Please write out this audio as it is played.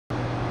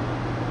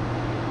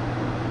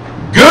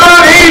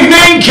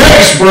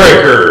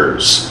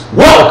Breakers,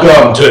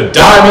 welcome to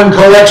Diamond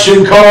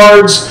Collection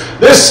Cards.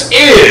 This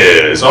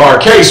is our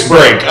case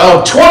break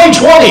of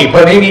 2020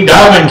 Panini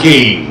Diamond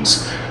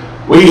Kings.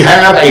 We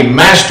have a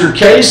master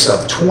case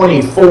of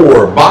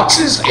 24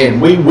 boxes, and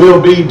we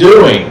will be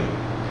doing.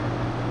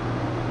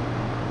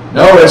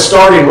 No, it's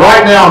starting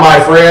right now, my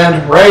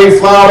friend. Ray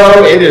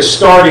Flauto, it is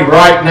starting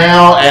right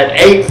now at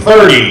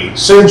 8:30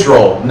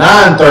 Central,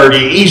 9:30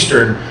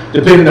 Eastern,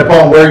 depending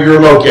upon where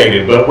you're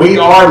located. But we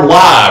are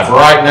live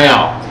right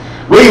now.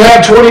 We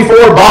have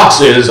 24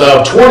 boxes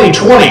of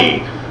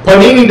 2020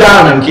 Panini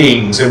Diamond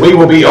Kings, and we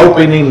will be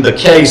opening the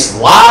case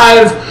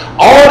live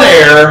on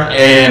air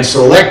and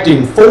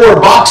selecting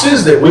 4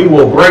 boxes that we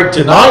will break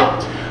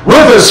tonight. With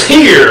us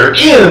here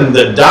in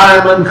the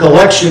Diamond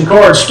Collection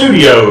Card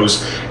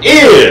Studios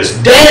is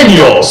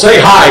Daniel.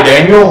 Say hi,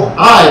 Daniel.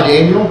 Hi,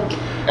 Daniel.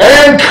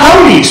 And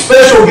Cody,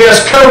 special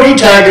guest Cody,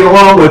 tagging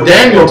along with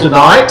Daniel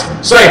tonight.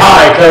 Say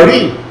hi,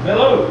 Cody.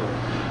 Hello.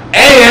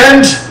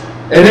 And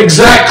an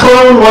exact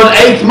clone,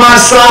 1/8 my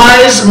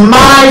size,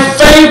 my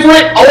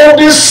favorite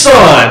oldest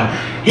son.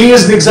 He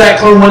is an exact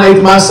clone,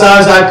 1/8 my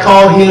size. I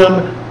call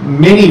him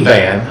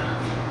Minivan.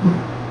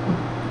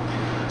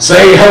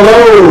 Say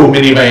hello,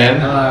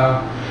 Minivan. Hello.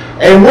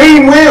 And we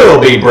will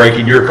be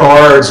breaking your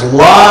cards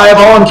live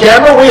on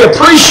camera. We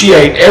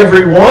appreciate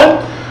everyone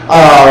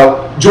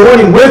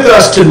joining with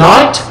us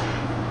tonight.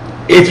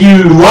 If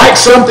you like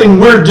something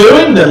we're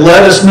doing, then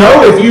let us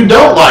know. If you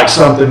don't like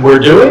something we're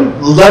doing,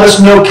 let us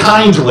know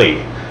kindly.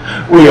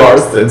 We are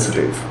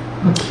sensitive.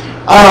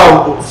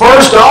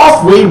 First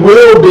off, we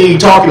will be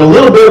talking a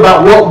little bit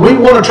about what we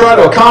want to try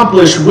to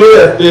accomplish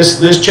with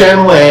this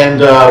channel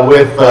and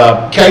with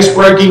case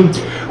breaking.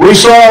 We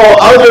saw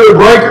other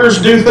breakers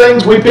do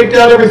things. We picked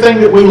out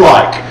everything that we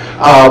like.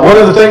 One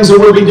of the things that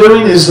we'll be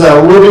doing is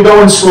we'll be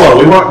going slow.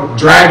 We won't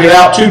drag it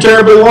out too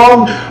terribly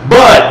long,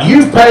 but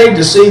you've paid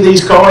to see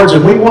these cards,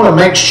 and we want to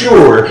make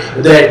sure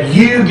that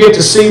you get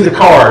to see the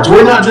cards.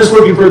 We're not just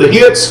looking for the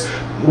hits.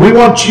 We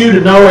want you to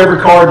know every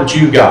card that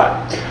you got.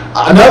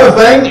 Another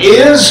thing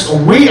is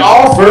we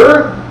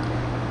offer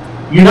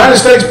United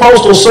States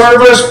Postal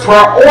Service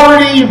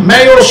priority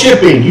mail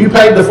shipping. You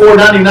paid the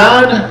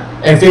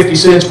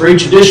 $4.99 for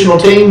each additional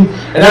team.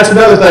 And that's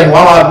another thing,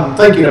 while I'm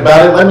thinking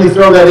about it, let me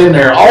throw that in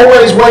there.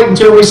 Always wait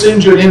until we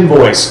send you an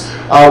invoice.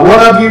 One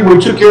of you we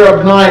took care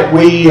of tonight,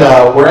 we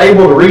were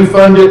able to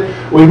refund it.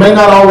 We may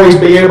not always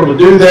be able to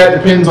do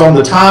that, depends on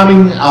the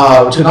timing.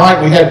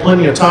 Tonight we had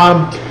plenty of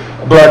time.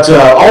 But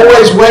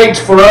always wait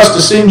for us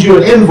to send you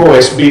an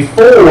invoice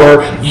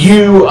before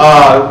you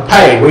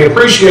pay. We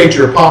appreciate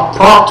your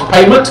prompt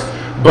payment,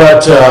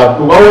 but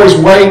we'll always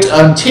wait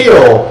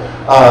until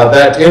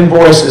that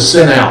invoice is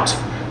sent out.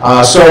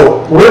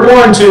 So we're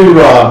going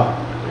to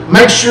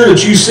make sure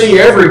that you see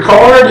every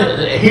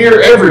card,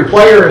 hear every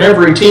player and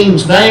every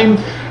team's name,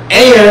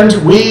 and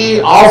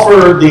we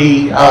offer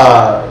the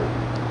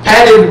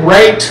padded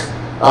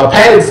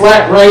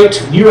flat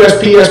rate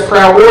USPS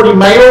priority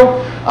mail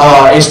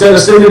instead of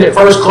sending it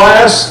first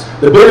class.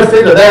 The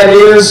benefit of that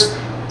is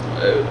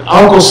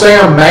Uncle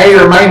Sam may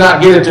or may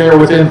not get it there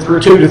within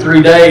 2 to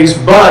 3 days,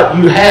 but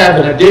you have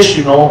an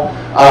additional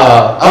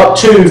up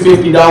to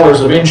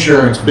 $50 of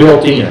insurance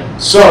built in.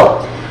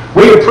 So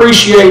we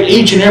appreciate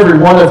each and every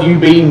one of you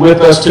being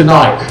with us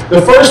tonight.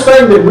 The first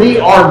thing that we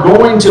are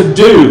going to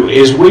do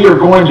is we are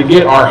going to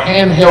get our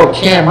handheld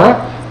camera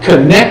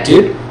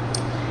connected,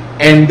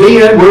 and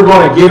then we're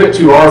going to give it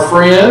to our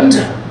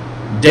friend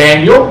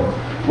Daniel.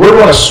 We're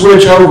going to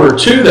switch over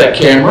to that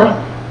camera,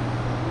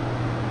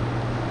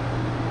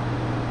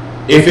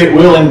 if it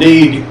will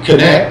indeed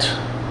connect.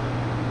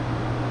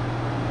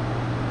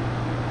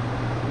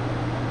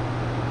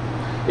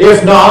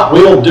 If not,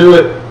 we'll do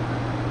it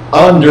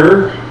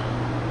under.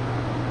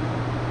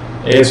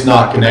 It's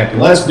not connecting.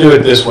 Let's do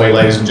it this way,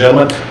 ladies and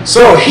gentlemen.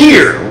 So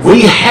here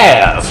we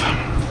have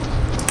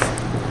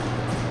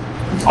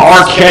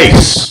our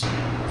case.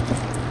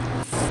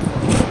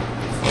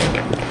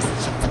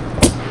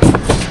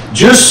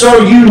 Just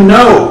so you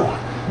know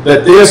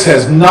that this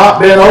has not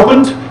been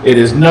opened, it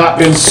has not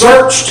been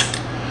searched,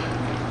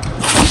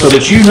 so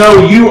that you know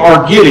you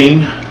are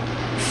getting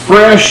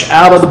fresh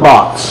out of the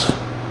box.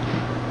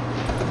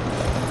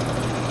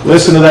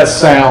 Listen to that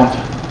sound.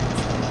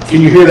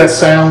 Can you hear that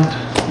sound?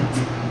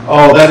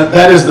 Oh,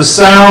 that is the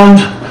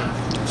sound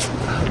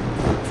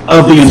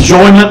of the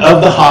enjoyment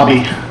of the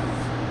hobby.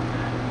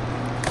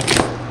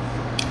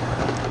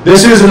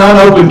 This is an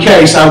unopened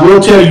case, I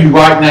will tell you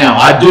right now.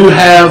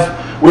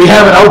 We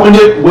haven't opened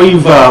it.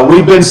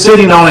 We've been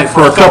sitting on it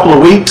for a couple of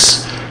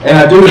weeks, and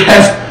I do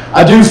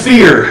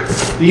fear,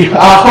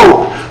 I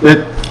hope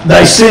that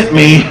they sent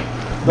me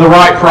the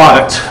right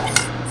product.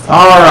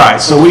 All right,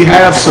 so we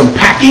have some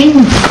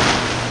packing.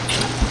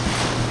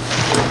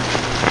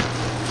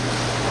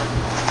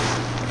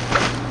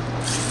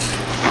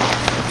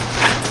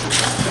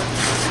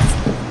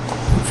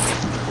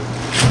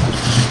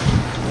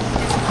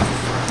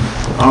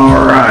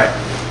 All right,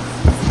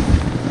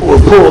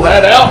 we'll pull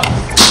that out.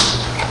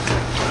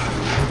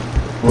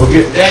 We'll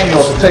get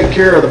Daniel to take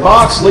care of the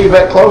box, leave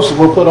that close, and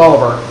we'll put all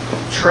of our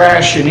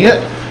trash in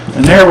it.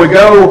 And there we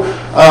go.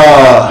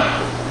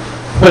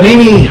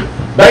 Panini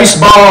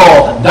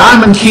Baseball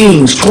Diamond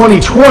Kings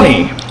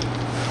 2020.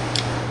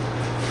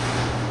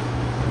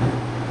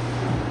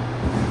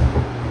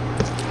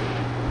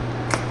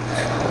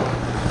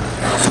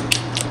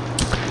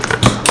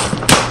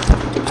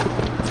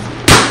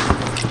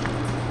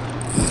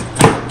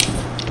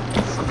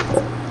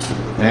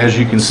 As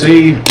you can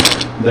see,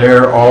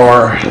 there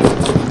are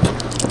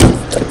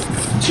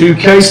 2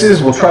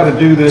 cases. We'll try to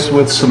do this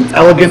with some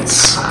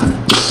elegance.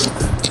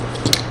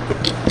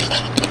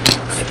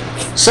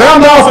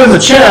 Sound off in the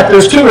chat.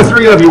 There's 2 or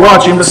 3 of you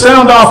watching, but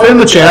sound off in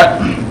the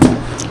chat.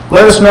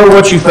 Let us know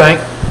what you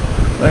think.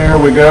 There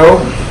we go.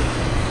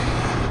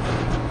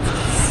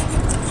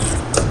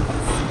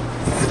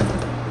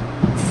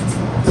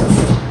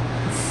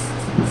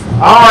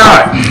 All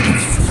right.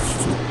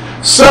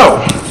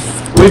 So,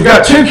 we've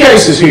got 2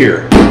 cases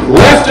here,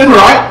 left and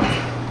right.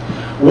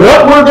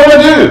 What we're going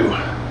to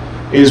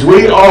do is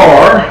we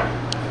are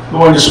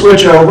going to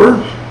switch over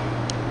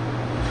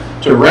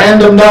to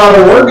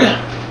random.org,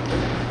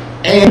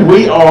 and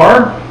we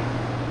are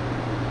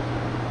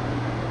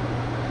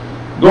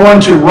going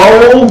to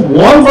roll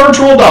 1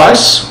 virtual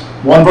dice,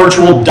 1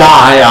 virtual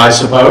die, I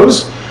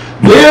suppose.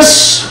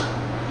 This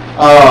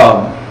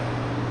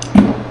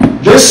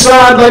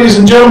side, ladies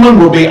and gentlemen,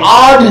 will be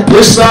odd.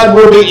 This side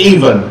will be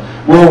even.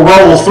 We'll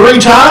roll 3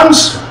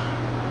 times,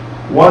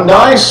 1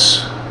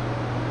 dice,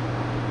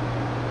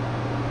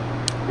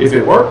 if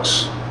it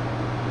works.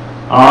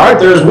 All right,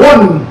 there's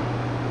 1.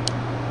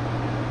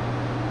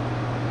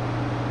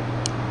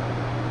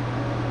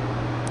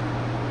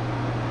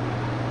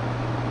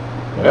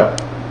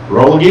 Yep.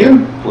 Roll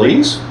again,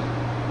 please.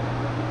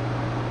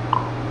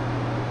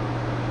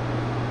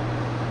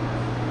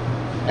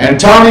 And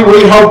Tony,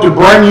 we hope to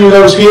bring you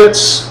those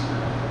hits.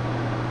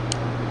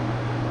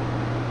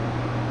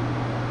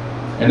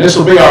 And this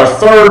will be our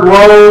 3rd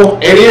roll.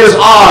 It is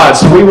odd,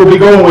 so we will be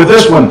going with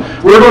this one.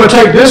 We're going to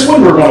take this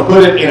one, we're going to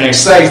put it in a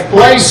safe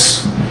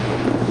place.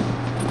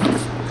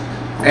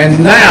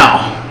 And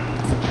now,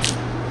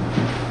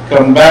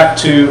 come back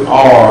to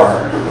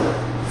our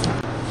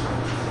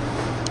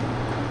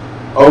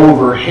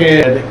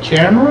overhead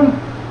camera.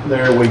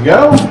 There we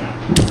go.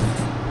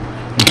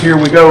 And here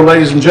we go,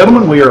 ladies and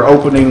gentlemen. We are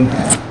opening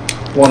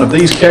one of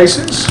these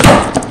cases.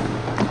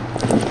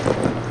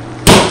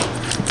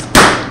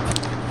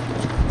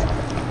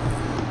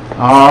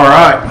 All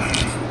right.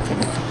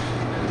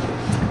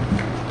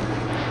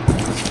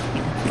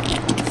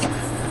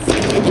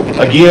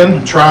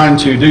 Again, trying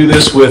to do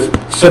this with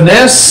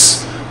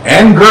finesse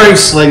and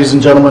grace, ladies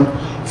and gentlemen.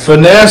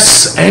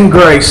 Finesse and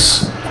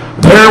grace.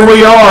 There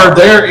we are.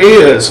 There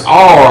is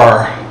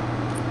our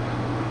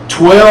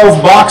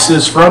 12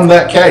 boxes from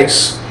that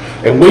case.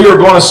 And we are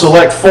going to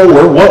select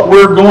 4. What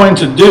we're going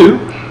to do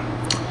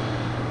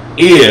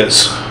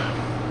is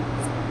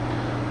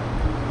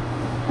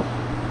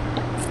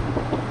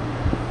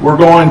we're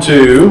going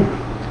to,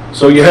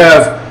 so you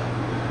have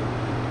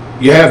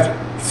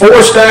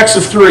 4 stacks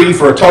of 3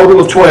 for a total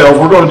of 12.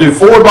 We're going to do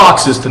 4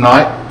 boxes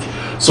tonight.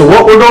 So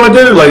what we're going to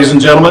do, ladies and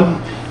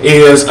gentlemen,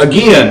 is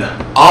again,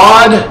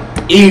 odd,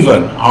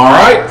 even. All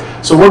right?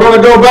 So we're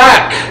going to go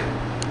back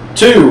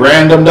to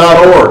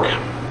random.org.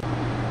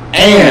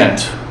 And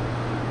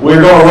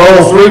we're going to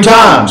roll 3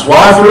 times.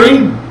 Why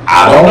 3?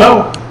 I don't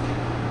know.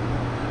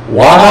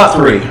 Why not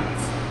 3?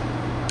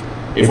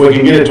 If we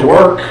can get it to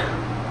work.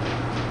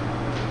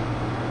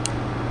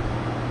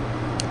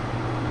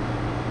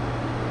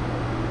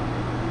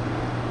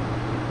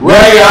 Ray,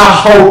 I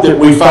hope that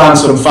we find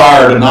some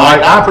fire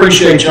tonight. I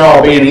appreciate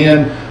y'all being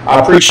in. I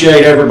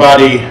appreciate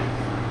everybody.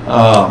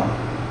 All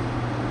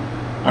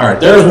right,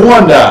 there's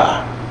 1 die.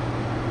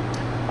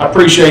 I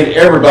appreciate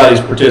everybody's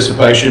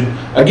participation.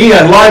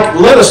 Again,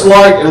 let us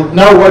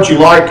know what you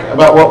like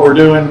about what we're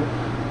doing,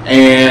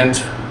 and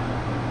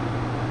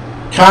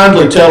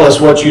kindly tell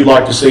us what you'd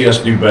like to see us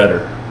do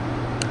better.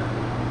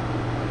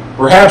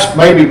 Perhaps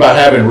maybe by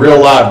having real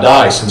live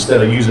dice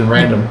instead of using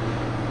random.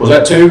 Was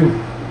that 2?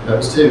 That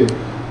was 2.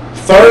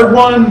 3rd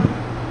one.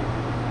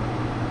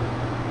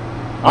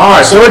 All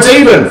right, so it's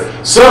even.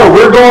 So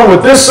we're going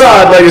with this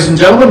side, ladies and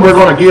gentlemen. We're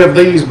going to give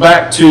these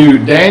back to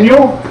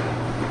Daniel.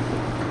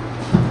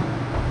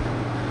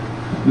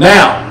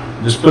 Now,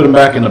 just put them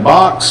back in the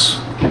box.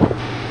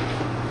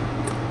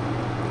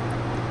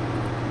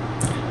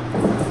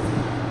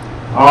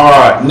 All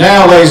right,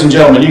 now, ladies and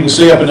gentlemen, you can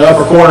see up in the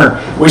upper corner,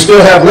 we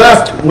still have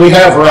left, we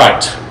have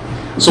right.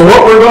 So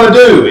what we're going to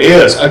do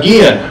is,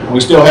 again,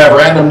 we still have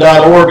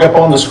random.org up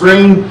on the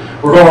screen.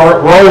 We're going to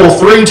roll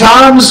 3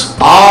 times,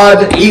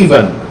 odd,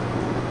 even.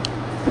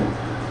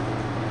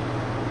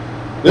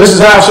 This is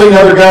how I've seen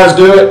other guys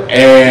do it,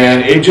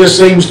 and it just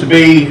seems to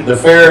be the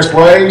fairest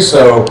way.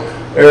 So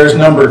there's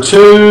number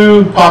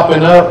 2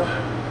 popping up,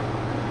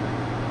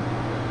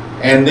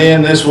 and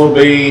then this will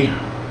be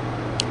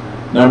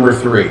number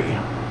 3.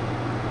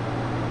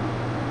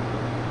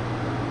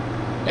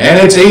 And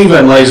it's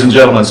even, ladies and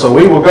gentlemen. So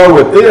we will go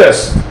with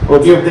this.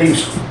 We'll give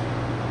these.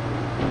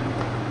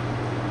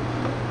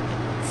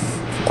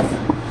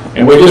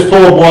 And we just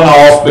pulled one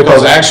off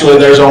because actually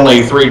there's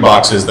only 3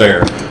 boxes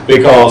there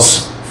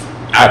because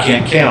I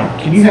can't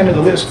count. Can you hand me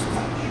the list?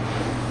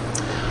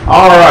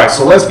 All right,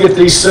 so let's get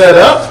these set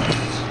up.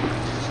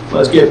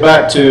 Let's get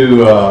back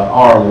to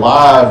our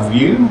live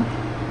view.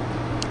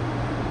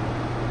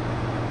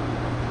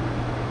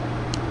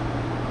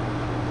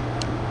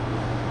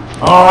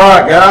 All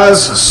right,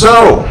 guys,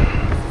 so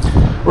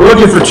we're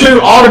looking for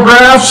 2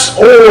 autographs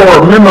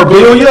or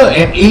memorabilia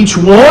in each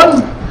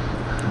one.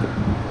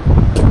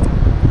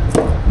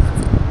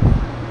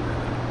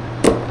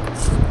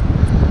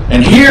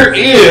 And here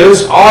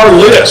is our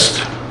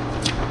list.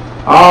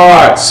 All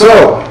right,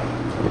 so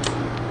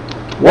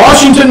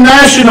Washington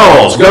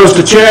Nationals goes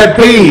to Chad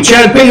P.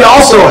 Chad P.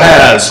 also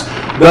has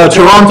the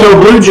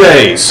Toronto Blue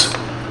Jays.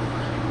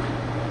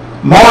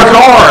 Mark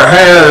R.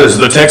 has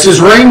the Texas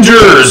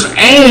Rangers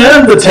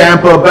and the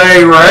Tampa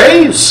Bay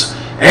Rays.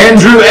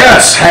 Andrew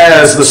S.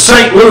 has the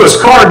St.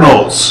 Louis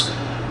Cardinals.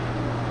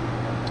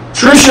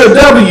 Trisha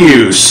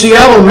W.,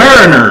 Seattle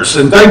Mariners,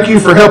 and thank you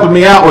for helping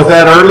me out with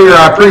that earlier,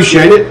 I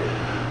appreciate it.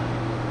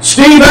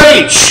 Steve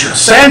H.,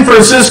 San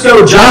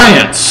Francisco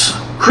Giants.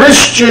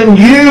 Christian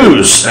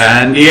U.,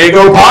 San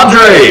Diego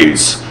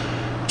Padres.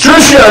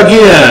 Trisha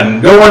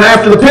again, going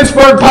after the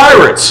Pittsburgh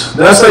Pirates.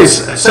 Did I say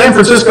San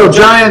Francisco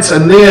Giants?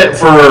 And then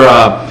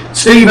for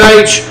Steve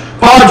H.,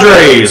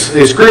 Padres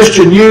is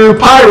Christian U.,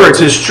 Pirates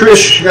is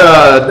Trish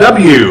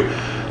W.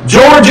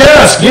 George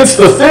S. gets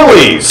the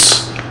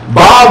Phillies.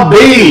 Bob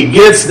B.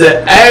 gets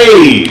the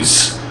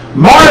A's.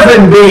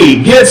 Marvin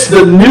B. gets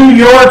the New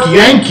York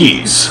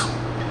Yankees.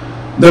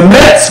 The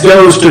Mets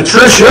goes to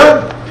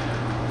Trisha.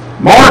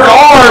 Mark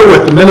R.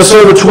 with the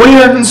Minnesota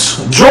Twins.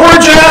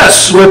 George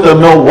S. with the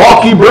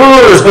Milwaukee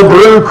Brewers, the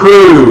Brew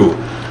Crew.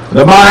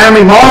 The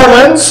Miami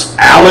Marlins,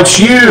 Alex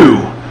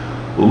U.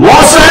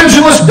 Los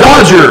Angeles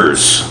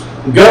Dodgers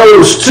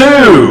goes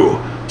to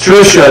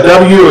Trisha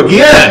W.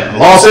 again.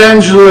 Los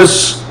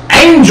Angeles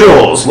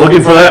Angels,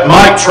 looking for that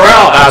Mike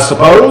Trout, I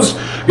suppose,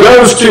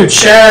 goes to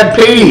Chad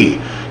P.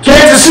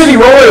 Kansas City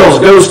Royals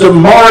goes to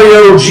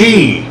Mario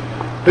G.,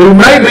 who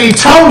may be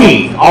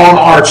Tony on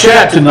our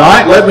chat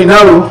tonight. Let me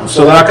know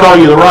so that I call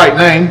you the right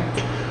name.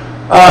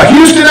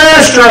 Houston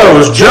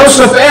Astros,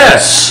 Joseph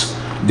S.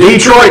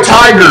 Detroit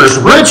Tigers,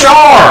 Rich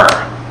R.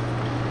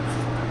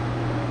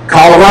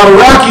 Colorado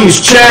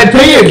Rockies, Chad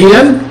P.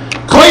 again.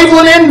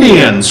 Cleveland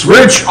Indians,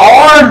 Rich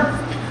R.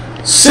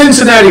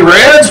 Cincinnati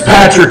Reds,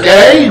 Patrick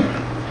A.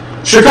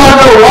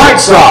 Chicago White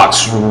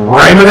Sox,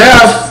 Raymond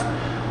F.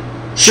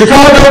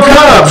 Chicago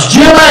Cubs,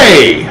 Jim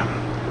A.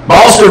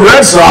 Boston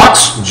Red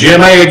Sox,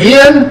 Jim A.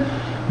 again.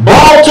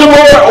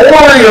 Baltimore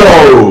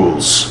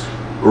Orioles,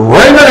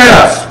 Raymond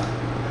F.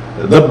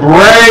 The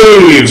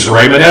Braves,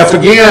 Raymond F.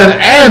 again.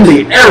 And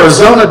the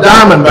Arizona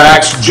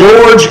Diamondbacks,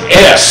 George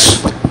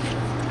S.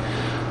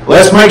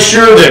 Let's make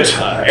sure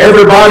that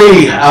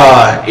everybody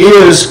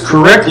is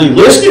correctly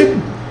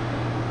listed.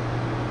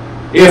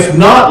 If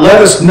not,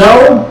 let us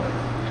know.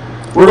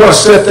 We're going to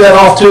set that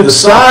off to the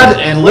side.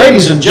 And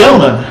ladies and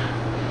gentlemen,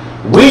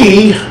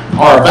 we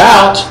are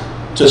about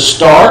to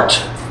start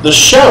the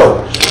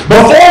show.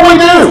 Before we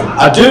do,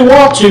 I do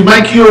want to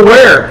make you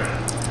aware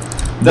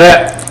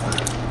that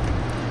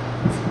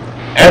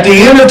at the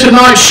end of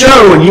tonight's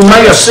show, and you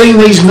may have seen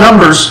these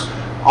numbers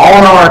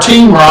on our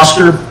team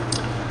roster,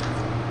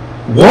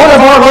 one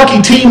of our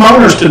lucky team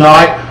owners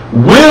tonight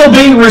will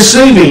be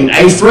receiving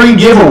a free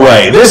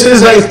giveaway. This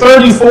is a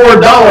 $34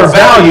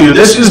 value.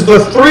 This is the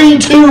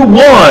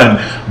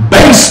 3-2-1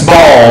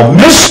 Baseball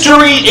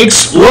Mystery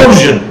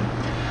Explosion.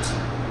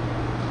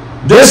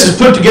 This is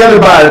put together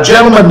by a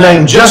gentleman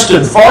named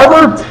Justin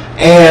Farber,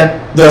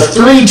 and the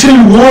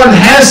 3-2-1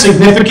 has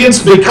significance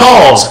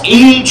because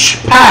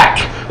each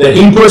pack that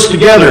he puts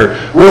together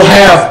will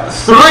have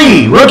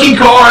 3 rookie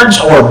cards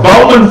or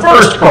Bowman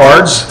First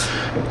cards,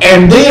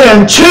 and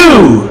then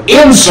 2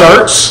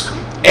 inserts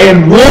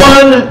and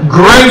 1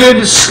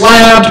 graded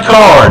slabbed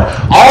card.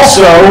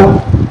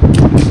 Also,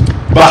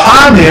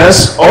 behind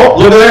this, oh,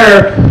 look at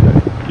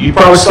there. You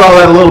probably saw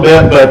that a little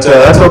bit, but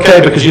that's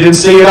okay because you didn't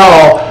see it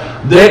all.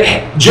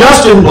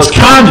 Justin was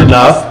kind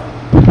enough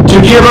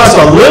to give us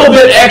a little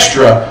bit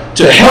extra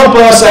to help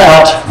us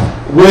out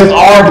with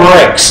our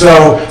break.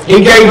 So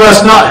he gave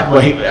us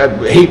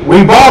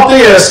we bought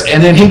this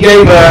and then he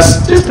gave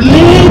us just a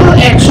little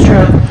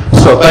extra.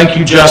 So thank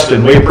you,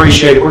 Justin. We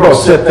appreciate it. We're going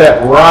to set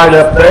that right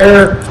up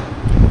there.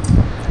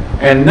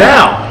 And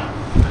now,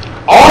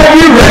 are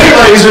you ready,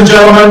 ladies and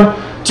gentlemen,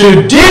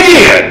 to dig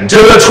in to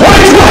the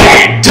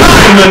 2020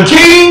 Diamond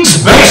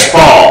Kings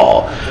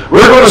Baseball?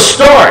 We're going to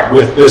start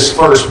with this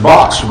first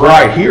box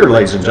right here,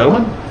 ladies and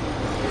gentlemen,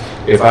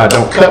 if I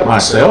don't cut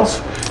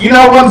myself. You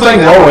know, one thing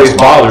that always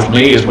bothers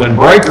me is when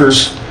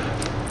breakers,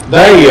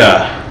 they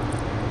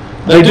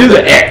do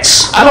the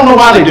X. I don't know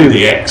why they do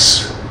the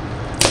X.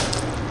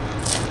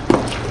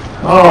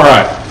 All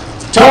right.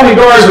 Tony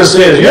Garza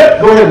says,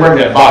 yep, go ahead and bring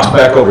that box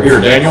back over here,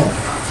 Daniel.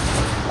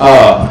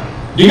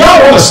 Do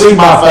y'all want to see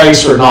my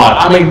face or not?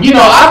 I mean, you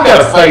know, I've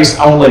got a face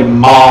only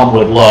Mom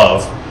would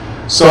love.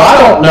 So I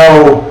don't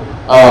know.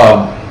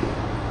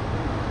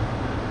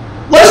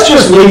 let's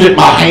just leave it in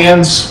my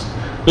hands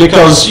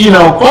because, you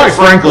know, quite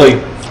frankly,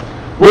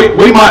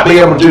 we might be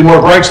able to do more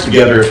breaks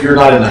together if you're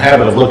not in the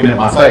habit of looking at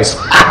my face.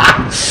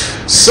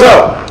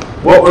 So,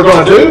 what we're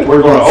going to do,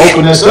 we're going to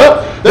open this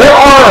up. There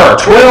are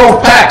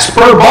 12 packs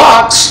per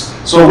box,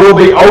 so we'll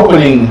be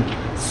opening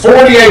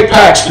 48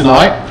 packs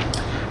tonight.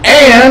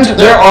 And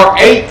there are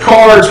 8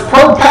 cards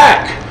per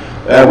pack.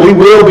 We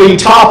will be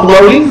top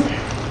loading.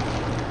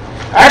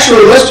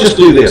 Actually, let's just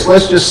do this.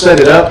 Let's just set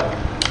it up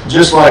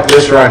just like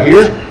this right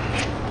here.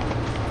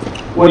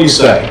 What do you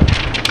say?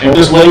 And we'll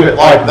just leave it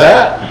like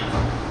that.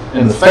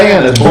 And the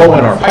fan is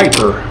blowing our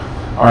paper,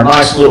 our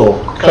nice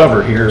little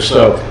cover here.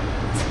 So,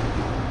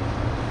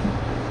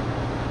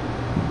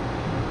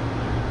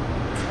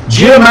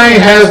 Jim A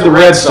has the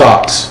Red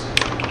Sox.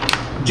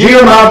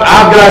 Jim,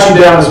 I've got you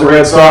down as the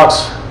Red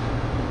Sox.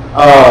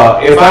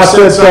 If I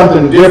said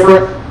something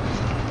different,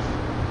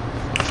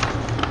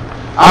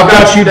 I've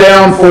got you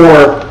down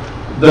for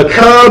the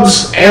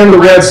Cubs and the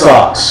Red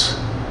Sox.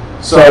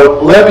 So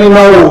let me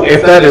know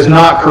if that is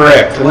not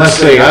correct. And let's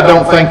see, I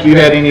don't think you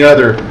had any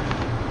other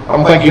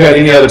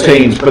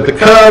teams, but the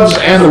Cubs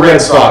and the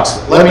Red Sox.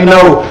 Let me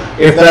know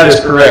if that is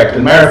correct. As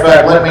a matter of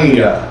fact, let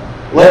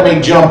me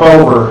jump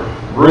over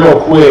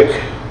real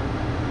quick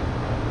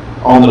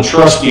on the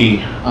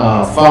trusty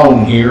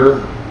phone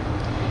here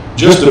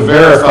just to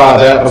verify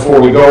that before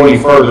we go any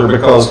further,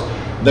 because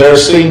there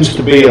seems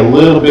to be a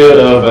little bit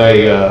of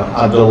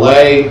a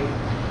delay.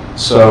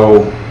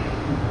 So,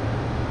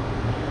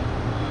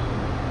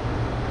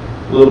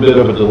 a little bit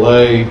of a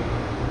delay.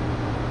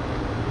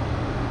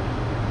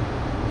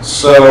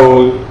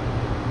 So,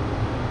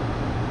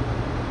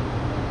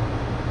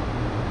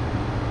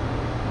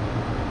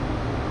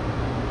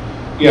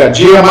 yeah,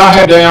 Jim, I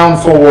had down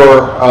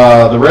for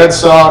the Red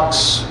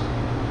Sox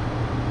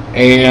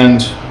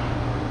and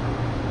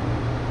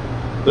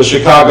the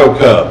Chicago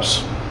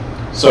Cubs.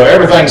 So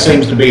everything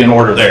seems to be in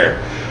order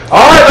there.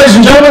 All right, ladies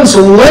and gentlemen,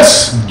 so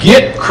let's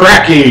get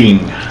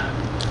cracking.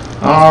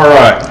 All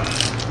right.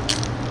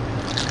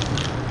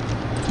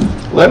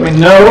 Let me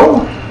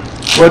know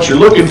what you're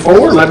looking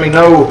for. Let me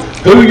know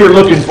who you're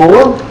looking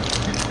for.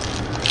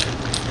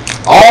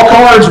 All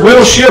cards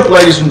will ship,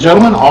 ladies and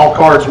gentlemen. All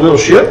cards will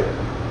ship.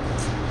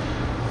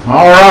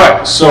 All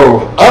right,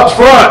 so up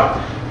front,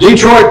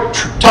 Detroit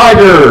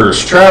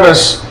Tigers,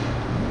 Travis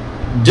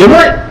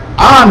Demeritte.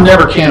 I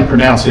never can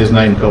pronounce his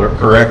name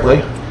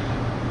correctly.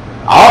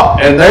 Oh,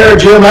 and there,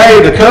 Jim A,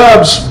 the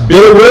Cubs,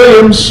 Billy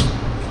Williams.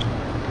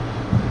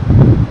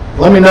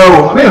 Let me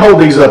know. Let me hold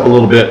these up a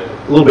little bit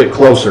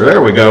closer.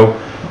 There we go.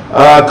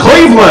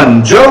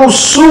 Cleveland, Joe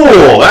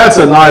Sewell. That's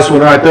a nice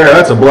one right there.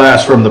 That's a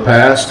blast from the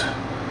past.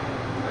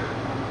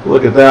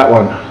 Look at that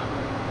one.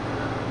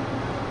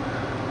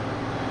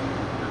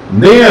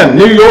 And then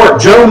New York,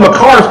 Joe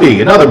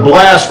McCarthy. Another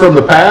blast from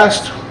the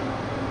past.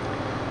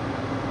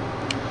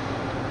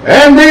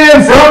 And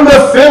then from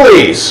the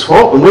Phillies,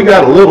 oh, and we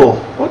got a little,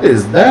 what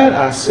is that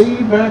I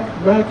see back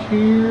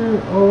here?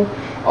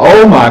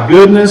 Oh my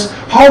goodness.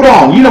 Hold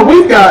on, you know,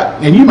 we've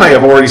got, and you may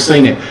have already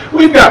seen it,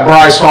 we've got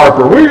Bryce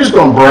Harper. We're just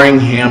going to bring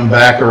him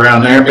back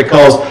around there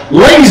because,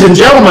 ladies and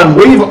gentlemen,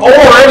 we've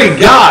already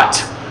got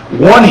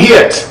one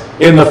hit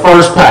in the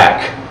first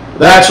pack.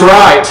 That's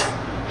right.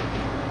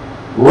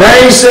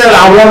 Ray said,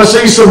 I want to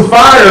see some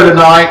fire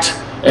tonight.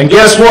 And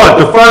guess what?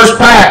 The first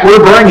pack, we're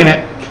bringing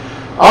it.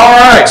 All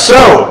right,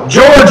 so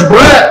George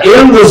Brett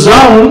in the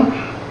zone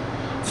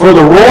for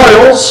the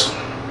Royals.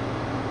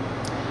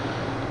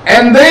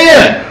 And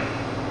then,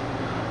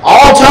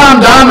 all-time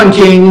Diamond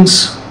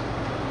Kings,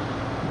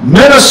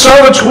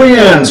 Minnesota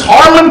Twins,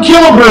 Harlan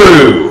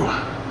Killebrew.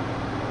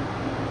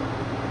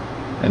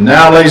 And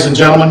now, ladies and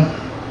gentlemen,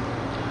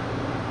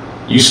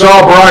 you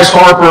saw Bryce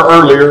Harper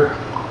earlier.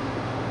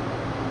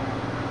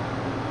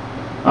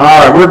 All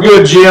right, we're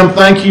good, Jim.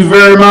 Thank you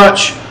very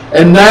much.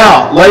 And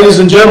now, ladies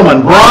and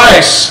gentlemen,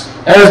 Bryce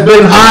has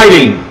been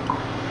hiding.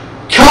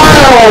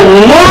 Kyle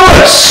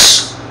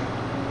Lewis,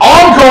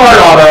 on-card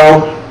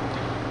auto.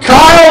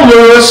 Kyle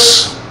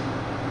Lewis.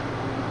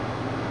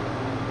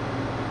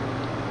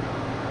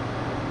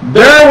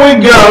 There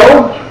we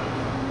go.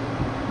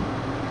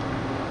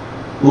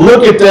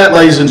 Look at that,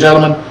 ladies and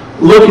gentlemen.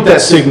 Look at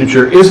that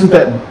signature. Isn't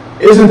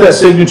that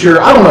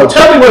signature? I don't know.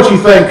 Tell me what you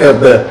think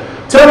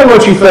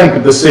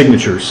of the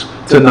signatures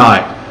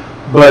tonight.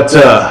 But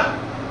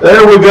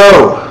there we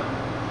go.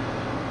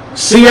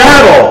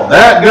 Seattle,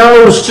 that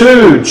goes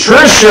to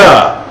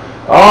Trisha.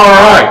 All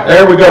right,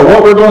 there we go.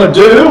 What we're going to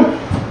do,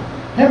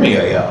 hand me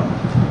hand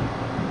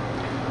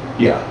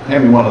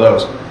me one of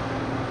those.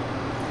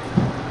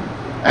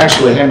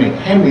 Actually,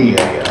 hand me a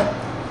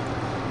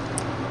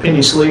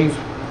penny sleeve.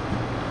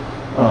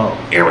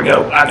 Here we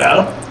go. I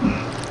got it.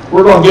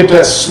 We're going to get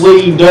that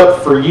sleeved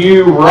up for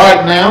you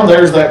right now.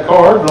 There's that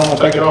card. I'm going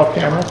to take it off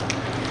camera.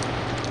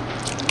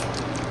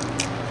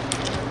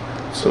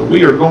 So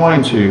we are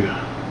going to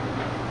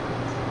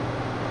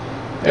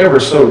ever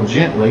so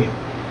gently.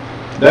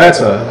 That's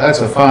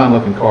a fine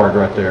looking card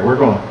right there. We're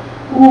going to,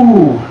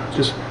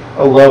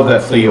 I love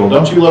that feel.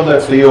 Don't you love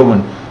that feel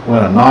when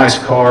when a nice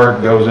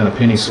card goes in a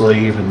penny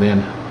sleeve, and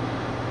then,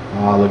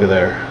 look at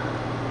there.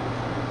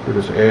 We're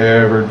just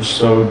ever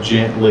so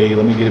gently,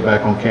 let me get it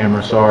back on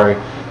camera, sorry.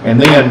 And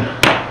then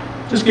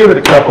just give it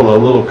a couple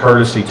of little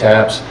courtesy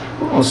taps.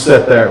 We're going to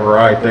set that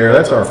right there.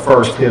 That's our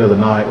first hit of the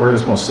night. We're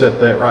just going to set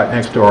that right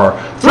next to our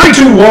 3,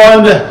 2,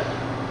 1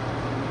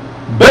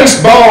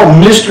 baseball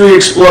mystery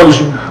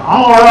explosion.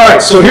 All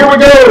right, so here we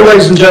go,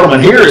 ladies and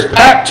gentlemen. Here is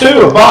pack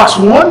 2 of box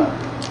 1.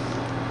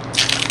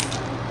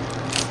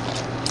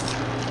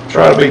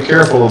 Try to be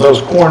careful of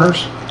those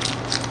corners.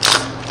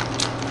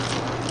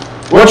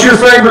 What's your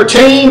favorite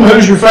team?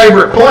 Who's your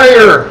favorite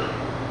player?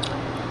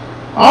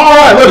 All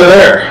right, look at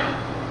there.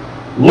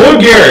 Lou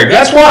Gehrig.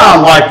 That's why I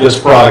like this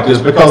product,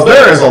 is because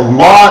there is a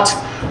lot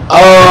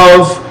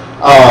of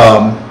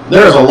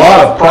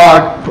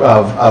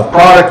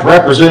product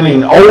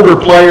representing older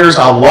players.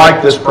 I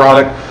like this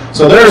product.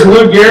 So there's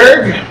Lou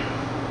Gehrig.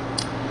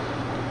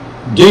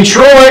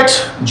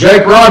 Detroit,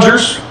 Jake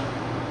Rogers.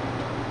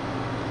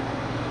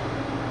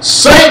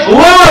 St.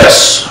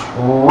 Louis,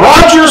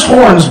 Rogers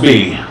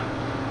Hornsby.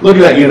 Look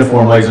at that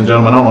uniform, ladies and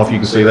gentlemen. I don't know if you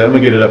can see that. Let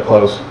me get it up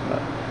close.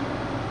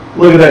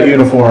 Look at that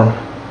uniform.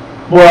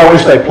 Boy, I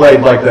wish they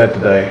played like that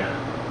today.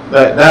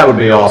 That would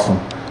be awesome.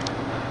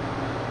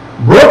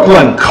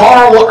 Brooklyn,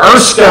 Carl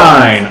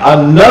Erskine.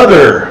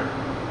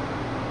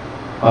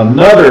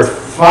 Another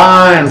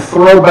fine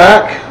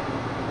throwback.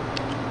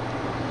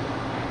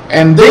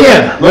 And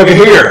then, look at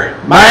here.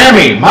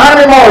 Miami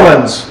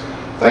Marlins.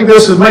 I think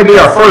this is maybe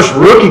our first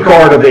rookie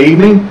card of the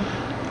evening.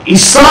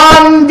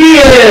 Isan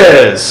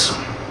Diaz.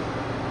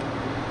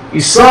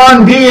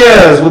 Isan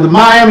Diaz with the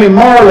Miami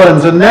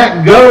Marlins, and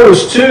that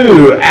goes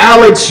to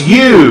Alex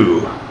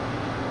Yu.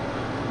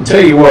 I'll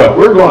tell you what,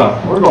 we're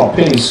gonna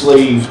penny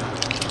sleeve.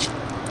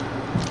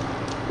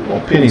 We're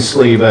gonna penny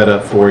sleeve that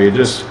up for you.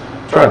 Just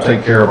try to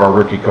take care of our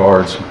rookie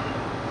cards.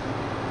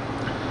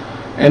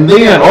 And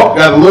then,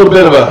 got a little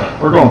bit of a.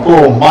 We're gonna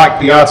pull Mike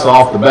Piazza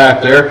off the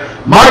back there.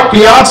 Mike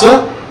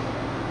Piazza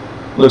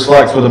looks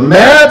like for the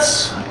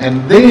Mets,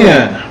 and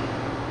then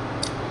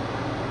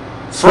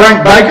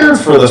Frank Baker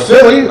for the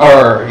Phillies, is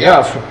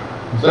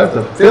that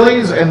the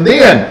Phillies? And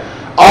then,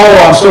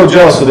 I'm so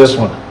jealous of this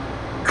one,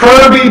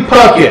 Kirby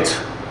Puckett.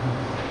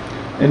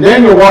 And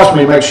Daniel, watch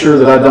me make sure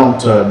that I don't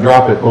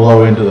drop it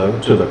below into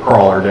the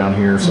crawler down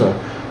here. So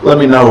let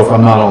me know if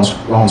I'm not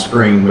on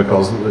screen,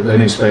 because they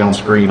need to stay on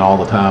screen all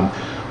the time.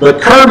 But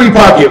Kirby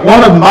Puckett,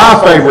 one of my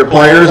favorite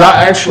players.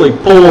 I actually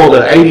pulled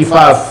an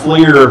 85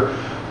 Fleer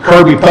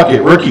Kirby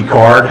Puckett rookie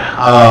card.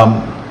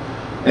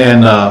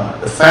 And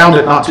found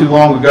it not too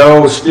long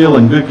ago. Still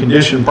in good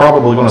condition.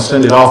 Probably going to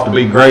send it off to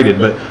be graded.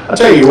 But I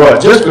tell you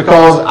what, just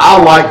because I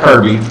like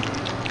Kirby,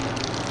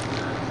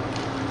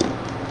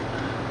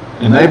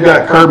 and they've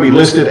got Kirby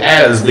listed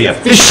as the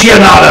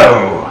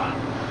aficionado,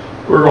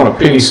 we're going to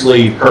penny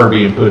sleeve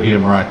Kirby and put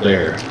him right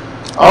there.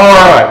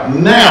 All right,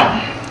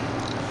 now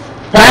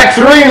pack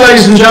 3,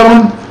 ladies and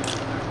gentlemen.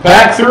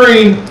 Pack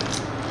 3.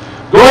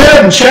 Go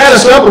ahead and chat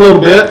us up a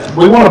little bit.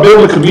 We want to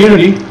build a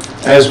community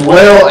as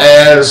well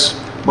as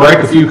break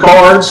a few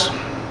cards.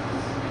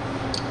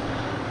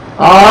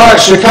 All right,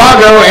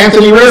 Chicago,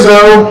 Anthony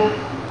Rizzo.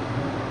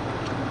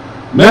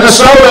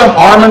 Minnesota,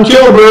 Harmon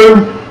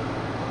Killebrew.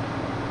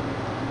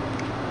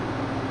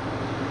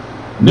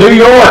 New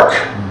York,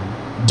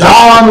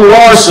 Don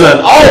Larson.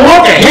 Oh,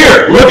 look at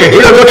here, look at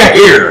here, look at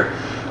here.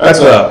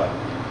 That's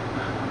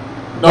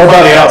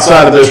nobody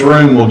outside of this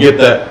room will get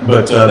that,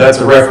 but that's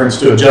a reference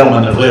to a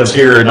gentleman that lives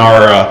here in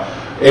our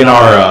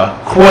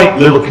quaint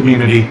little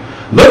community.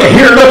 Look at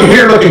here, look at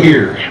here, look at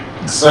here.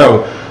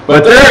 So,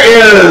 but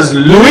there is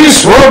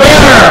Luis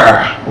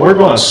Robert. We're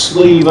going to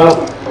sleeve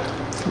up,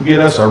 get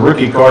us a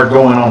rookie card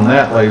going on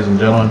that, ladies and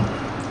gentlemen.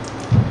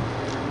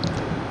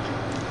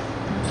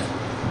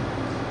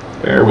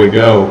 There we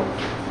go.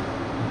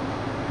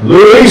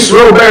 Luis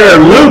Robert,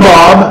 Lou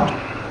Bob.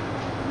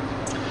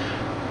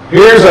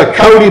 Here's a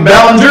Cody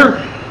Bellinger.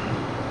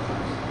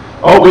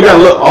 Oh, we got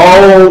to look.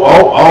 Oh,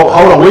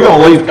 hold on. We're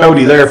going to leave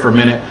Cody there for a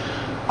minute.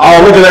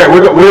 Oh, look at that.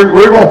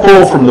 We're going to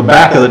pull from the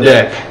back of the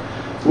deck.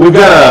 We've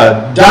got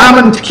a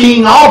Diamond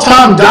King,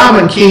 all-time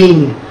Diamond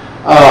King,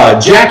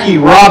 Jackie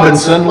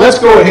Robinson. Let's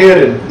go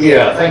ahead and,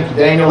 thank you,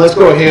 Daniel. Let's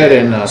go ahead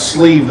and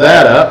sleeve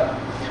that up,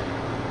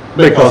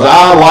 because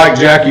I like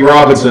Jackie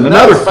Robinson.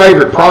 Another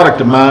favorite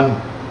product of mine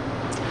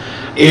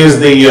is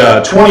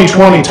the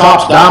 2020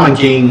 Topps Diamond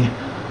King.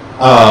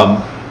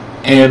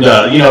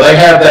 They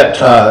have that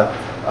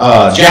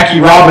Jackie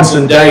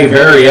Robinson Day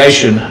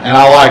variation, and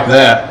I like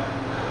that.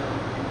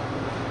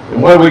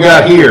 And what do we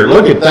got here?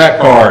 Look at that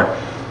card.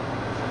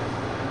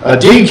 A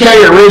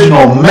DK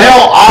original,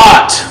 Mel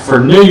Ott for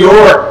New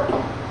York.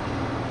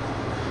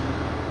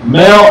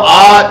 Mel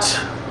Ott.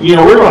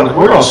 We're going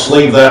to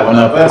sleeve that one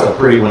up. That's a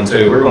pretty one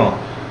too. We're going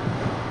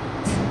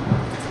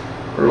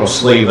to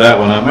sleeve that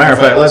one up. Matter of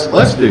fact,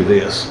 let's do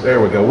this. There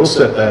we go. We'll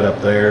set that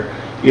up there.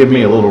 Give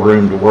me a little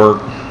room to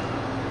work.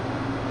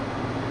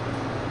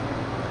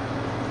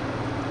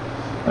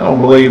 I don't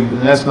believe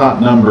that's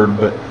not numbered,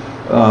 but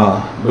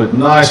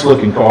nice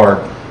looking card.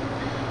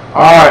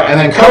 All right, and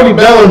then Cody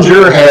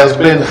Bellinger has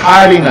been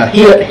hiding a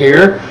hit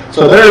here.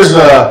 So there's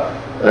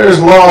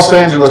Los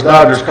Angeles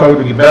Dodgers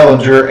Cody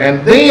Bellinger,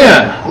 and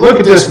then look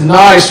at this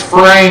nice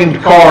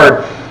framed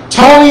card,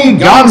 Tony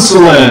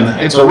Gonsolin.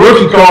 It's a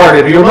rookie card,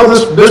 and you'll know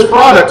this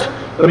product.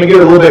 Let me get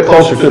it a little bit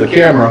closer to the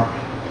camera.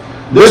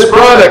 This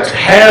product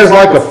has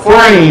like a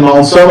frame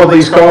on some of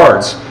these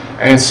cards,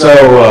 and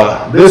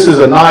so this is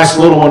a nice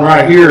little one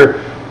right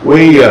here.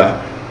 We're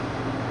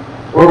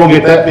gonna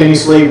get that penny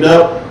sleeved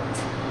up.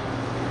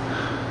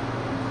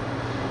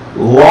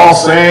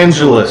 Los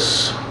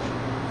Angeles.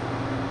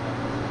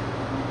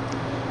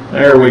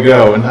 There we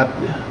go. And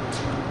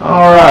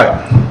all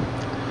right.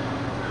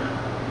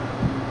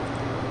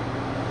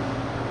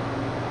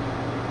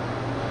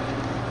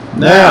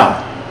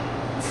 Now,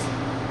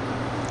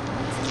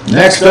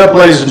 next up,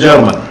 ladies and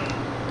gentlemen,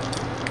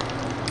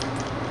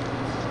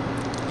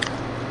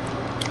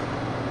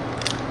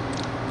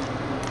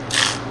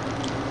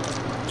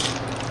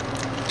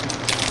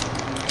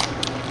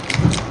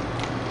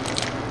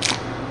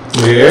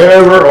 we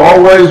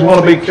always want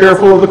to be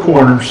careful of the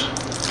corners.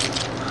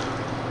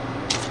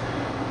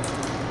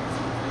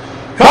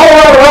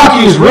 Colorado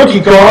Rockies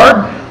rookie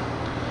card,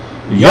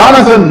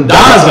 Jonathan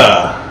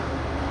Daza.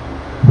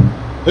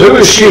 Who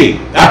is she?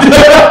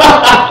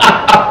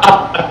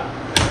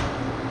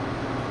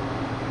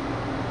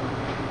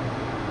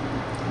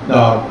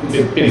 No,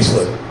 penny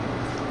slip.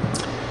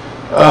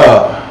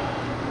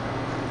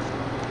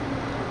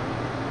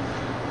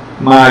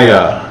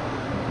 My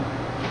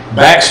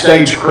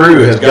backstage crew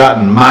has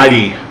gotten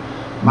mighty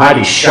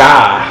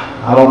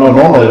shy. I don't know,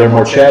 normally they're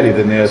more chatty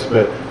than this,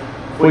 but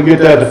if we get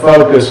that to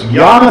focus,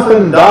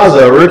 Jonathan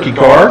Daza, rookie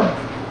card.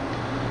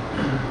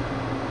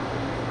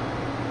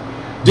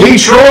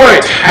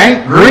 Detroit,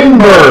 Hank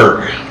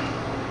Greenberg.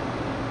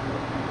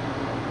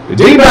 The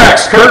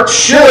D-backs, Curt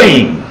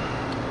Schilling.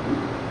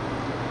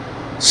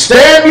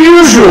 Stan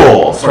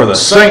Musial for the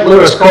St.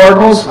 Louis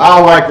Cardinals. I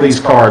like these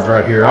cards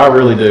right here. I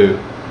really do.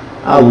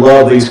 I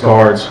love these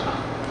cards.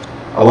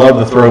 I love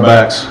the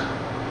throwbacks.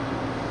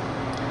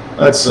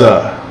 Let's,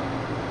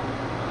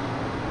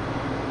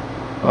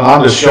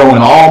 I'm just showing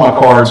all my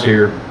cards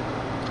here.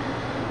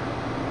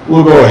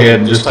 We'll go ahead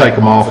and just take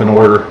them off in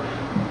order.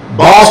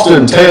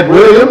 Boston, Ted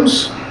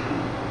Williams.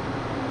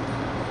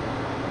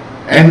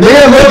 And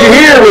then look at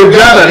here, we've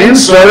got an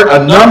insert, a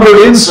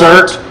numbered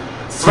insert.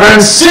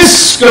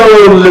 Francisco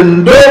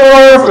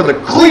Lindor for the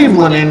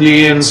Cleveland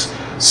Indians,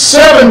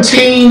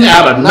 17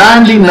 out of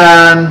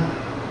 99.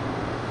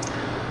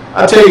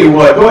 I tell you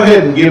what, go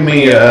ahead and give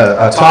me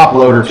a top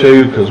load or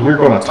two, because we're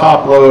going to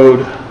top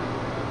load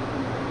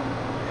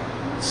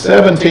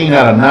 17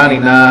 out of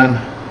 99.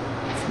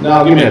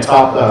 No, give me a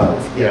top,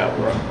 yeah,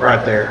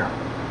 right there.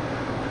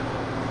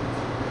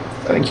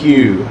 Thank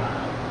you.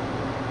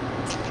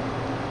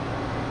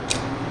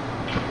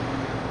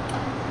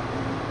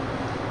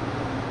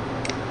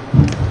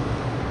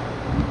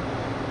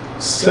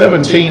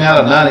 $17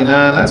 out of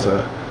 99. That's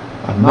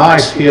a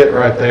nice hit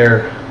right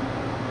there.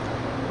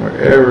 We're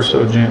ever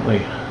so gently.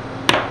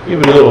 Give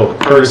it a little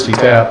courtesy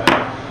tap.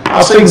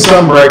 I've seen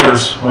some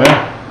breakers. Well,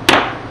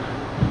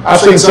 I've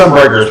seen some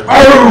breakers.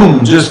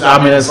 Boom! Just,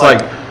 I mean, it's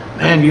like,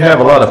 man, you have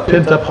a lot of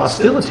pent-up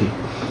hostility.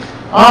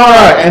 All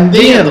right, and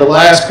then the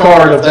last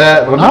card of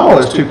that. Well, no,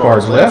 there's two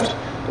cards left.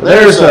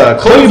 There's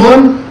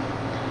Cleveland.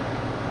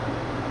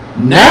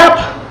 Nap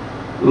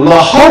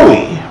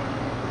Lahoe.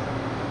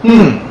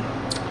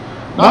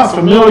 Not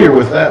familiar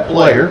with that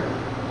player.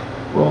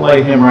 We'll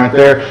lay him right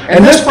there.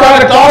 And this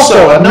product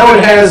also, I know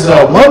it has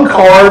one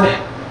card.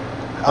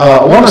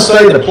 I want to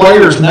say the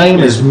player's name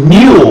is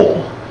Mule.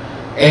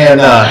 And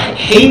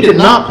he did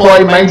not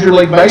play Major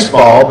League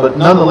Baseball, but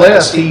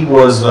nonetheless, he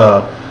was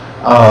a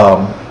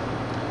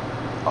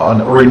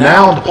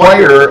renowned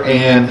player,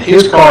 and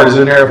his card is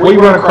in there. If we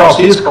run across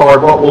his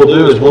card, what we'll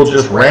do is we'll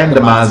just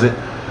randomize it.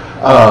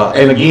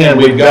 And again,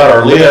 we've got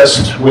our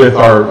list with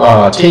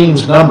our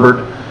teams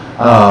numbered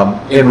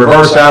in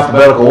reverse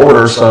alphabetical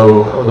order.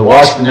 So the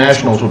Washington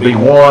Nationals would be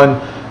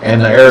 1, and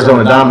the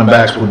Arizona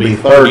Diamondbacks would be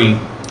 30.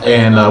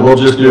 And we'll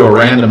just do a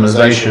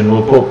randomization.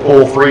 We'll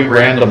pull 3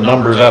 random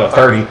numbers out of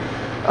 30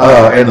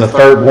 and the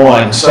third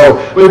one.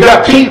 So we've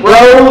got Pete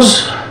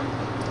Rose,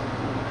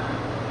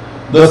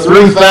 the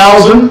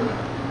 3000.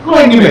 Go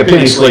ahead and give me a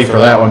penny sleeve for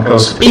that one,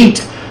 because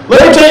Pete,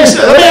 let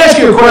me ask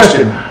you a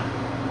question.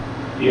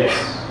 Yes.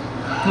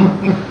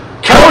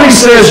 Cody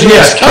says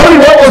yes. Cody,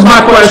 what was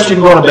my question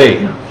going to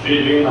be? Should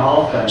he be in the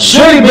Hall of Fame?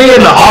 Should he be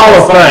in the Hall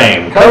of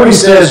Fame? Cody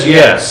says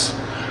yes.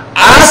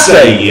 I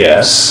say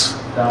yes.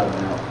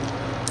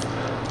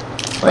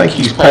 I think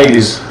he's paid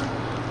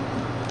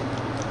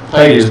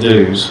his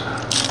dues.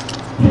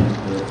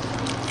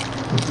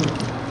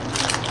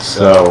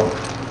 So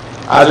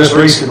I just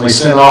recently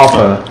sent off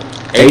a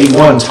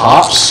 81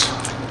 Topps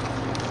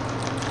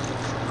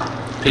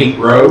Pete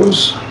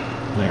Rose.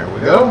 There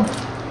we go.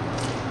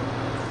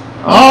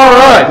 All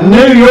right,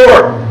 New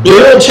York,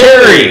 Bill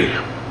Cherry.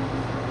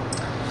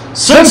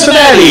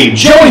 Cincinnati,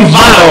 Joey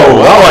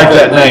Votto. I like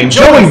that name,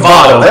 Joey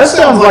Votto. That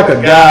sounds like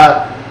a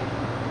guy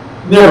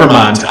Never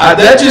mind. I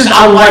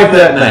like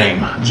that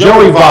name.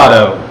 Joey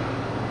Votto.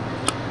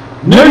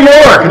 New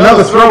York,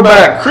 another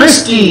throwback.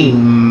 Christy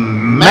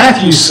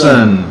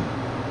Mathewson.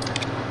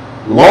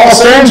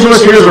 Los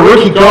Angeles, here's a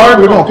rookie card.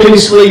 We're going to penny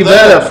sleeve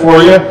that up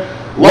for you.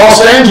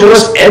 Los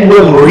Angeles,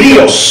 Edwin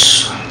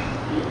Rios.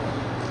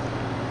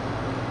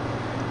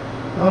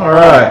 All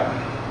right.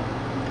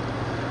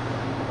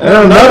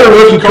 And another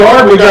rookie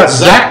card, we got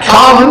Zach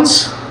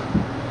Collins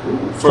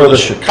for the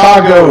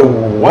Chicago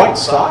White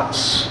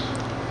Sox.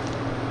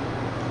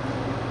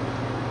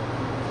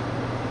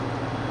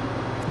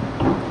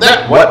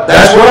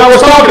 That's what I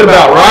was talking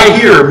about right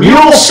here.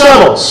 Mule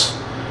Settles.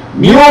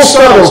 Mule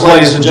Settles,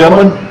 ladies and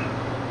gentlemen,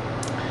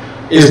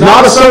 is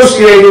not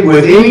associated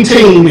with any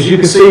team, as you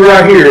can see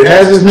right here. It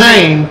has his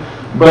name,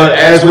 but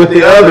as with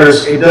the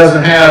others, it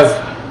doesn't have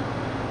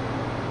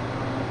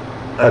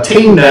a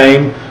team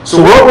name.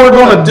 So what we're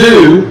going to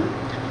do,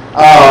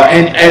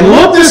 and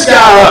look this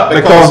guy up,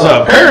 because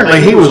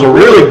apparently he was a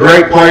really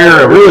great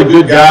player, a really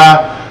good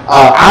guy.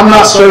 I'm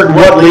not certain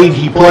what league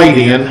he played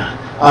in,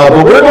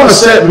 but we're going to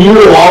set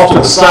Mule off to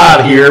the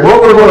side here.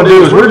 What we're going to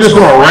do is we're just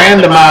going to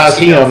randomize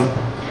him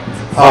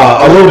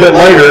a little bit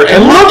later.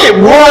 And look at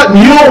what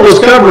Mule was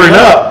covering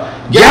up.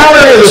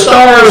 Gallery of the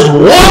Stars,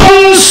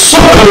 Juan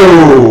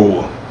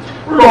Soto.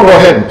 We're going to go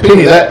ahead and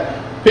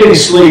penny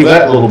sleeve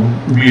that little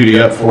beauty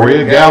up for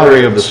you.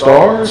 Gallery of the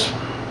Stars.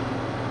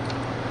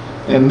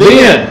 And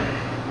then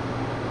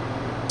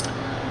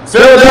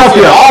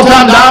Philadelphia,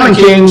 all-time Diamond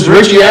Kings,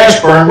 Richie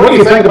Ashburn. What do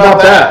you think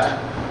about that?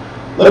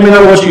 Let me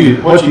know what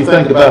you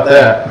think about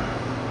that.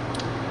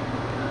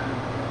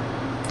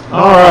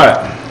 All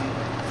right.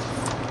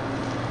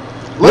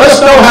 Let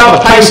us know how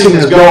the pacing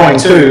is going,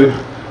 too.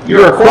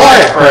 You're a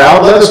quiet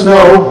crowd. Let us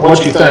know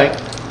what you think.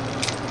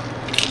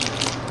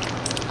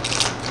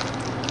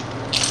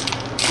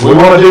 We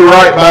want to do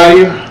right by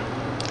you.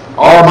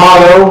 Our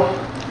motto,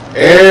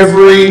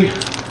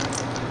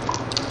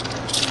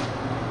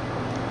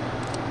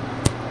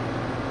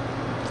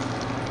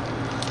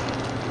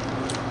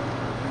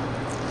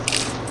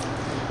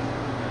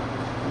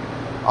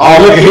 oh,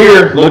 looky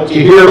here,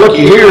 looky here,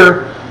 looky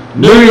here.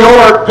 New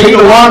York, Pete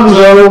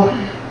Alonso.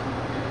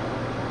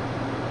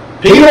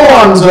 Pete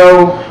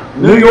Alonso,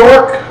 New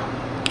York.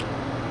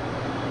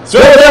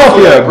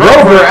 Philadelphia,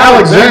 Grover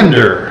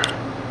Alexander.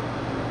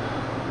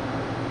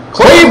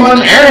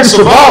 Cleveland, Aaron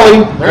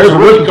Savali. There's a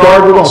rookie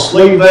card. We're going to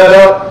sleeve that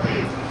up.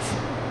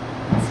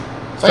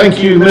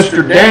 Thank you,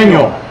 Mr.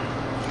 Daniel.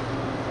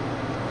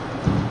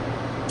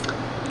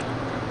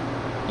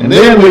 And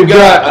then we've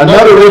got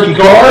another rookie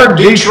card,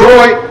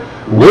 Detroit,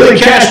 Willie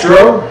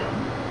Castro.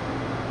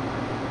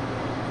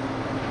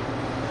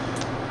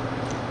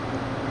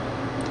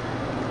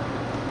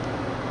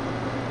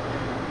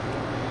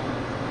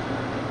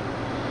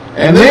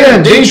 And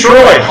then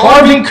Detroit,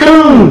 Harvey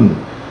Kuhn.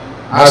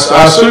 I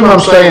assume I'm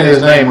saying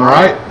his name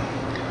right.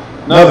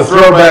 Another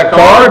throwback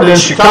card. Then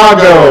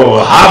Chicago,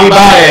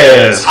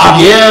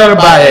 Javier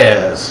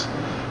Baez.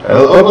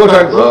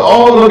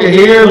 Look at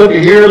here, look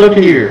at here, look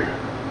at here.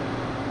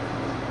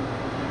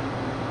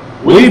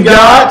 We've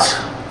got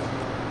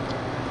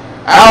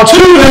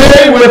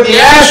Altuve with the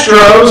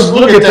Astros.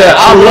 Look at that.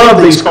 I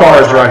love these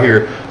cards right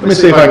here. Let me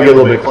see if I can get a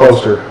little bit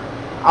closer.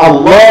 I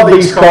love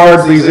these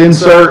cards, these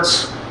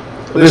inserts.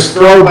 This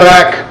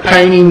throwback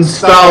painting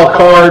style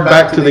card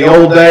back to the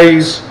old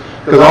days,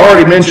 because I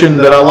already mentioned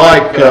that I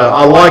like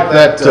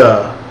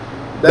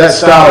that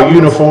style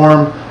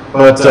uniform.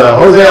 But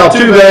Jose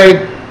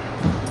Altuve,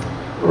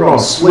 we're going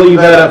to sleeve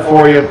that up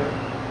for you.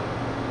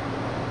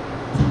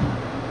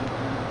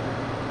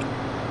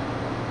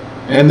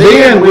 And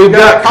then we've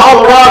got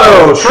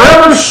Colorado,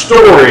 Trevor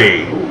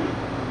Story.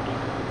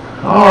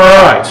 All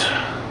right,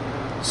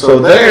 so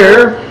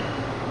there.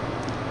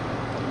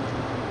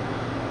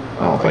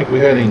 I don't think we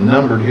had any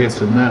numbered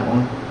hits in that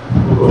one.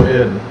 We'll go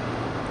ahead and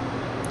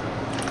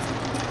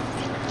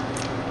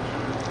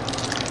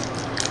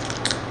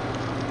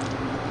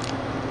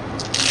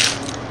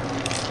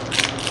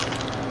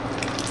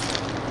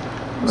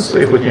let's see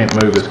if we can't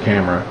move this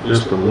camera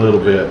just a little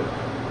bit.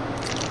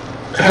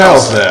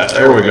 How's that?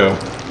 There we go.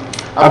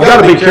 I've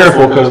got to be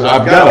careful because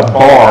I've got a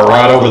bar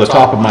right over the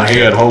top of my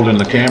head holding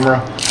the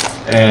camera,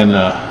 and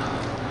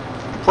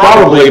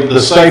probably the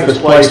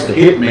safest place to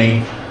hit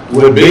me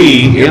would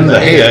be in the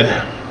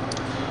head.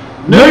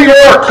 New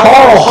York,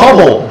 Carl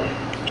Hubble.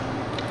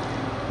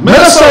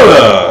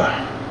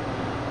 Minnesota,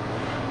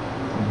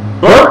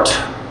 Bert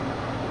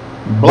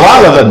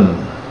Blyleven.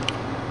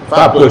 If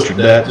I butchered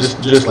that,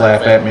 just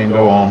laugh at me and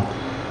go on.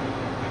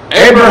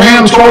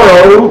 Abraham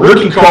Toro,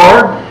 rookie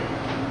card.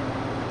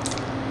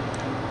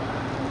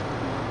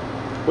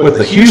 With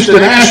the Houston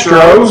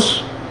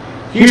Astros.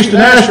 Houston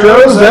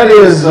Astros, that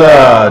is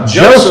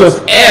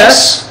Joseph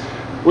S.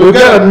 We've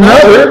got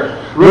another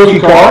rookie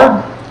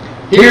card.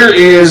 Here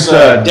is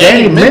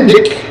Danny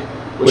Mendick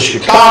with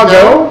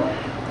Chicago.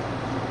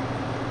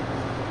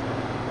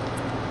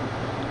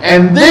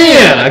 And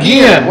then,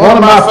 again, one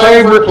of my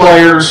favorite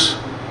players,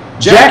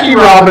 Jackie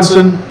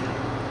Robinson.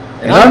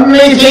 And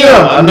underneath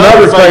him,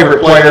 another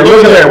favorite player.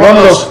 Look at there, one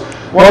of those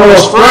One of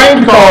those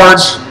framed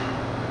cards.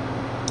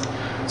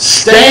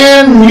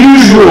 Stan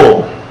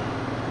Musial.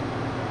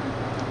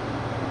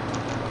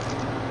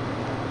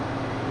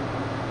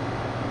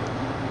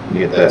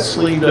 Get that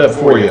sleeved up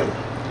for you.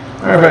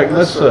 All right,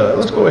 let's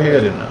go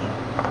ahead and.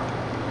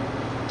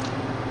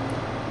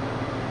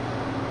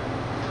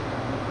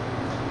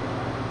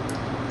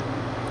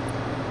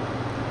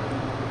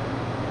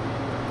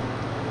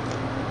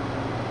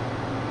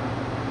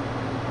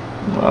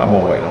 I'm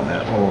gonna wait on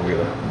that. We'll get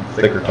a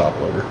thicker top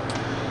loader.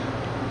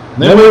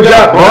 Then we've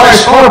got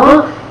Bryce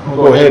Harper. We'll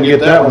go ahead and get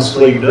that one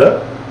sleeved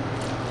up.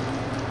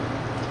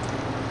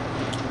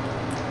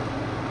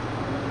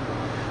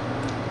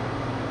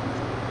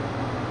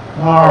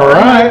 All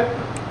right.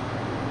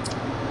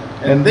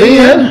 And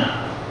then,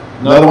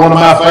 another one of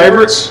my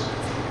favorites,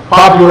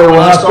 popular when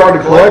I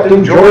started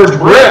collecting, George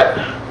Brett,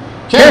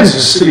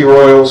 Kansas City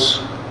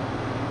Royals.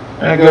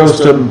 That goes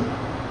to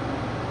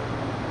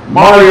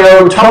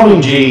Mario Tony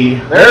G.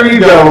 There you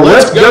go.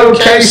 Let's go,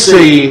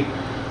 KC.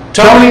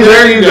 Tony,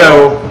 there you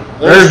go.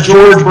 There's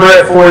George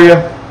Brett for you.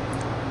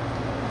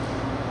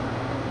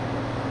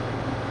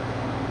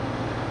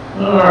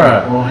 All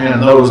right, we'll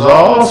hand those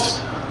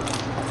off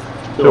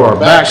to our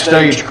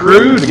backstage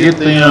crew to get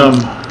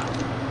them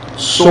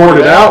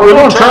sorted out. We're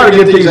going to try to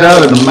get these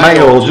out in the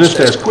mail just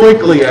as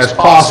quickly as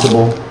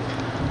possible.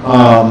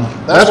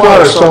 That's why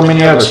there's so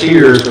many of us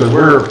here, is because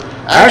we're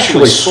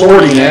actually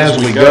sorting as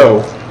we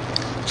go.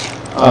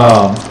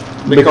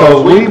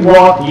 Because we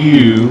want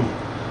you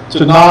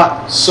to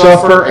not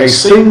suffer a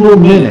single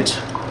minute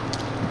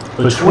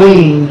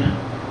between.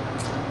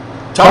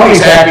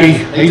 Tony's happy.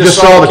 He just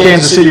saw the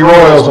Kansas City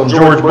Royals on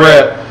George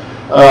Brett.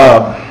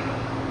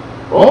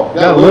 Well,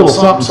 got a little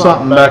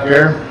something back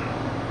there.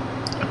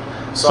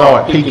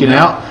 Saw it peeking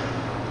out.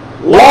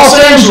 Los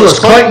Angeles,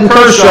 Clayton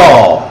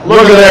Kershaw.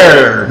 Look at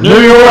there. New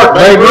York,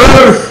 Babe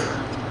Ruth.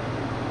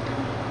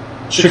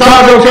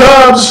 Chicago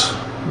Cubs.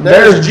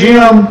 There's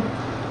Jim.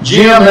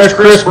 There's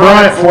Chris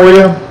Bryant for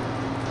you.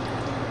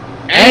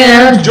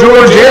 And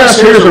George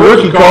S. Here's a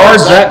rookie card.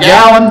 Zach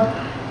Gallen.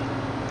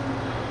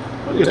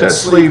 We'll get that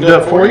sleeved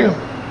up for you.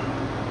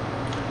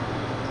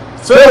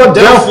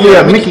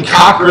 Philadelphia, Mickey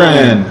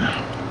Cochran.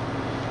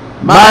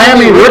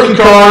 Miami rookie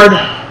card,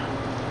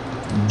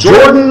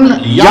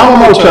 Jordan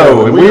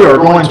Yamamoto. And we are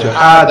going to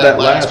hide that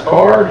last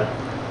card.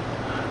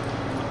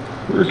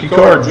 Rookie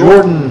card,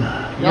 Jordan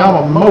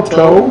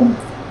Yamamoto.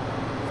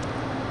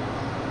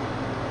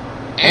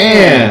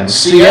 And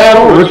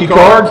Seattle, rookie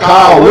card,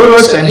 Kyle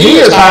Lewis. And he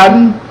is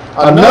hiding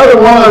another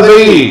one of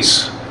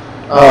these.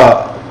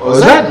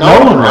 Was that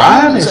Nolan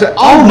Ryan?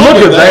 Oh,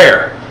 look at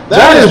there.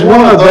 That is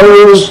one of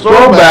those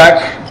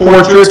throwback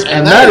portraits,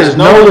 and that is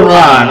Nolan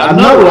Ryan. I'm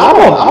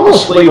going to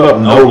sleeve up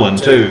Nolan,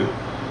 too.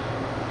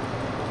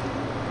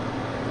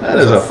 That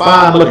is a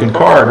fine-looking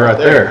card right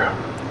there.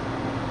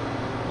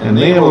 And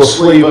then we'll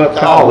sleeve up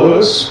Kyle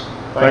Lewis.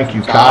 Thank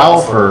you,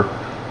 Kyle, for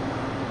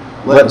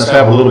letting us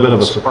have a little bit of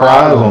a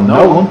surprise on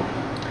Nolan.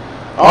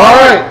 All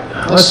right,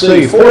 let's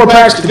see. 4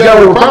 packs to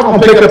go. We're probably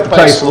going to pick up the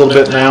pace a little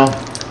bit now,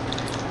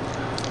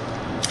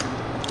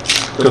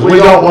 because we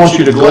don't want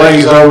you to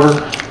glaze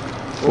over.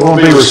 We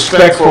want to be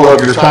respectful of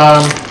your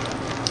time.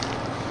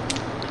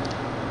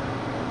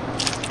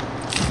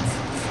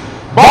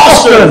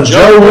 Boston,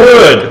 Joe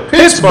Wood.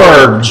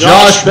 Pittsburgh,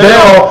 Josh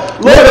Bell.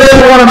 Look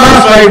at one of my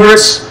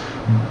favorites.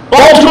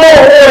 Baltimore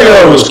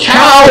Orioles,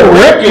 Cal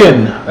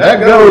Ripken.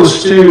 That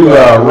goes to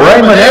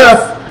Raymond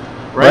F.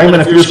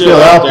 Raymond, if you're still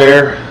out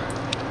there.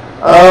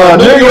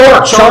 New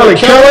York, Charlie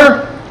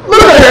Keller.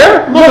 Look at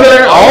there.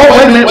 Oh,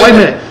 wait a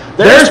minute.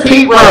 There's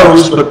Pete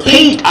Rose, but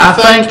Pete, I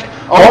think,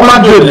 oh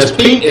my goodness,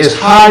 Pete is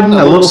hiding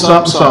a little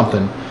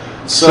something.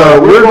 So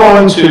we're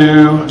going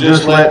to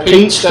just let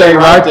Pete stay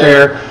right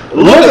there.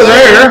 Look at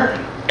there,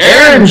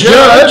 Aaron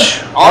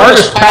Judge,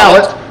 Artist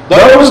Palette.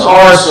 Those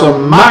are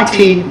some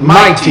mighty,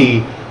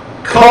 mighty,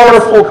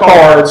 colorful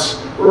cards.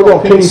 We're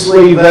going to penny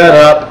sleeve that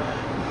up.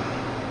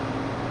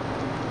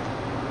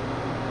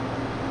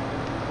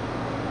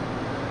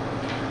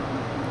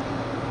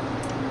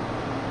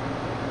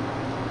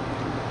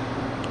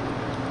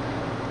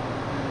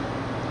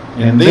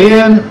 And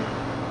then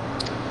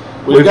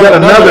we've got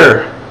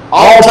another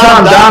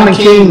all-time Diamond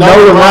King,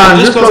 Nolan Ryan.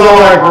 Just because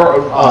I like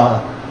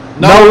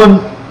Nolan,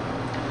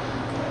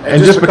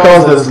 and just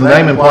because as the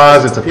name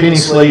implies, it's a penny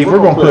sleeve. We're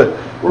going to put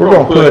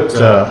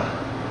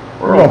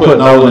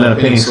Nolan in a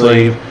penny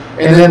sleeve.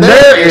 And then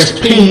there is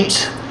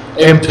Pete,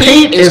 and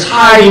Pete is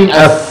hiding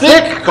a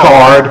thick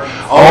card.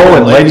 Oh,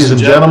 and ladies and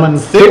gentlemen,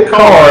 thick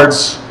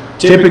cards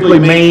typically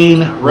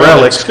mean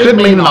relics. Could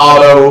mean an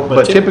auto,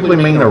 but typically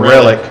mean a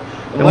relic.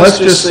 And let's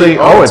just see.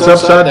 Oh, it's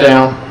upside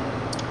down.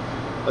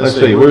 Let's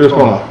see. We're just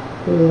going to.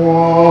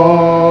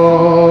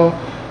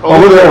 Oh,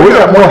 look there. We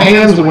got more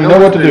hands than we know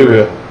what to do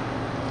with.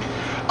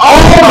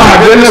 Oh my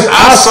goodness!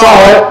 I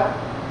saw it.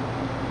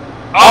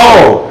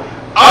 Oh,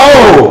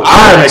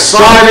 I am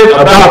excited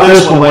about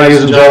this one,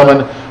 ladies and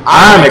gentlemen.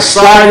 I am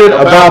excited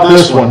about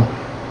this one.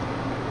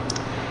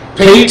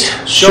 Pete,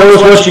 show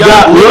us what you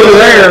got. Look at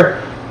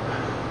there.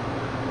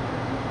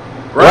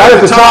 Right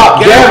at the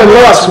top, Gavin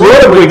Lux.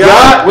 What have we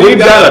got? We've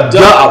got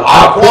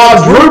a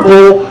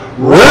quadruple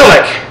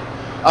relic.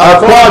 A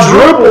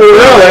quadruple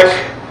relic.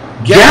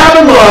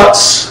 Gavin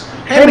Lux.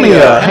 Hand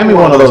me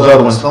one of those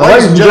other ones. Now,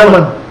 ladies and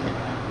gentlemen,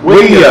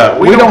 we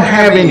don't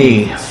have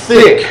any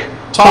thick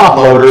top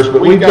loaders, but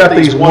we've got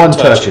these one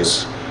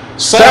touches.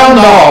 Sound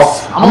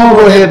off. I'm going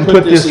to go ahead and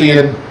put this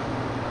in.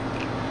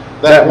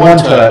 That one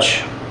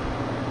touch.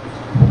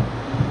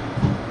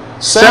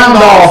 Sound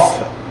off.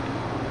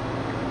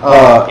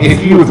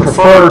 If you would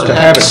prefer to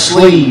have it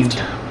sleeved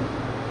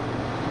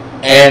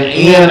and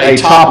in a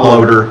top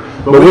loader,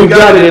 but we've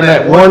got it in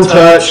that one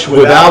touch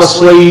without a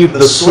sleeve.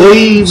 The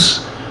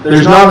sleeves,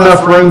 there's not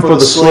enough room for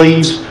the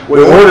sleeves.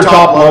 We ordered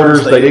top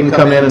loaders, they didn't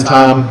come in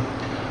time.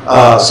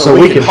 So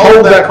we can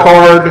hold that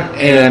card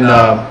and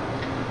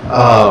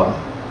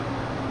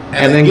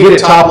then get it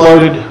top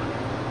loaded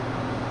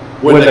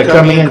when they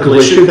come in, because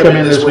they should come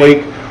in this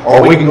week.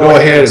 Or we can go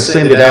ahead and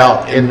send it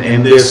out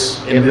in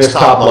this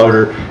top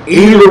loader.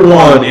 Either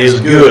one is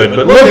good.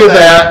 But look at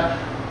that.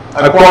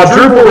 A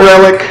quadruple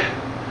relic.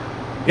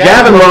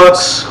 Gavin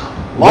Lux,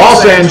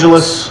 Los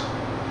Angeles.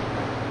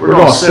 We're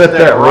going to set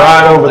that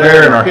right over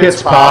there in our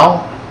hits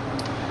pile.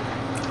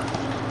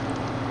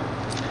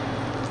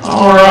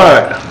 All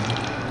right.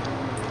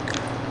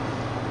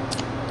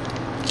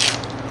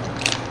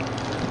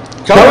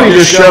 Cody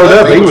just showed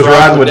up. He was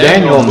riding with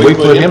Daniel, and we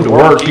put him to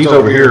work. He's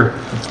over here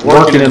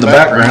working in the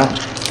background.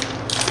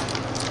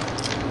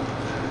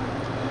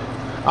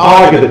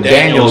 Oh, look at the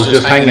Daniel's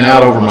just hanging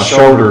out over my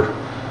shoulder.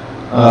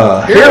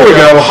 Here we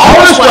go.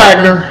 Hollis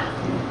Wagner.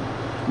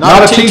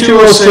 Not a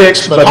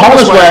T206, but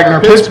Hollis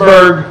Wagner,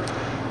 Pittsburgh,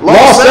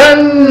 Los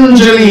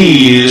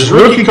Angeles.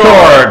 Rookie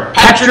card,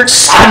 Patrick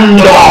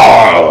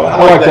Sandoval. I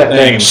like that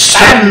name,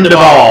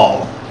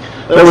 Sandoval.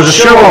 There was a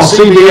show on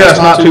CBS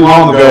not too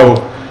long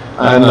ago,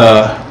 and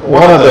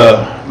one of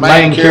the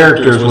main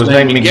characters was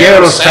named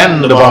Miguel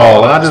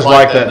Sandoval, and I just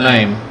like that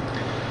name.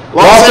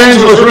 Los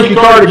Angeles rookie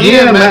card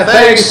again, Matt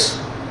Thays.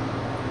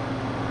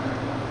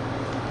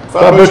 If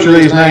I butcher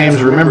these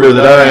names, remember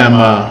that I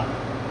am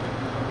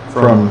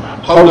from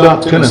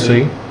Podunk,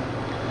 Tennessee.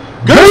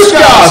 Goose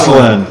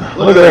Goslin,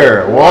 look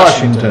there,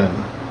 Washington.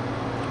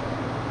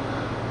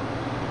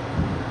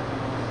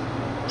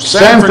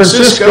 San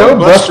Francisco,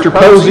 Buster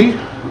Posey.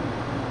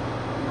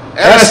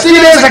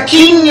 Aristides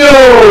Aquino,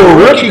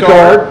 rookie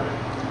card.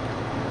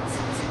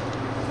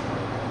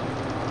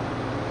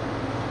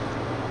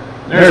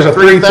 There's a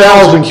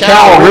 3,000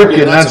 Cal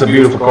Ripken. That's a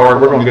beautiful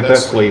card. We're going to get that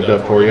sleeved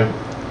up for you.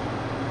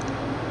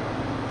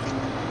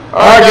 All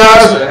right,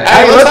 guys.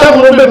 Hey, let's have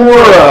a little bit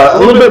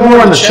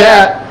more in the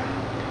chat.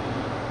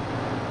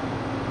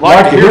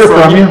 Like to hear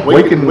from you.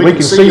 We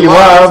can see you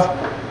live.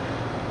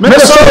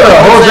 Minnesota,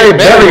 Jose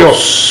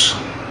Berrios.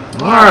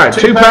 All right,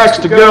 2 packs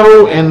to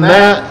go in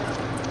that.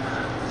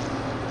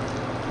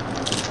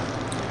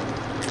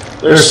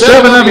 There's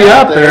 7 of you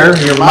out there.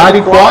 You're mighty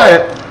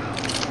quiet.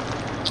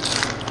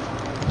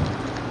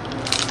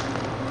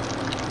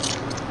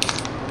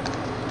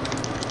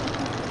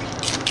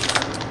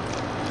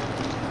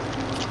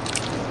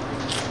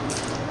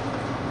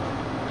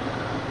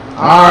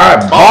 All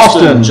right,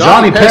 Boston,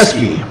 Johnny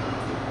Pesky.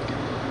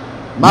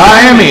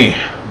 Miami,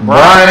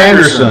 Brian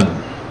Anderson.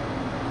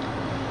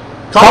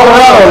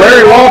 Colorado,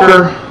 Larry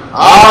Walker.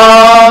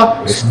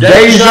 It's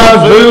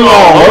deja vu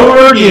all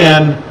over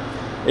again.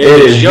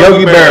 It is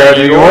Yogi Berra,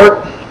 New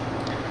York.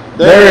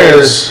 There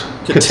is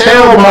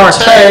Ketel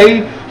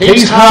Marte.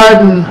 He's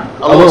hiding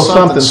a little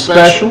something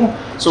special.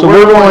 So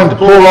we're going to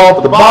pull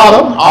off the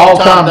bottom.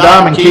 All-time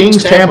Diamond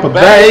Kings, Tampa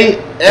Bay,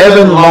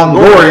 Evan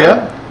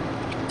Longoria.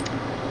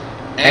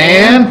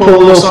 And pull a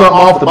little something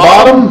off the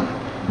bottom.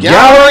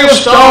 Gallery of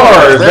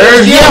Stars.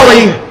 There's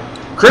Yelly.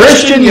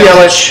 Christian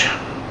Yelich.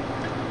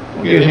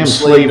 We'll get him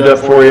sleeved up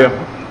for you.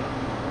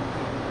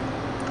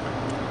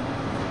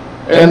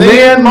 And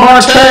then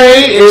Marte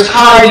is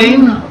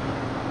hiding.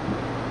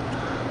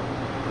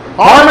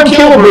 Harmon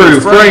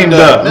Killebrew framed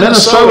up,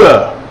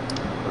 Minnesota.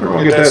 We're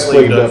going to get that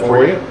sleeved up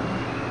for you.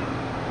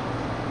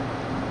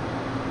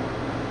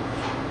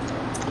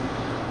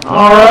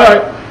 All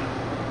right.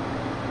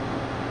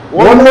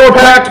 One more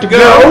pack to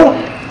go.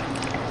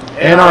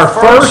 And our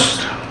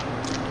first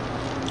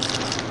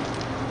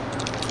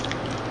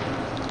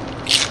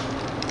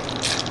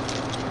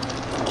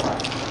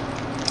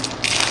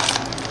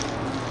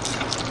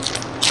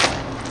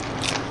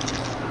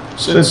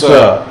since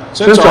our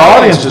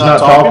audience is not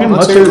talking,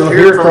 let's hear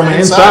it from the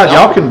inside.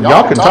 Y'all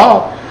can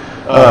talk.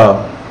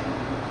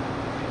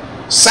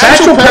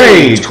 Satchel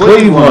Paige,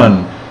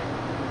 Cleveland.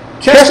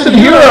 Keston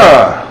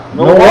Hiura,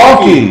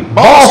 Milwaukee.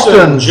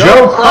 Boston,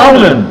 Joe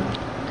Cronin.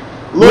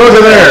 Look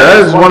at there.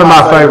 That is one of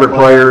my favorite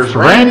players.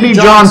 Randy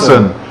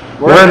Johnson.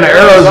 Wearing the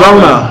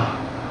Arizona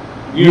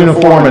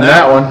uniform in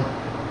that one.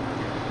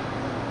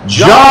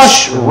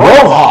 Josh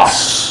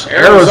Rojas,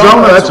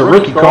 Arizona. That's a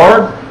rookie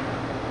card.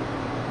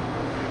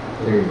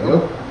 There you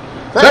go.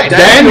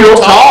 Daniel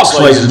talks,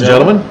 ladies and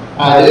gentlemen.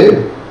 I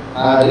do.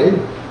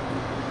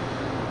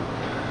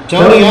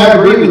 Tony, I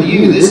agree with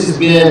you. This has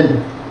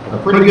been a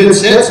pretty good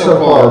set so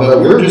far, but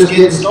we're just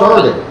getting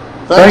started.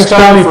 Thanks,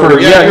 Tony, for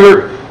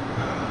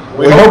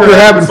we hope you're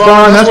having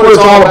fun. That's what it's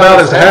all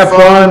about, is to have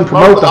fun,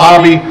 promote the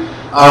hobby,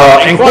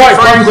 and quite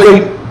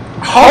frankly,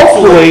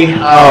 hopefully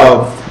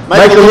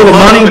make a little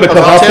money, because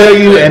I'll tell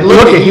you, and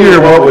look at here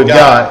what we've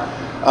got.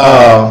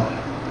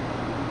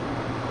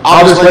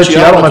 I'll just let you,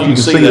 I don't know if you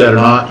can see that or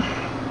not,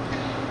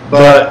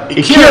 but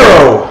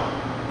Ikiro,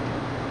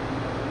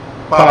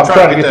 I'm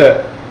trying to get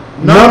that,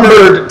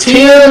 numbered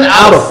 10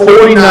 out of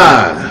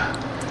 49.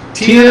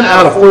 10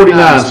 out of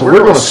 49, so we're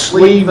going to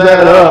sleeve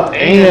that up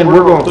and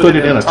we're going to put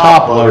it in a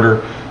top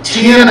loader.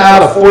 10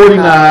 out of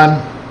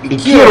 49,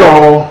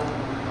 Ikiro.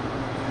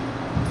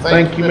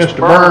 Thank you, Mr.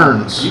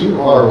 Burns.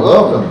 You are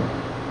welcome.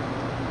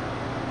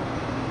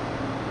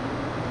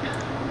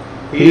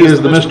 He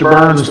is the Mr.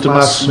 Burns to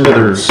my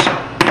Smithers.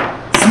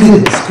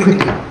 Smithers, quickly.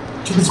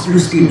 To the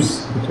spruce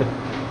goose.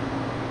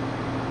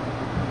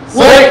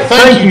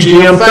 Thank you,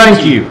 Jim.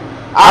 Thank you.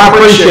 I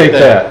appreciate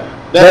that.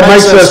 That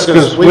makes us,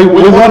 because we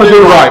want to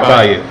do right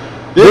by you.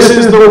 This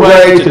is the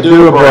way to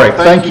do a break.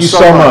 Thank you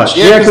so much.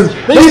 Yeah, because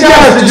these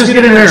guys that just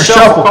get in there and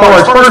shuffle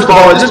cards, first of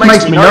all, it just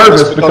makes me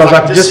nervous because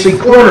I can just see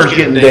corners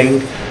getting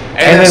dinged.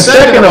 And then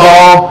second of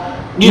all,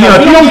 if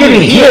you don't get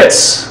any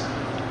hits,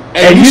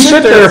 and you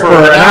sit there for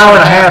an hour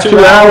and a half,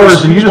 2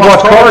 hours, and you just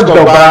watch cards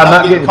go by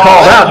not getting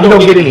called out, you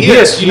don't get any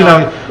hits, it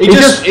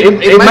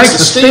makes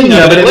the sting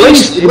of it. At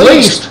least,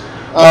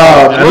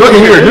 and look at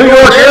here, New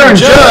York Aaron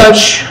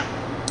Judge.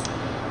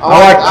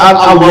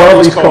 I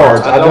love these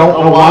cards. I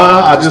don't know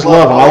why. I just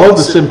love them. I love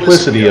the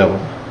simplicity of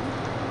them.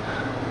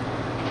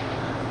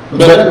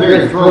 But a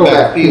very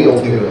throwback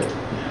feel to it.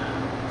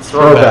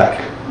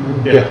 Throwback.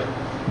 Yeah.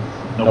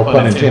 No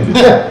pun intended.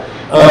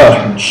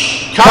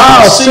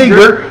 Kyle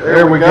Seeger.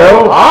 There we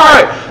go. All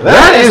right.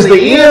 That is the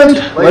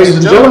end, ladies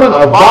and gentlemen,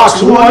 of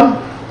box 1.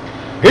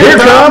 Here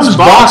comes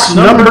box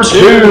number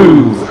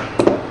 2.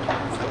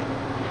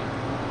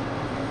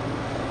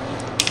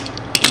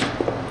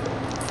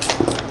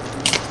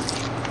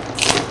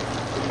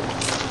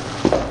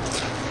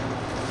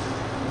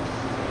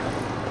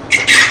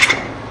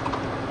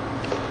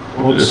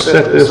 We'll just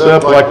set this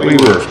up like we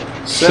were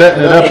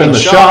setting it up in the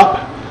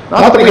shop.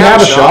 Not that we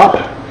have a shop.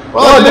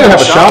 Well, I do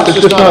have a shop. It's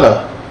just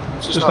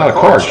not a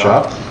card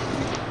shop.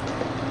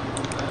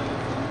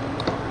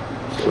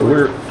 So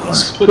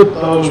let's put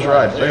those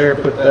right there.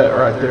 Put that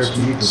right there so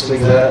you can see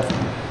that.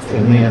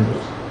 And then,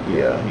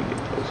 yeah, you get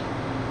those.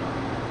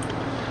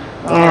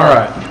 All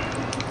right.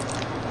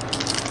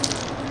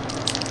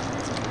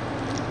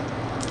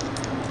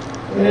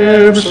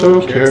 Ever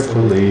so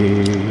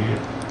carefully.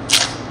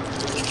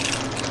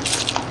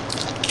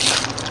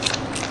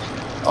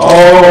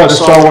 Oh, I just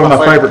saw one of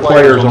my favorite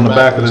players on the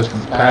back of this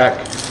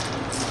pack.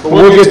 But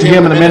we'll get to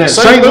him in a minute.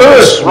 St.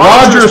 Louis,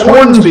 Rogers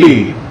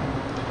Hornsby.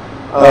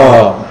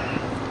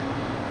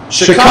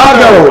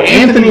 Chicago,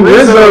 Anthony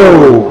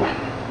Rizzo.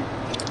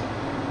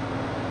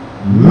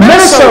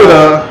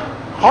 Minnesota,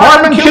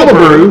 Harmon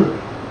Killebrew.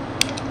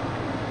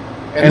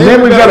 And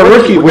then we've got a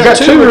rookie. We've got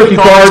 2 rookie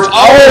cards.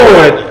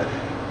 Oh,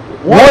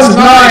 one's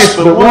nice,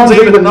 but one's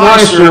even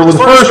nicer. The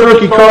first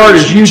rookie card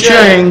is Yu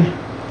Chang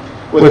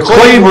with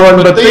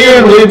Cleveland, but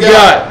then we've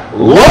got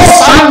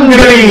Los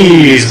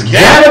Angeles,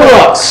 Gavin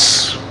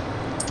Lux.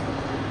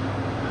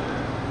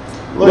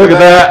 Look at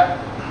that.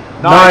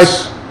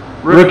 Nice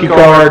rookie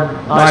card,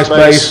 nice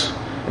base.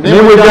 And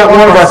then we've got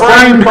one of our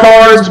framed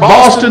cards,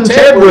 Boston,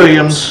 Ted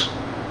Williams.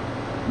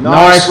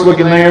 Nice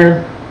looking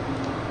there.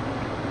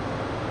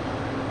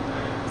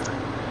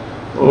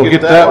 We'll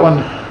get that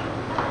one.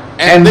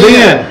 And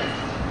then,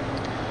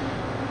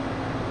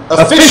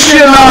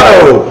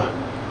 aficionado.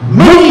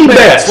 Mookie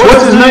Betts.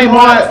 What's his name,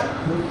 Wyatt?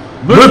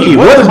 Mookie.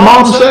 What does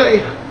Mom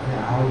say?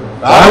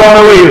 I don't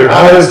know either.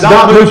 It's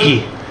not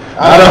Mookie.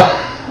 I don't.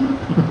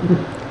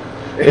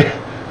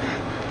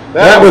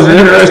 That was an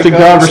interesting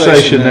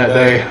conversation that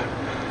day.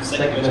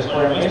 Second best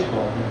player in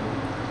baseball.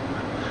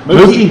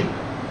 Mookie.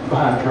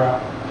 Behind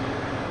Trout.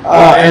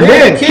 And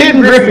then Ken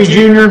Griffey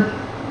Jr.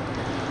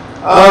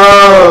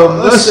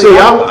 Let's see.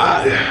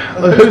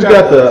 Who's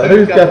got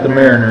the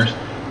Mariners?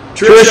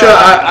 Trisha,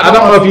 I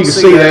don't know if you can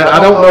see that. I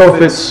don't know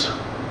if it's,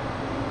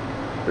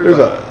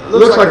 it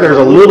looks like there's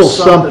a little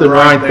something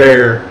right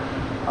there.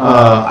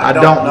 I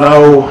don't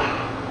know.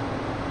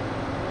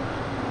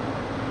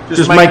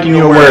 Just making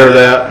you aware of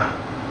that.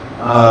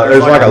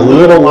 There's like a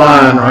little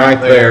line right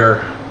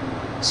there.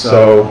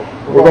 So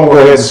we're going to go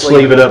ahead and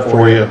sleeve it up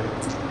for you.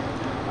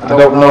 I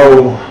don't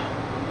know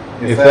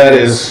if that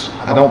is,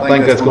 I don't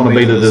think that's going to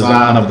be the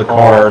design of the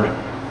card.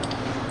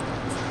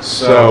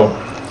 So.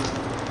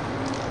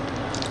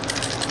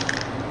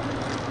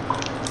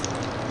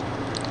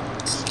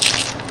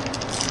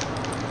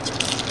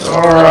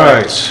 All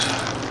right.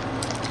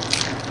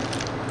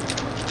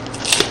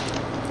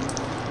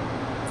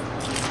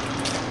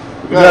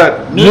 We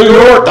got New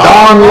York,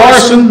 Don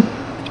Larson.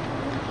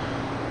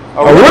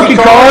 A rookie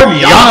card,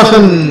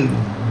 Jonathan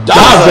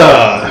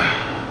Daza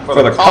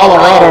for the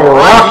Colorado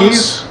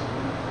Rockies.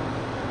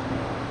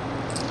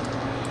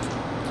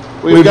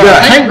 We've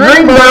got Hank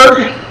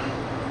Greenberg.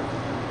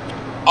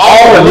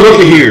 Oh, and look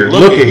at here,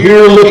 look at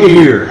here, look at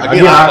here.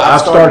 Again, I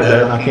started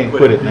that and I can't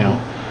quit it now.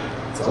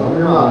 It's on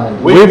your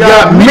mind. We've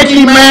got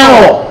Mickey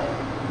Mantle.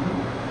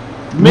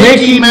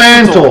 Mickey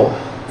Mantle.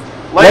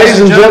 Ladies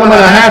and gentlemen,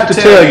 I have to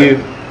tell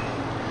you,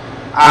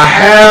 I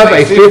have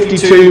a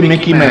 52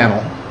 Mickey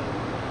Mantle.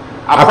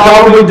 I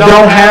probably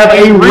don't have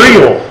a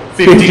real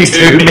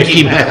 52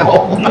 Mickey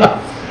Mantle.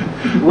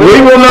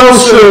 We will know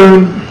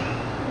soon.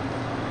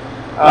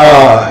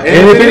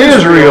 And if it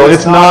is real,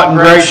 it's not in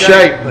great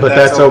shape, but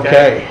that's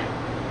okay.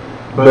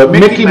 But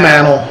Mickey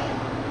Mantle,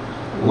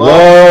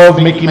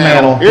 love Mickey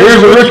Mantle.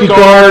 Here's a rookie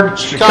card,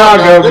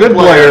 Chicago, good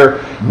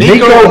player.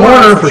 Nico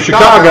Horner for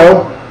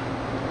Chicago.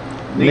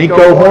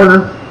 Nico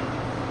Horner.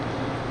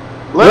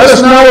 Let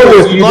us know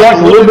if you'd like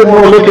a little bit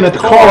more looking at the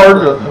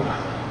card.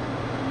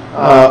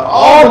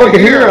 Oh, look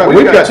at here.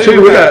 We've got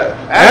two. We've got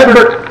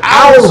Albert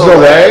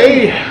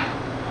Alzolay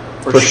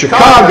for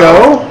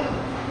Chicago.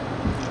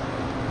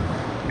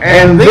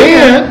 And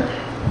then,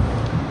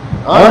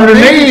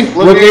 underneath,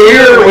 look at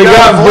here, we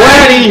got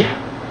Vladdy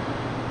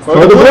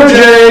for the Blue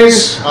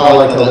Jays. I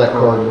like how that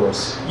card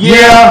looks.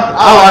 Yeah,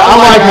 I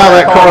like how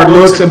that card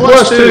looks. And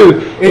plus, too,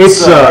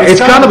 it's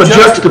kind of a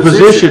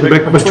juxtaposition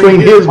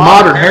between his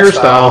modern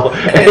hairstyle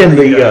and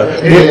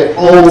the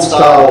Old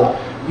style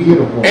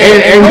uniform.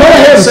 and go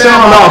ahead and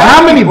sound off.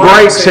 How many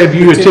breaks have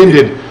you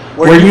attended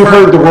where you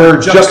heard the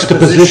word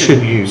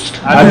juxtaposition used?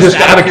 I'm just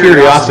out of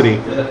curiosity.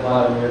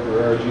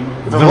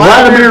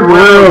 Vladimir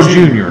Guerrero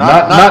Jr.,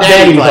 not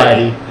Daddy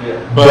Vladdy,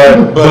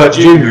 but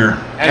Jr.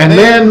 And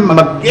then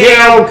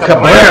Miguel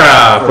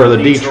Cabrera for the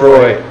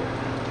Detroit.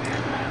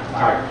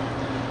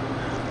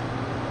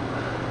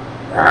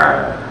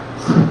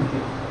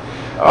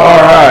 All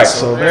right,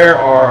 so there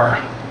are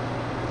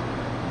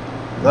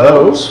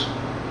those.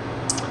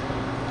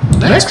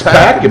 Next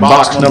pack in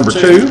box number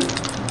 2.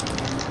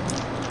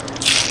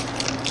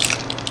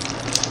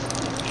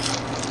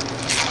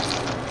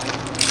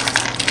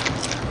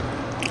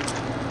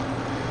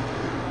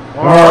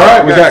 All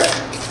right, we got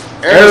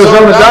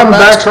Arizona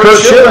Diamondbacks, Kurt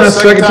Schilling. That's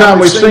the second time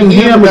we've seen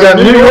him. We got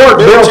New York,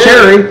 Bill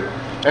Terry.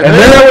 And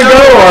then there we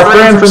go, our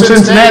friend from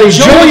Cincinnati,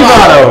 Joey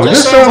Votto.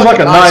 This sounds like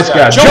a nice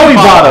guy. Joey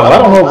Votto.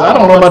 I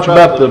don't know much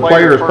about the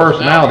player's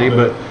personality,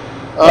 but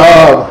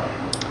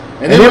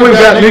and then we've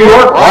got New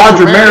York,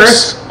 Roger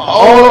Maris.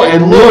 Oh,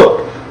 and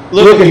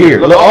look at here.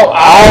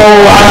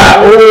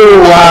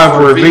 I've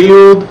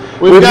revealed.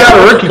 We've got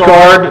a rookie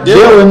card,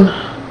 Dylan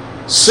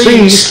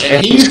Cease,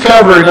 and he's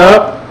covering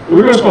up.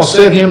 We're just going to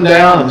set him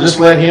down and just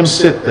let him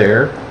sit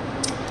there.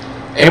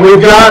 And we've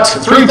got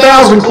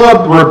 3,000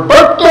 Club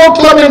Roberto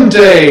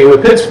Clemente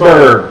with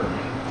Pittsburgh.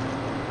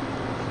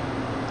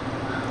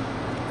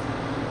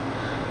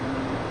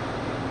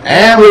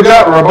 And we've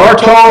got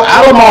Roberto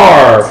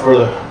Alomar for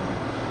the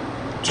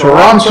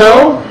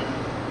Toronto.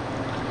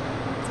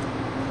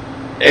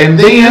 And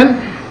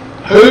then,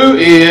 who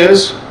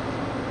is,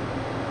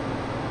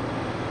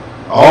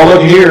 oh,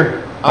 look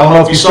here. I don't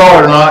know if you saw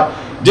it or not.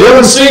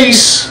 Dylan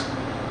Cease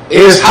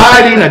is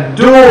hiding a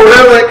dual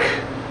relic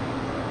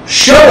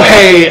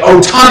Shohei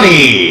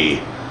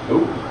Ohtani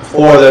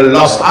for the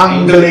Los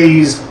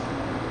Angeles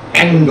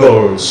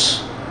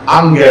Angels.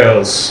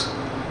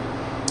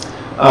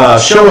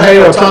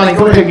 Shohei Ohtani,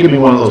 go ahead and give me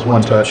one of those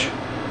one touch.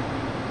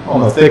 On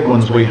the thick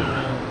ones,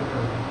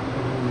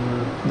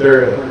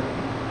 they're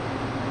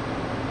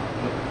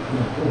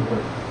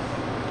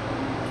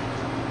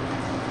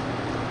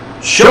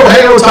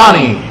Shohei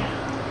Ohtani.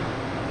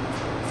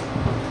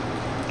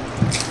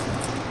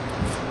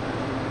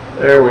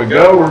 There we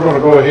go. We're going to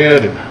go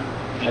ahead and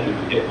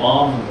Get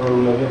long and throw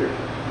no hitter.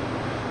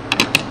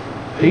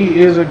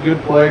 he is a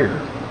good player.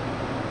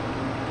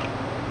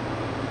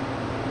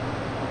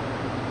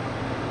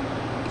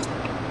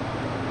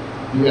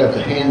 You have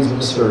the hands of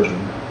a surgeon.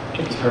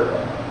 He's hurt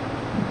right now.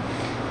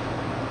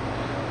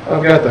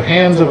 I've got the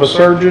hands of a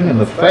surgeon and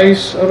the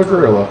face of a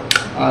gorilla.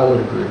 I would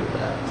agree with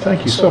that.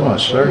 Thank you so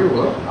much, sir. You're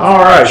welcome. All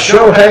right,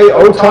 Shohei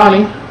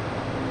Ohtani.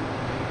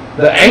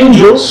 The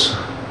Angels.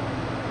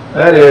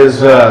 That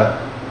is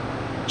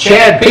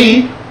Chad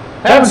P.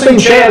 Haven't seen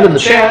Chad in the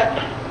chat.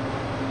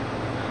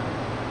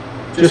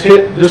 Just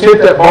hit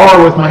that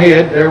bar with my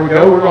head. There we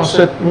go. We're gonna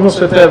set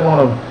that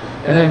one,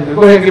 and then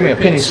go ahead and give me a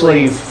penny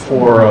sleeve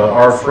for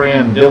our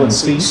friend Dylan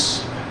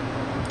Cease.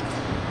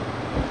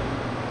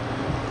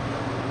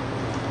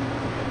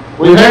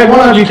 We've had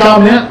one of you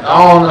comment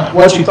on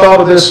what you thought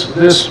of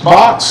this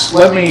box.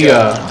 Let me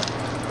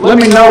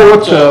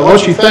know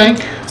what you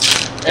think.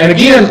 And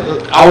again,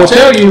 I will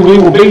tell you, we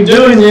will be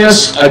doing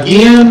this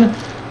again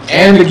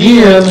and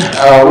again.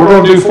 We're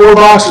going to do 4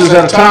 boxes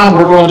at a time.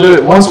 We're going to do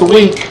it once a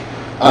week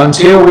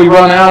until we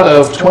run out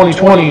of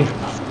 2020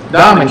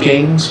 Diamond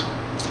Kings.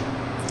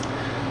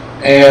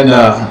 And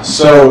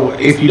so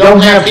if you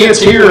don't have hits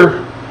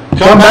here,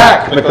 come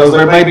back, because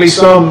there may be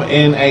some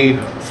in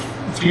a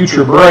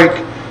future break.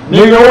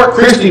 New York,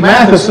 Christy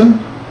Matheson.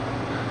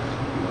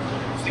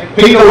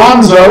 Pete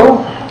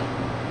Alonso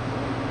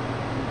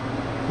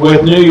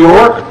with New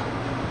York.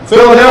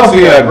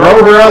 Philadelphia,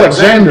 Grover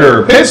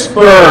Alexander.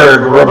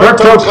 Pittsburgh,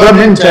 Roberto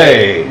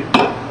Clemente.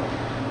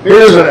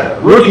 Here's a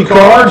rookie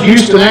card,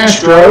 Houston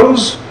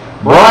Astros,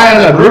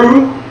 Brian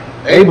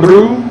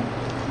Abreu.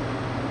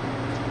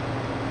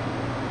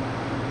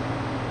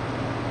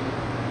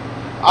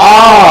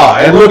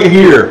 And look at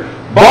here,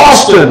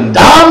 Boston,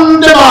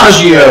 Dom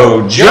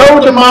DiMaggio,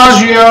 Joe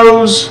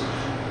DiMaggio's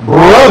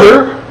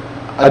brother,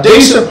 a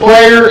decent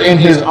player in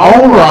his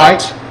own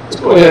right. Let's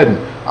go ahead and,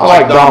 I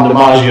like Dom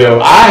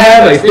DiMaggio. I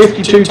have a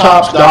 52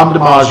 Topps Dom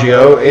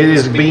DiMaggio. It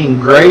is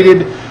being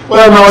graded.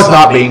 Well, no, it's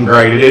not being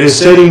graded. It is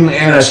sitting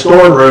in a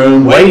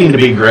storeroom waiting to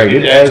be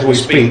graded as we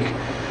speak.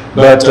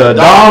 But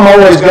Dom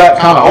always got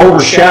kind of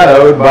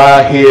overshadowed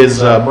by his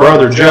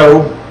brother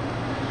Joe,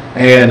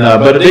 and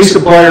but a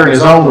decent player in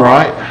his own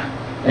right.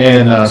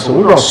 And so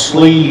we're going to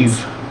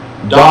sleeve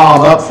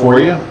Dom up for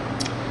you.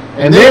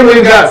 And then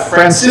we've got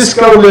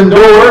Francisco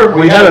Lindor.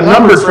 We had a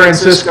numbered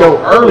Francisco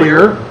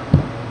earlier.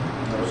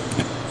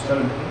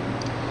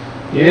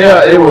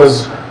 Yeah, it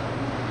was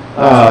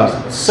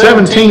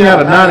 17 out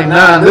of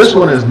 99. This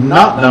one is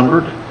not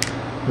numbered,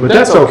 but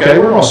that's okay.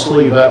 We're going to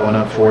sleeve that one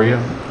up for you.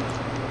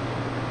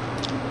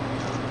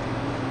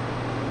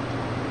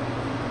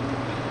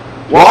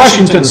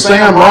 Washington,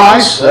 Sam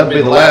Rice. That'll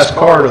be the last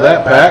card of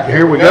that pack.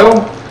 Here we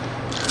go.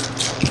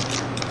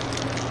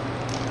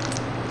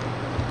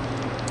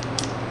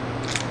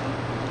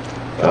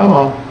 Come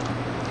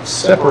on.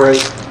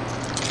 Separate.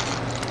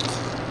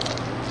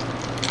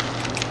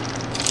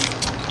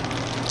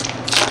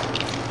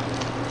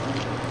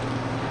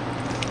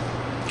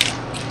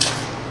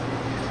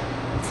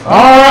 All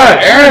right,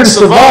 Aaron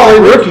Savali,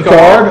 rookie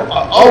card.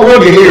 Oh,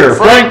 look at here.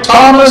 Frank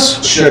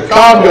Thomas,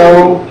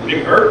 Chicago.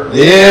 Big hurt.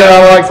 Yeah,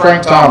 I like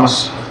Frank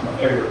Thomas. My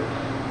favorite.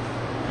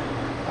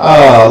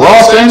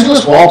 Los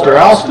Angeles, Walter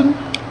Alston.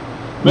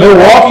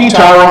 Milwaukee,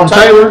 Tyrone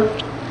Taylor.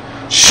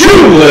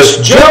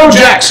 Shoeless, Joe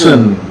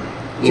Jackson.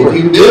 If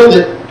you build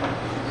it,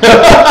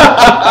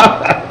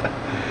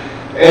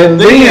 And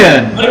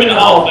then Put him in the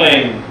Hall of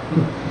Fame.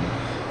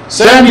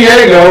 San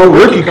Diego,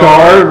 rookie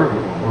card,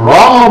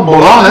 Ronald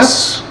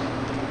Bolanos.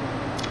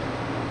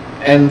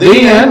 And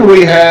then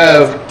we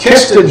have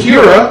Keston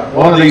Hiura,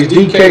 one of these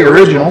DK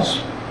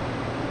originals.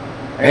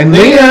 And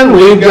then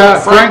we've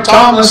got Frank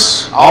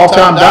Thomas,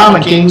 all-time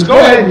Diamond Kings. Go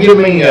ahead and give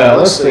me,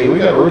 let's see, we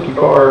got a rookie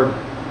card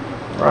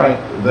right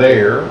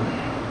there.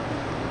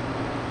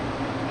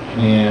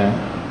 And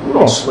we're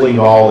going to sleeve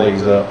all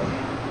these up,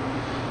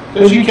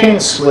 because you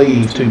can't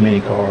sleeve too many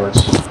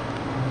cards.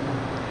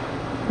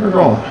 We're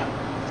going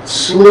to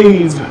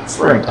sleeve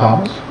Frank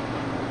Thomas.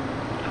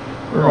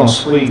 We're going to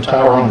sleeve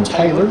Tyrone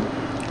Taylor.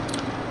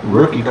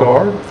 Rookie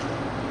card.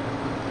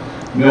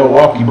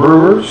 Milwaukee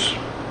Brewers.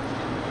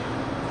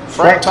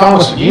 Frank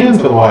Thomas again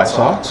for the White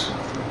Sox.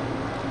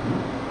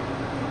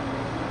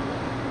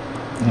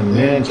 And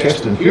then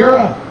Keston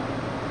Hiura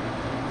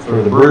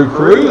for the Brew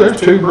Crew. There's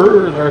two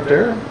Brewers right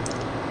there.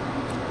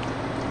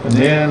 And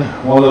then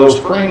one of those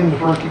framed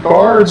rookie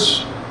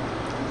cards.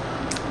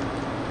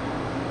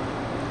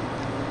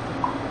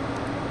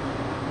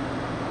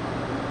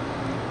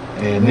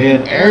 And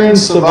then Aaron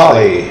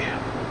Savali.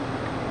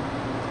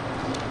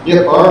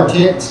 yep, our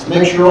intent is to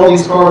make sure all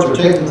these cards are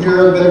taken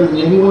care of better than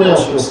anyone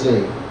else will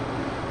see.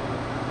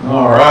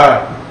 All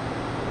right.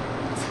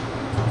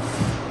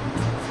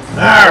 All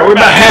right, we're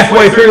about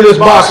halfway through this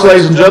box,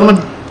 ladies and gentlemen.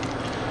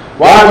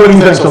 Why? What do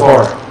you think so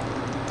far?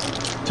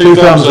 2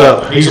 thumbs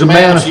up. He's a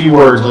man of few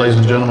words, ladies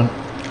and gentlemen.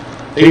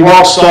 He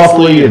walks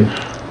softly and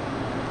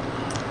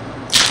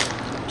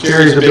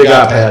carries a big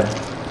iPad.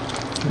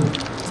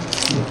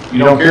 You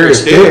don't carry a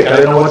stick. I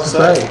didn't know what to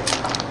say.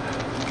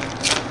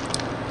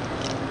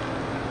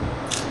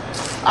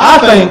 I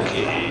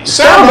think,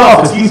 sound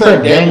off if you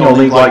think Daniel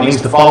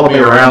needs to follow me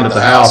around at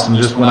the house and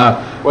just when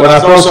I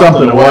throw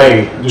something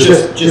away,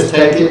 Just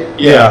take it.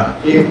 yeah.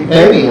 If you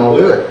pay me, I'll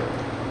do it.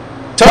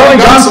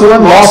 Tony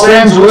Gonsolin, Los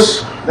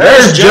Angeles.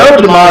 There's Joe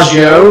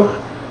DiMaggio,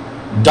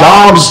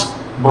 Dom's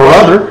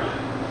brother.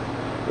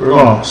 We're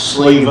going to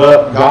sleeve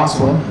up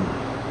Gonsolin.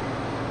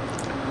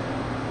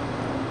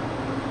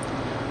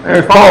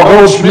 There's Paul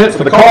Goldschmidt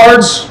for the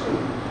cards.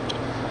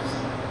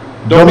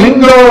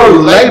 Domingo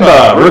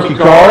Leyba, rookie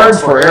card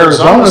for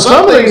Arizona.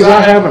 Some of these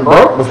I haven't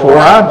broke before.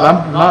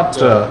 I'm not.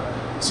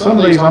 Some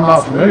of these I'm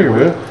not familiar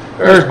with.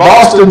 There's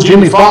Boston,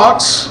 Jimmy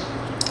Fox.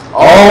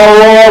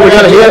 Oh, we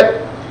got a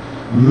hit.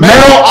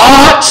 Mel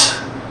Ott.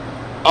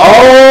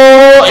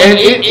 Oh, and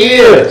it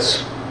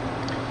is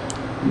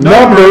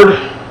numbered.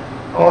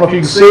 I don't know if you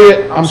can see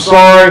it. I'm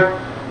sorry.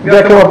 You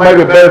got to come up with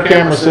maybe a better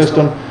camera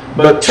system.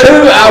 But 2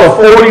 out of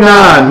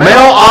 49.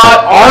 Mel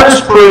Ott,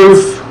 artist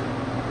proof.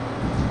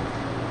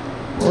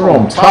 We're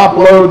going to top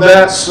load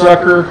that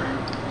sucker.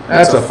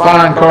 That's a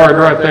fine card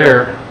right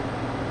there.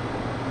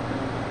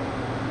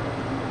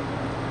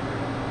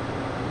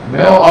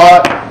 Mel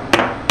Ott.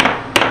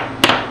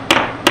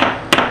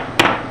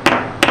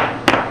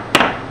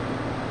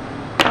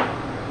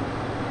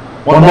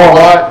 One more,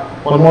 Watt.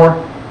 One more.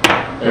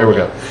 There we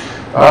go.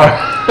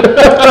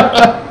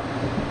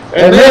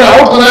 And then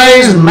Oakland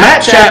A's,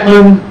 Matt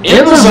Chapman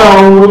in the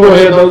zone. We'll go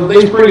ahead.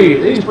 These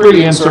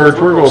pretty inserts.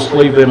 We're going to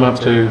sleeve them up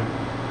too.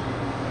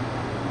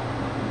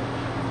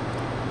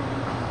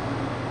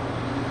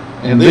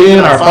 And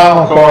then our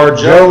final card,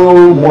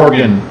 Joe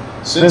Morgan,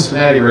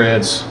 Cincinnati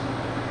Reds.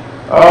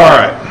 All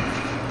right.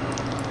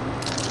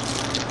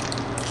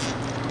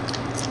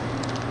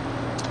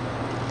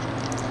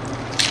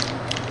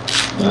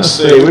 Let's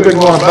see, we've been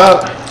going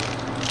about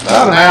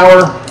an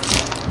hour.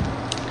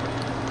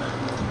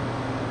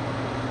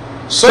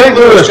 St.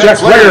 Louis, Jack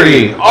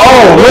Flaherty.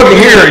 Oh, look at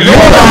here,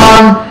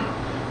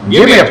 Jordan.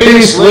 Give me a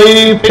penny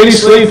sleeve, penny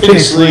sleeve, penny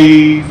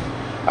sleeve.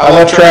 I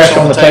love trash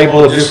on the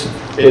table.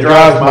 It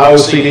drives my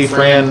OCD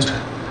friend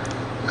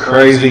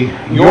crazy.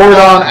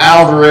 Jordan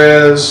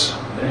Alvarez.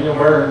 Daniel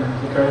Byrne,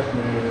 the trash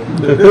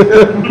man.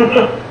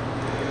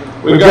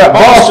 We've got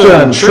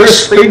Boston,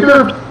 Tris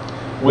Speaker.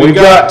 We've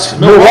got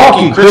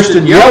Milwaukee,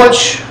 Christian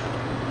Yelich.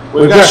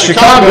 We've got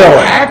Chicago,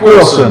 Hack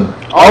Wilson.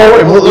 Oh,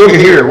 and look at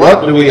here.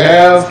 What do we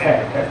have?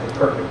 That's the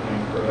perfect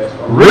name for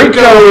baseball.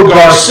 Rico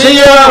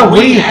Garcia.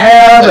 We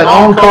have an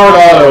on-card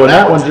auto, and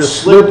that one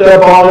just slipped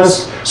up on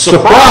us.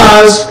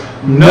 Surprise,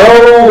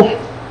 no.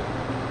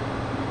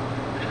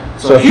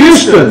 So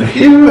Houston,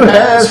 who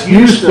has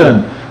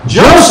Houston?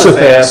 Joseph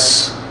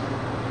S.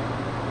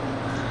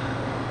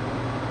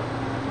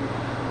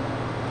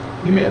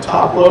 Give me a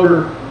top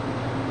loader.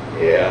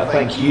 Yeah,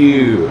 thank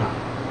you.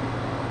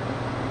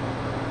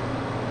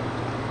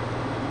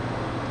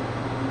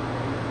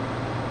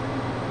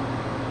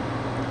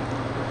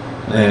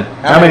 And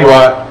how many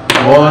white?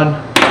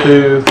 1,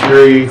 2,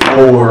 3,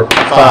 4,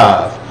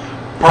 5.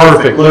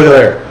 Perfect. Look at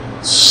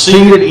there.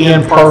 Seated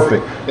in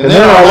perfect. And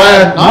then our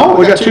last, no,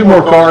 we got 2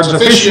 more cards.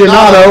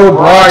 Aficionado,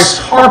 Bryce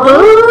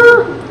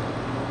Harper.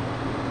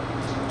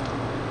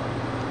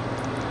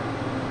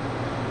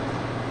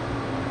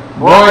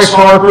 Bryce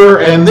Harper.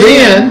 And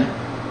then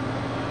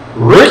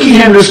Ricky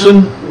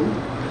Henderson,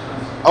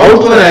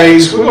 Oakland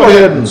A's. We'll go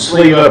ahead and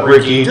sleeve up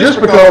Ricky just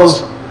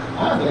because.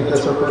 I think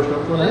that's our first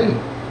Oakland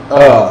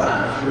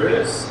A.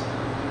 Chris.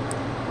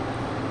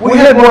 We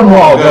had one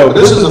while ago.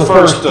 This is the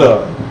first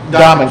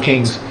Diamond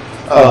Kings.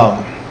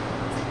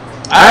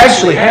 I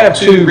actually have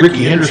 2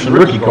 Ricky Henderson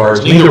rookie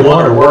cards. Neither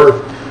one are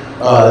worth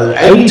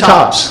 80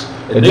 tops,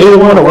 and neither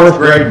one are worth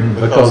grading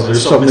because they're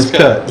so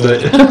miscut.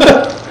 But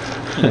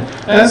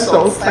that's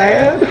so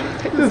sad.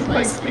 It just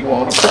makes me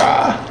want to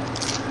cry.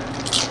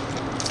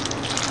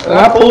 And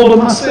I pulled them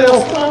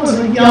myself when I was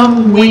a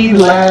young wee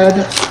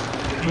lad.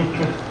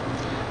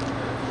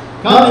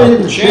 Comment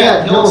in the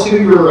chat, tell us who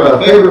your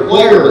favorite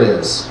player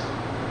is.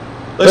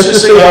 Let's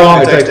just see how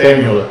long it takes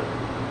Daniel to.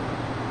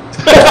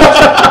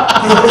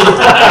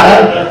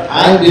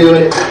 I'm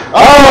doing it.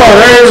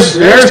 Oh,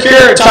 there's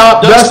Carrot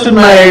Top, Dustin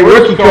May,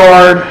 rookie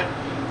card.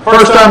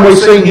 First time we've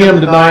seen him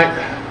tonight.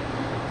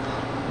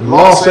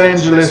 Los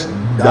Angeles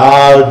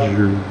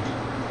Dodgers.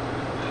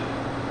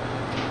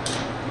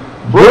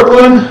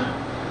 Brooklyn.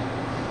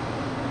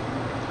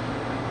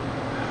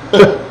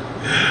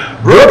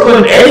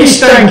 Brooklyn Eddie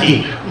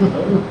Stanky.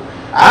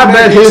 I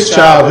bet his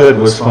childhood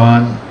was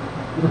fun.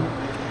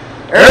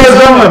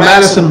 Arizona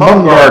Madison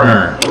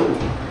Bumgarner.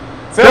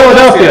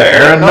 Philadelphia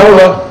Aaron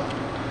Nola.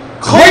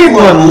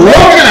 Cleveland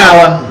Logan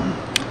Allen.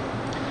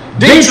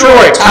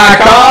 Detroit Ty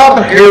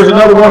Cobb. Here's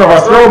another one of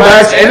our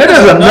throwbacks, and it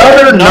is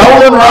another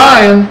Nolan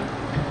Ryan.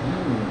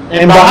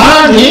 And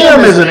behind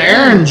him is an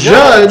Aaron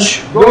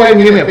Judge. Go ahead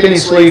and give me a penny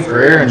sleeve for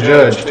Aaron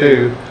Judge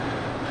too.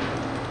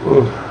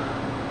 Ooh.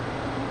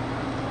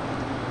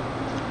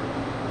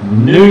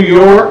 New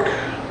York.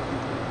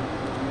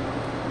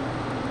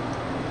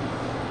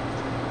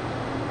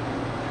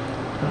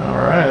 All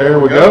right, there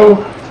we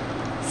go.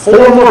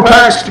 4 more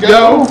packs to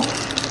go.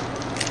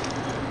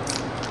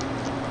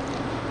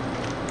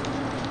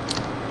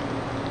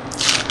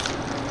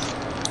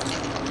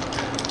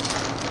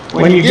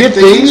 When you get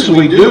these,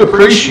 we do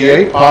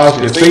appreciate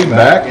positive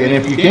feedback, and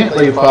if you can't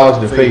leave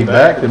positive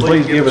feedback, then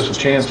please give us a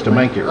chance to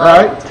make it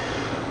right.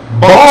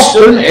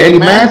 Boston, Eddie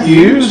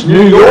Matthews.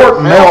 New York,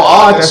 Mel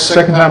Ott. That's the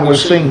second time we've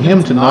seen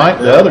him tonight.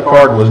 The other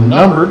card was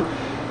numbered.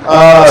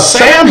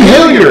 Sam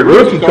Hilliard,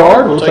 rookie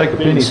card. We'll take a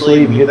penny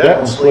sleeve and get that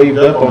one sleeved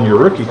up on your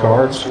rookie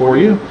cards for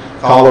you.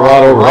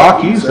 Colorado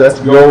Rockies, that's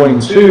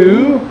going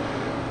to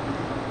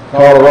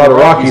Colorado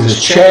Rockies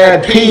is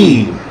Chad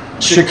P.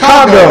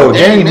 Chicago,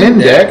 Danny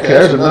Mendick.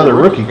 There's another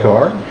rookie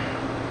card.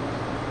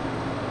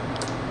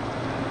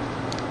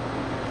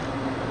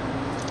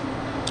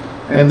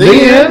 And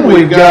then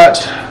we've got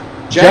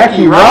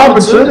Jackie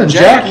Robinson, and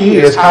Jackie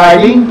is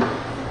hiding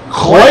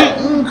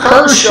Clayton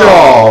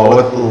Kershaw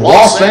with the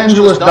Los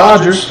Angeles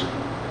Dodgers.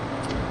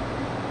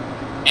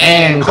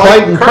 And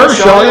Clayton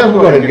Kershaw, yeah,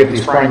 we'll go ahead and get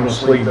these frames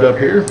sleeved up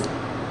here.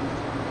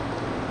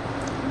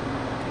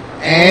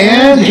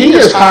 And he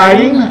is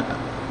hiding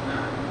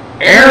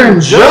Aaron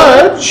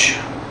Judge,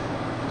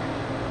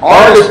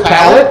 Artist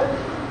Palette.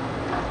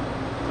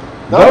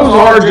 Those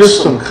are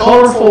just some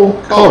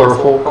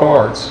colorful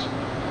cards.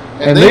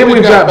 And then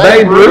we've got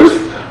Babe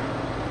Ruth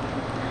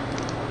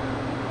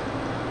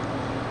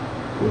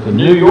with the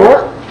New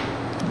York.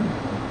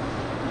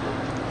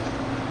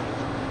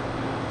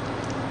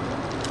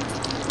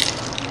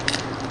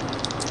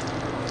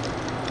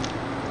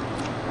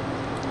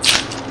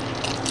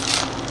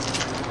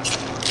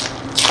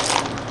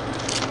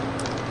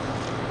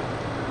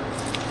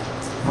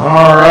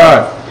 All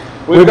right.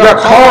 We've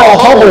got Carl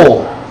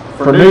Hubble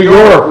for New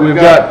York. We've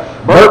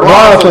got Bert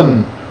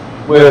Rothen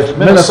with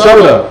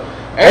Minnesota.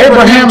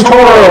 Abraham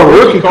Toro,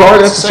 rookie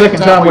card. That's the second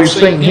time we've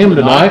seen him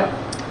tonight.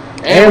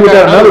 And we've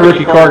got another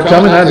rookie card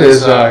coming. That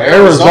is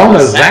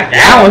Arizona's Zach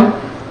Gallen.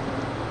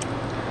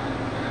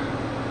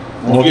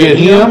 We'll get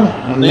him.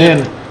 And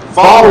then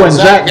following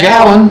Zach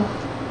Gallen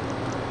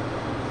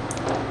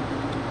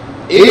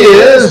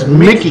is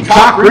Mickey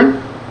Cochran.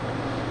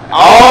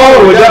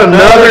 Oh, we got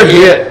another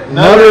hit.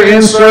 Another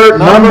insert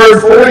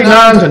numbered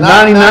 49 to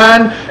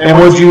 99. And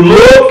would you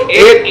look,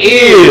 it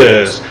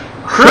is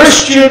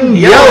Christian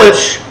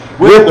Yelich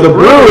with the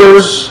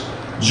Brewers.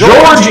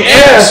 George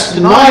S.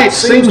 tonight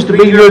seems to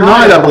be your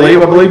night, I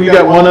believe. I believe you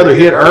got one other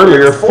hit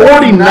earlier.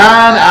 49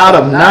 out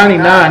of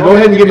 99. Go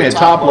ahead and give me a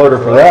top loader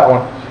for that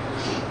one.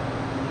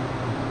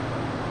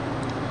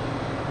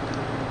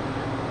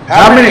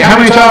 How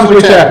many times did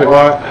we tap it,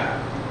 Wyatt?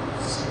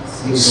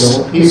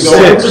 He's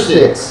going for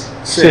 6.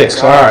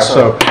 6. All right.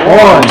 So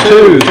 1,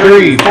 2,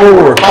 3,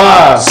 4,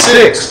 5,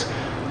 6.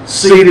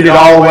 Seated it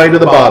all the way to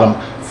the bottom.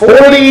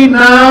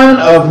 49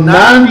 of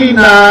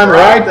 99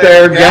 right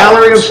there.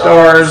 Gallery of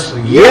Stars.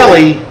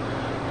 Yelly.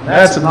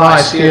 That's a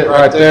nice hit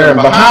right there.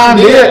 And behind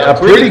it, a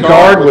pretty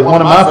card with one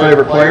of my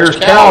favorite players,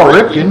 Cal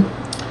Ripken.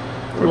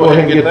 We'll go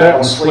ahead and get that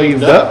one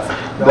sleeved up.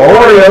 The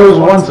Orioles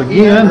once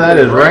again. That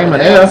is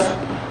Raymond F.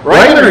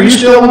 Raymond, are you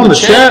still on the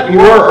chat? You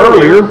were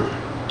earlier.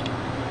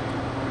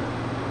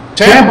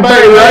 Tampa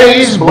Bay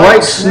Rays,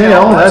 Blake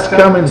Snell. That's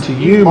coming to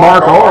you,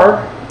 Mark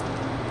R.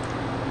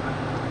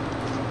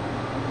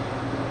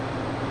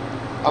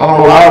 I don't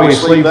know why we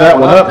sleeved that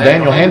one up.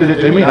 Daniel handed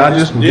it to me, and I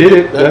just did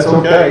it. That's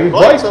okay.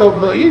 Blake's,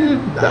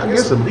 I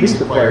guess, a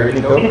decent player. I've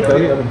never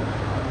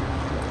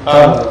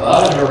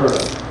heard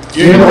of him.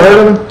 You never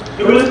heard of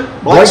him? Who is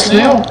it? Blake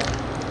Snell.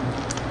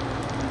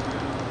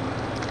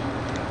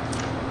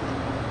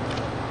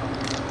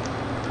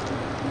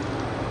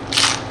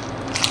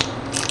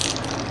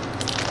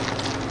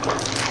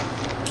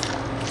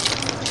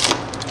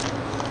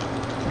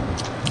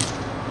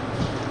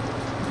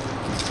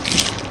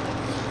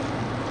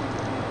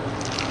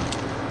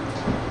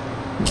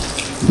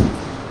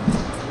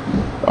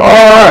 All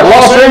right,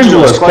 Los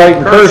Angeles,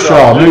 Clayton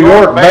Kershaw. New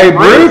York, Babe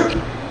Ruth.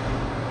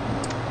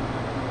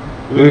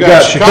 We've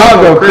got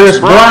Chicago, Chris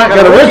Bryant.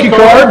 Got a rookie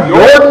card,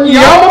 Jordan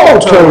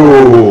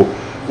Yamamoto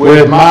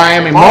with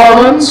Miami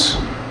Marlins.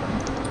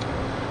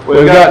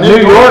 We've got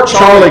New York,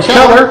 Charlie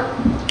Keller.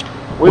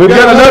 We've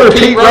got another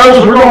Pete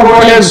Rose. We're going to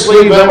go ahead and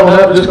sleeve that one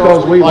up just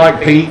because we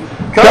like Pete.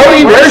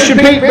 Cody, where should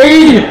Pete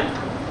be?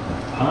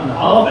 On the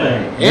Hall of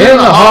Fame. In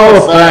the Hall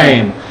of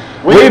Fame.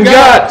 We've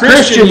got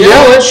Christian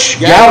Yelich,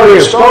 Gallery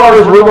of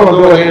Stars. We're going to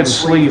go ahead and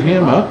sleeve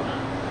him up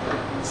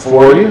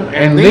for you.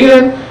 And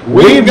then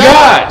we've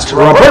got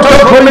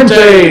Roberto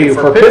Clemente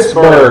for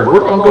Pittsburgh.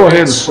 We're going to go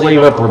ahead and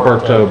sleeve up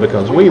Roberto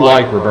because we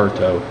like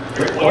Roberto.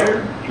 Great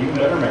player, even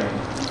better man.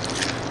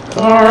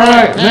 All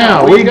right,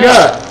 now we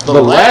got the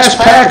last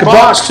pack of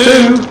box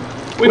 2.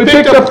 We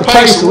picked up the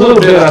pace a little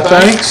bit,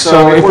 I think.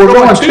 So if we're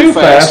going too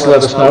fast,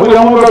 let us know. We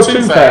don't want to go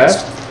too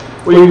fast.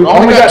 We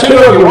only got 2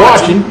 of you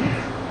watching.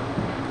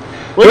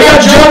 We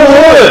got Joe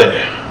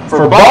Wood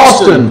for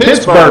Boston,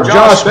 Pittsburgh,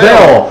 Josh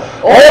Bell,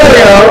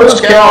 Orioles,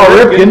 Cal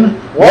Ripken,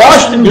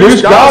 Washington,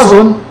 Goose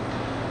Goslin,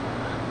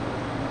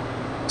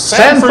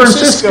 San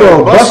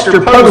Francisco,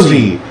 Buster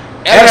Posey,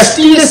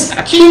 Aristides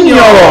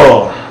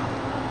Aquino,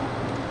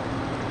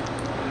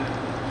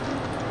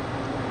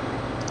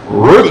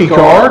 rookie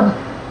card,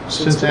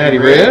 Cincinnati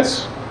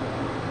Reds.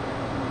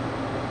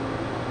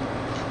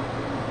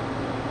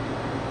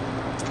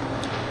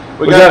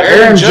 We got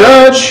Aaron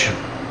Judge.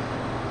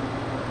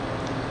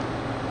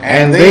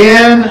 And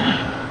then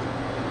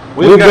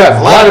we've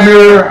got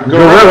Vladimir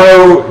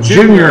Guerrero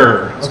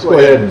Jr. Let's go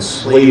ahead and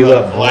sleeve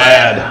up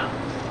Vlad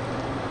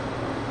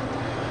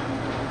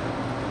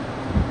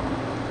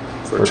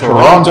for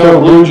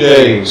Toronto Blue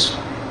Jays.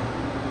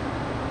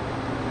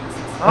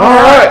 All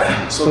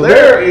right, so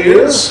there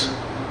is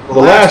the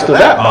last of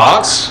that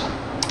box.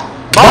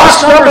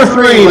 Box number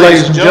 3,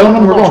 ladies and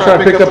gentlemen. We're going to try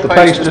to pick up the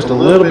pace just a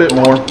little bit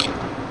more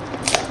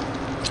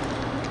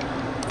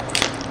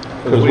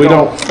because we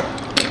don't.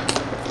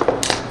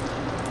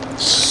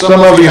 Some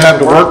of you have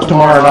to work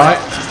tomorrow night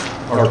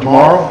or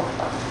tomorrow.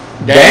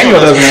 Daniel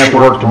doesn't have to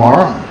work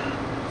tomorrow.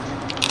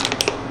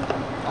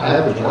 I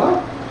have a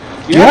job.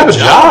 You have a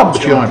job,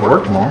 but you don't have to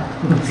work tomorrow.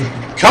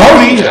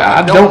 Cody,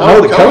 I don't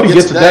know that Cody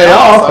gets a day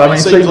off. I mean,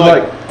 it seems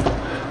like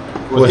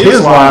with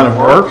his line of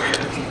work,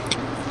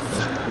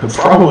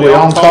 probably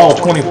on call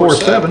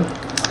 24/7.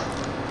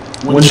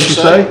 Wouldn't you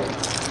say?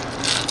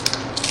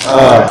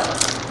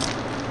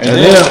 And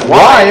then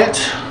Wyatt,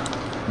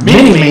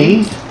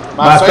 Mini-Me,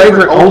 my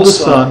favorite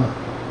oldest son.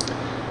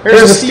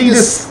 Here's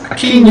Aristides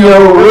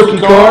Aquino rookie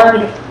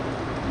card.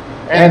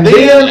 And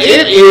then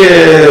it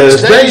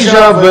is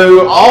Deja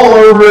Vu all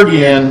over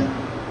again.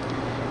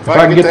 If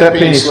I can get that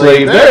penny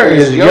sleeve, there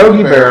is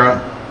Yogi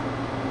Berra.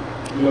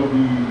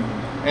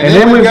 And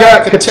then we've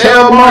got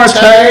Ketel Marte,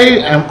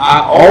 and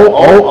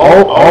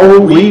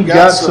we've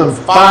got some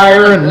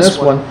fire in this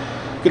one.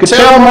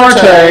 Ketel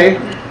Marte,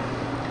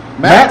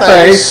 Matt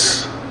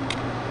Face,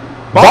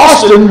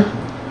 Boston,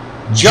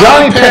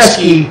 Johnny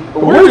Pesky.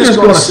 We're just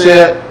going to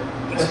set.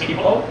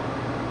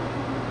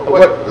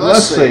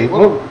 Let's see.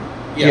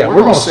 Yeah,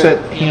 we're going to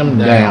set him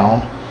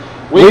down.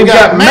 We've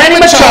got Manny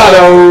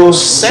Machado,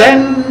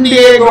 San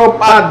Diego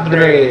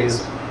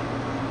Padres.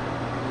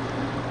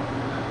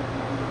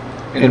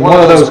 In one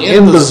of those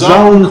in the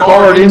zone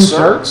card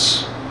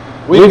inserts.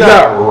 We've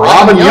got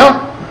Robin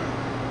Young,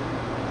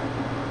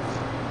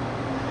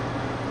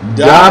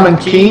 Diamond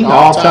King,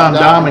 all-time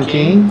Diamond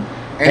King.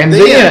 And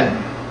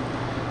then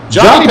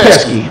Johnny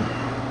Pesky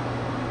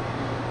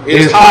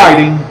is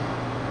hiding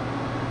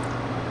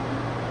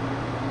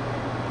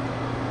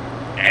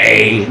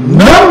a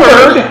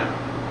numbered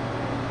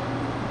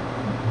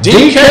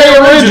DK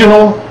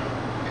original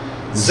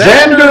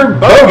Xander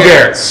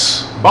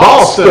Bogaerts,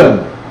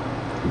 Boston.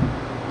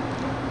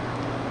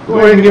 Go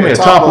ahead and give me a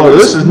top loader.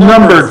 This is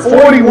numbered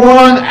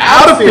 41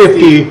 out of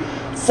 50.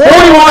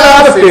 41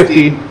 out of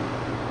 50.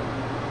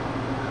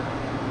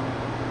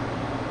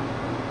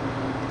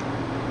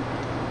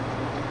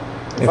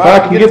 If I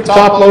can get the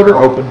top loader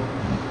open.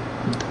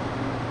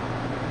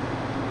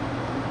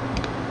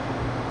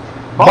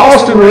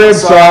 Boston Red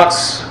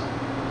Sox.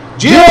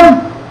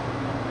 Jim,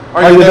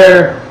 are you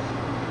there?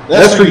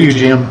 That's for you,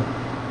 Jim.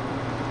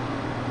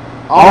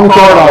 On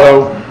card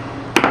auto.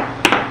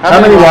 How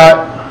many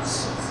white?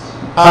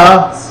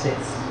 Huh? 6.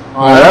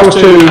 All right, that was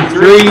 2,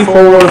 3,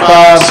 4,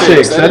 5,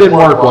 6. That didn't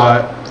work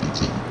right.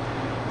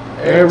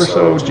 Ever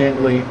so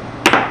gently.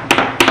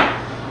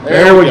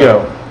 There we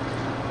go.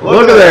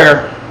 Look at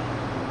there.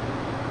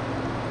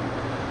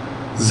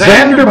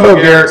 Xander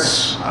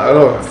Bogaerts,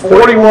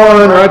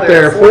 41 right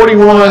there,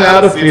 41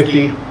 out of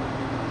 50.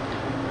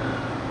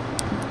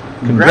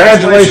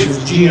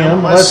 Congratulations,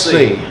 Jim. Let's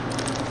see.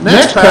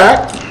 Next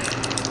pack.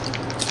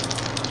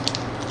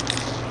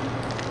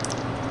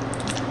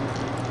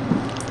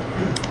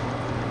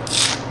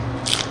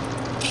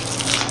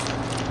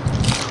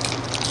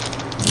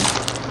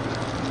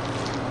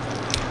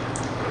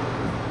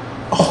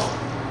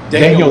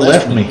 Daniel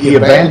left me. He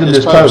abandoned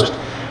his post.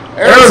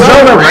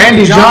 Arizona,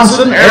 Randy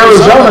Johnson.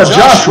 Arizona,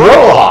 Josh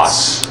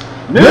Rojas.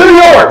 New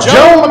York,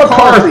 Joe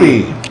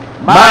McCarthy.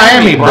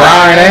 Miami,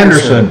 Brian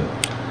Anderson.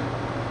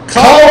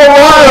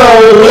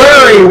 Colorado,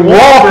 Larry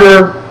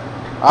Walker.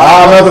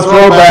 Another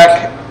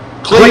throwback.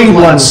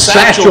 Cleveland,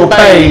 Satchel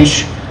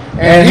Paige.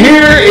 And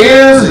here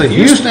is the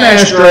Houston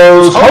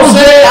Astros,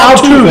 Jose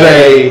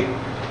Altuve.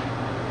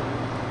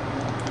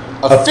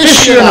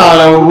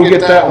 Aficionado. We'll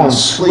get that one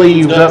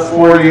sleeved up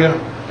for you.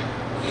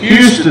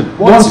 Houston,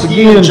 once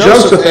again,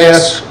 Joseph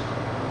S.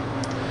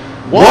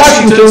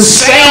 Washington,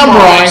 Sam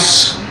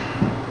Rice.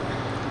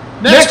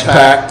 Next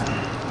pack.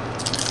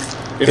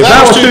 If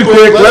that was too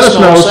quick, let us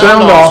know.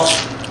 Sound off.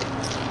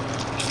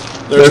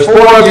 There's 4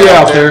 of you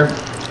out there.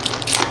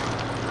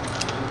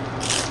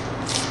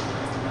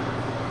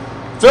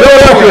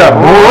 Philadelphia,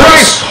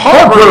 Bryce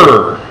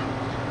Harper.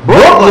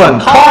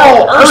 Brooklyn,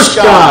 Carl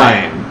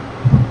Erskine.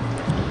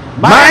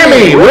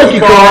 Miami,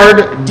 rookie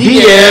card,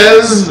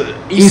 Diaz.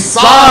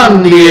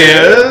 Isan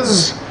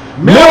Diaz,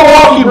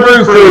 Milwaukee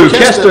Brew Crew,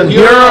 Keston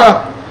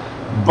Hiura,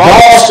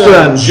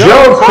 Boston,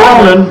 Joe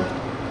Cronin.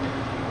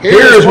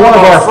 Here's one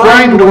of our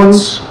framed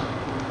ones,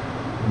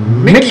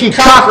 Mickey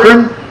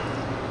Cochran.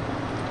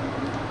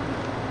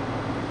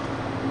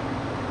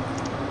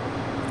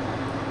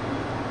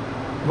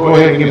 Go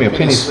ahead and give me a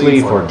penny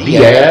sleeve for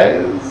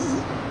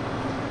Diaz.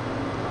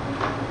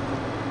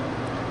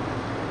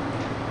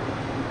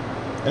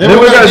 And then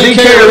we got a DK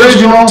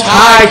original,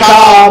 Ty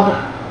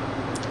Cobb.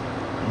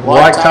 I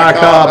like Ty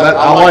Cobb.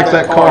 I like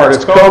that card.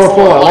 It's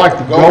colorful. I like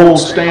the gold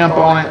stamp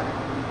on it.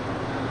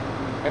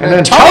 And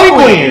then Tony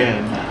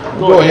Gwynn.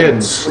 Go ahead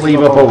and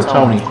sleeve up old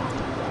Tony.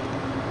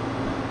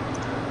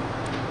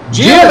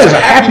 Jim is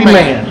a happy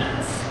man.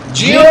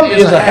 Jim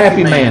is a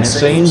happy man, it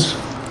seems.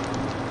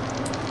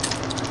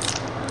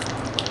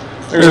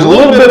 There's a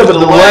little bit of a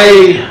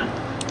delay,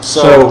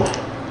 so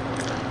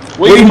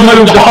we've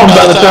moved on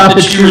by the time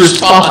that you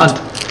respond.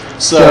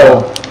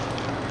 So,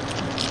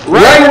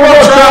 Ray, we're going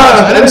to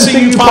try. I didn't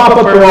see you pop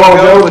up a while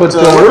ago, but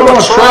we're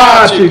going to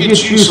try to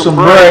get you some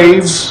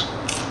Braves.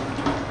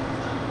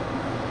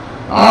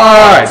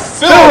 All right,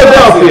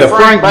 Philadelphia,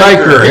 Frank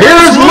Baker.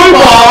 Here's Lou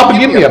Bob.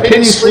 Give me a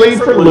penny sleeve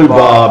for Lou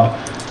Bob.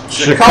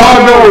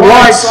 Chicago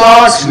White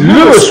Sox,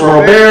 Luis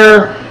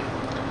Robert.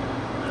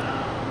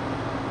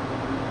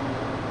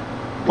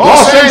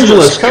 Los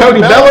Angeles,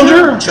 Cody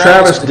Bellinger.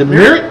 Travis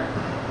Demeritte.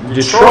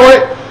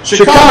 Detroit,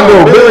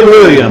 Chicago, Billy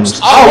Williams.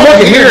 Oh,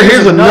 look at here.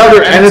 Here's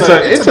another, and it's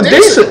a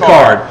decent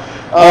card.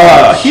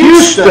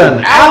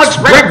 Houston, Alex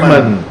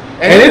Bregman,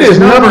 and it is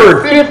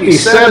numbered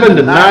 57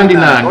 to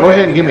 99. Go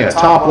ahead and give me a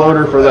top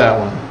loader for that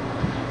one.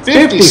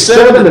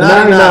 57 to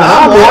 99.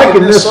 I'm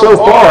liking this so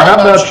far. How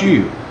about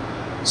you?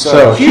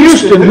 So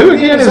Houston, who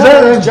again is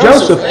that? That's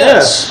Joseph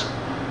S.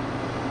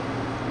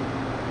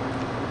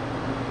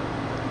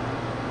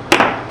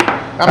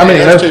 How many?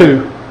 That's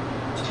 2.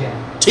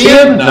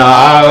 10?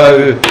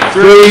 No.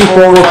 3,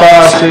 4,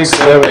 5, 6,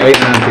 7, 8,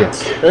 9,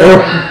 10.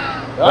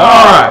 All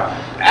right.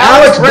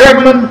 Alex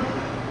Bregman,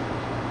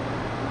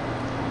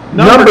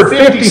 number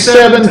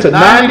 57 to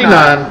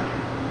 99.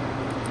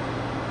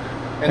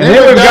 And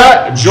then we've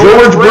got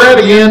George Brett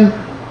again,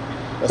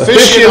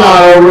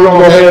 aficionado. We're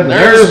going to go ahead and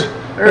there's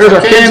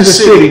our Kansas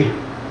City.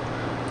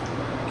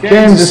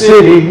 Kansas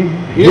City,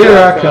 here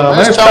I come.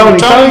 That's Tony.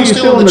 Tony, you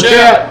still in the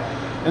chat.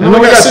 And then we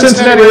got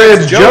Cincinnati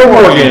Reds, Joe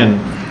Morgan.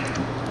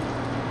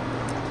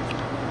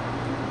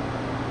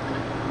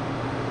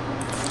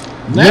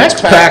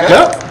 Next pack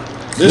up.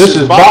 This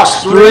is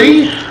box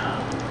 3.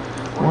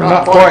 We're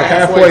not quite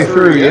halfway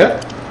through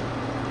yet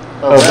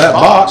of that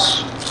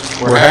box.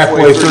 We're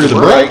halfway through the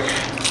break.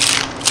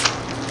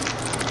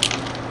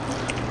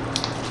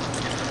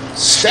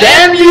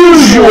 Stan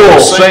Musial,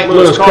 St.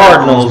 Louis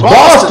Cardinals.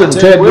 Boston,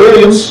 Ted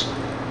Williams.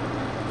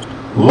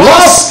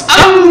 Los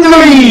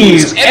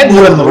Angeles,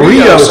 Edwin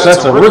Rios.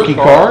 That's a rookie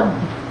card.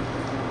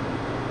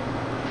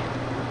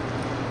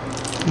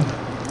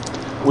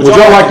 Would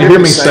y'all like to hear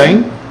me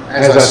sing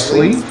as I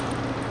sleep?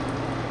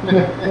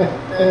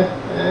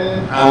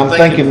 I'm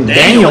thinking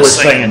Daniel is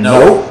saying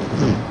no.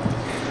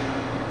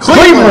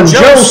 Cleveland,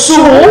 Joe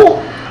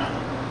Sewell.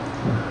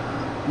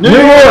 New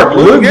York,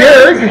 Lou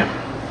Gehrig.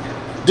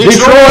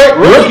 Detroit,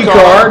 rookie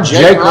card,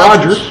 Jake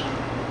Rogers.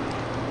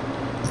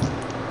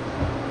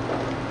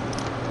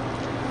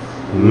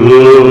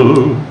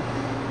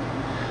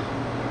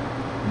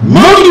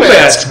 Mookie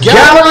Betts,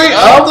 Gallery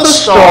of the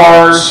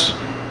Stars.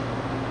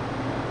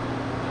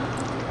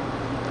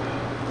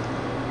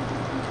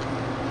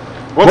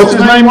 What's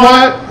his name,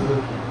 Wyatt?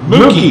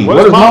 Mookie. What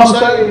does Mom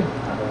say?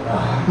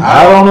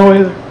 I don't know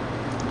either.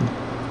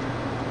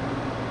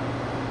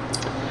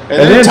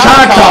 And then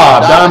Ty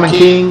Cobb, Diamond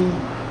King.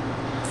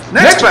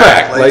 Next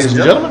pack, ladies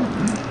and gentlemen.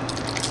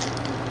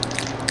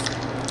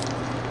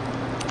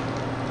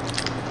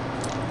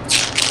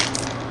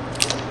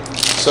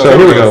 So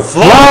here we go.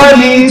 Fly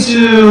me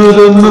to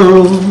the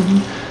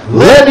moon.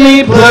 Let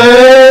me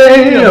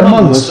play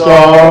among the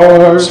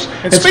stars.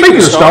 And speaking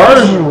of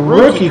stars,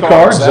 rookie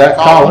card, Zach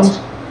Collins.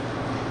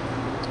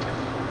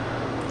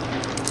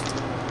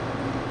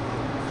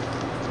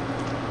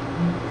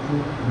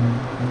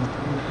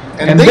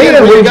 And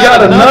then we've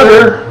got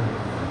another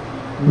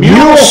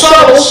Mule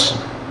Suttles.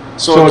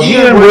 So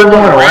again, we're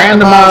going to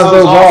randomize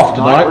those off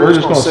tonight. We're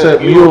just going to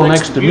set Mule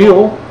next to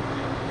Mule.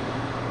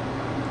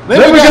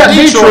 Then we got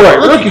Detroit,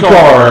 rookie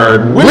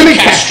card, Willie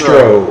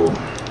Castro.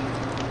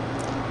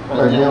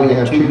 Right now we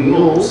have 2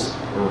 mules,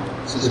 or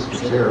Sister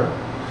Sarah.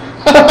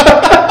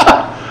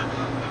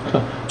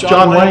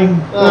 John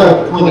Wayne.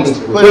 Clint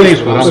Eastwood. Clint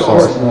Eastwood, I'm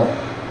sorry.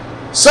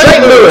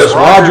 St. Louis,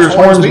 Rogers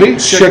Hornsby.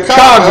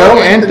 Chicago,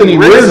 Anthony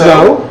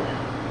Rizzo.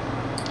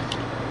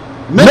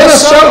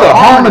 Minnesota,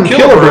 Harmon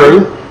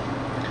Killebrew.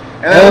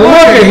 And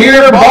look at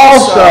here,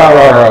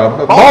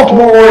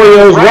 Baltimore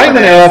Orioles,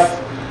 Raymond F.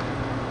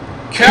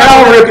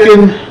 Cal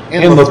Ripken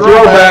in the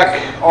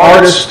throwback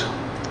artist.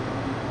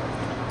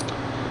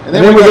 And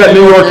then we got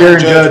New York Aaron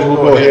Judge. We'll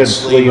go ahead and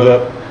sleeve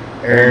up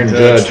Aaron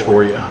Judge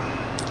for you.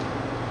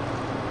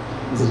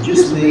 Is it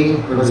just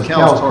me, or does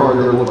Cal's card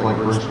there look like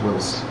Bruce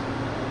Willis?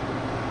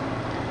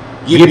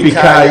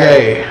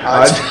 Yippee-ki-yay.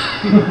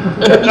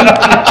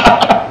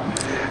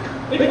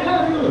 They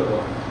kind of look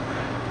like.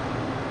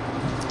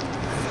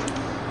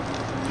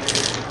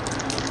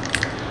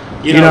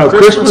 You know,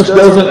 Christmas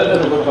doesn't. That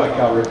doesn't look like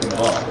Cal Ripken at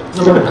all.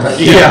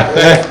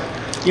 Yeah.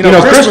 You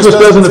know, Christmas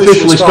doesn't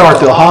officially start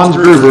till Hans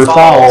Gruber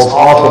falls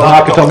off of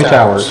Nakatomi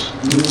Towers.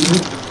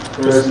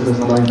 Christmas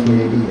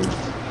 1988.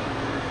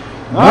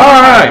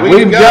 All right,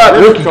 we've got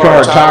rookie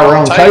card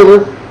Tyrone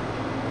Taylor.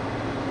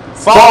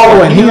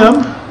 Following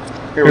him,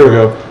 here we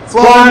go.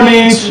 Fly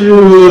me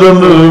to the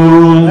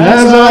moon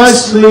as I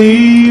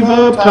sleep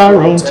up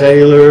Tyrone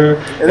Taylor.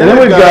 And then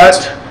we've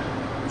got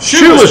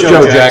Shoeless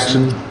Joe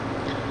Jackson.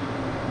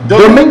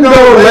 Domingo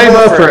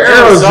Leyva for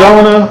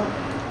Arizona.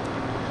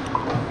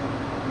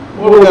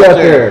 What do we got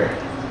there?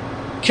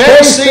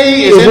 KC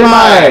is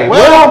MIA.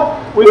 Well,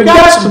 we've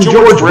got some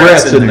George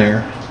Bretts in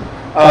there.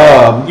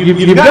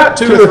 You've got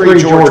 2 or 3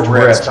 George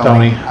Bretts,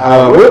 Tony.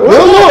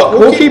 We'll look.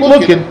 We'll keep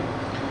looking.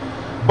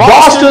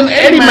 Boston,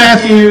 Eddie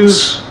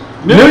Matthews.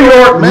 New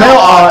York, Mel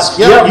Otts.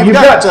 Yep, you've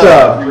got.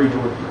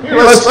 Here,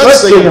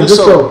 let's see them just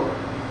so.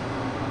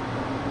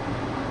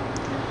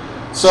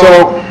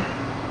 So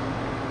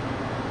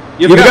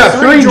you've got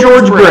 3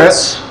 George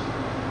Bretts.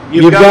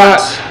 You've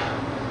got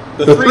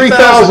the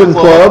 3000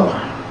 Club.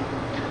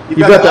 You've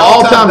got the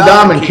all-time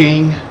Diamond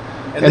King.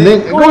 And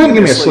then, go ahead and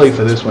give me a sleeve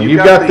for this one.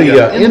 You've got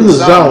the In the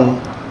Zone.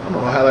 I don't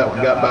know how that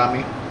one got by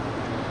me.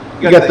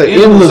 You got the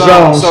In the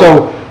Zone.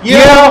 So,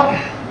 yeah,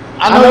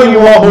 I know you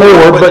want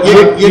more, but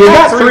you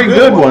got 3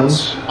 good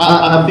ones.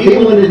 I'm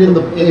feeling it in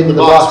the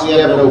box we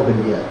haven't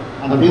opened yet.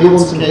 I'm feeling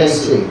some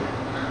KC.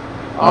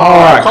 All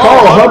right,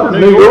 Carl Hubbard,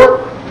 New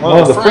York. One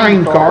of the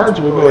framed cards.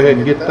 We'll go ahead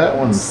and get that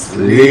one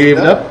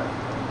sleeved up.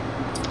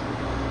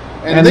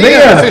 And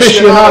then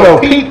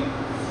aficionado Pete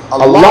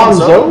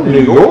Alonso,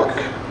 New York.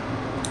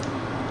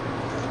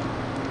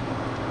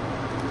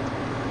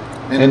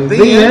 And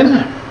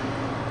then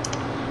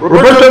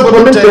Roberto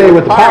Clemente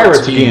with the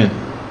Pirates again.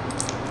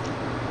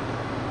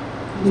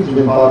 He's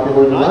been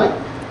popular tonight.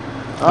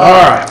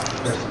 All right.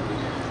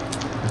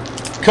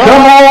 Come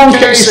on,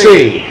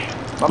 KC.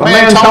 My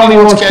man Tony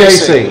wants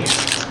KC.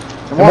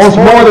 And wants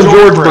more than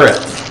George Brett.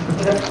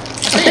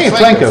 I can't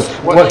think of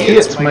what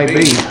hits may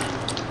be.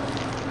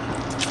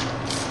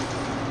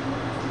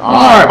 All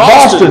right,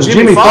 Boston,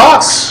 Jimmy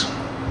Fox.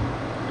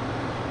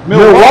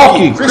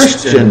 Milwaukee,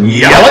 Christian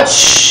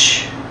Yelich.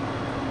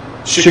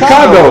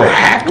 Chicago,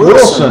 Hack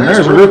Wilson.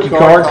 There's a rookie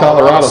card.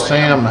 Colorado,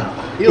 Sam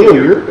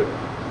Hilliard.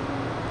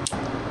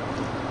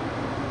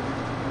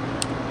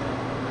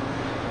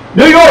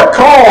 New York,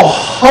 Carl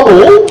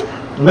Hubble.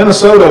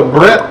 Minnesota,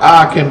 Brett,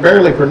 I can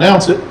barely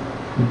pronounce it.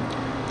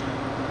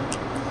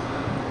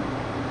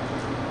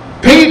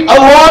 Pete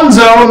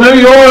Alonso, New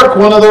York,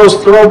 one of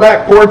those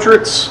throwback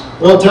portraits.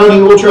 Well,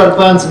 Tony, we'll try to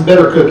find some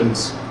better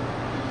cookies.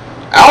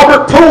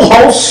 Albert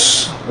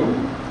Pujols.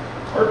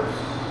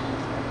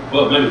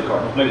 Well, maybe the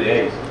Cardinals, maybe the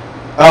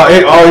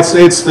A's.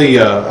 It's the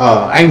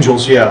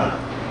Angels, yeah.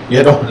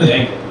 Yeah, The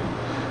Angels.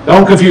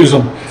 don't confuse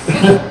them.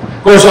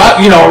 Of course,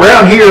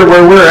 around here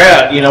where we're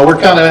at, we're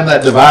kind of in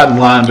that dividing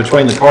line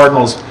between the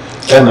Cardinals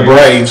and the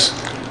Braves.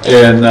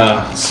 And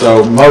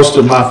so most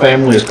of my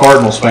family is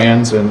Cardinals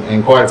fans,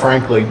 and quite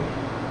frankly,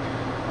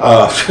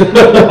 I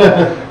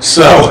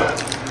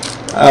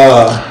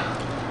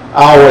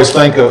always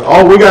think of,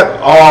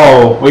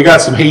 we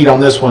got some heat on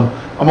this one.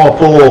 I'm gonna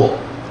pull.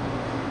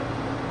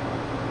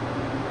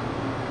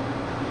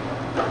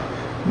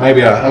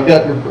 Maybe I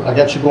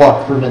got you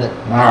blocked for a minute.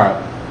 All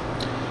right.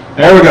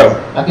 There we go.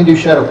 I can do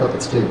shadow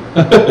puppets too.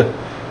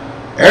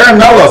 Aaron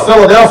Nola,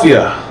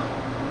 Philadelphia.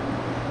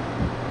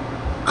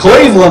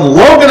 Cleveland,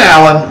 Logan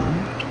Allen.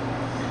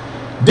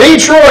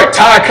 Detroit,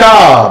 Ty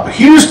Cobb.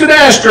 Houston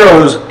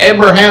Astros,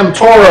 Abraham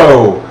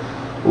Toro.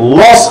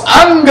 Los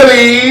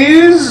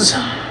Angeles,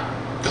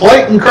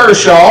 Clayton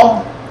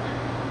Kershaw.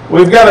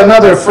 We've got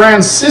another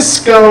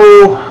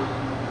Francisco.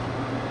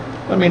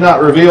 Let me not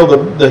reveal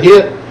the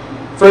hit.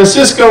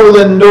 Francisco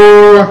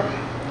Lindor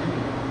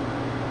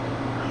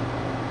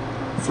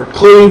for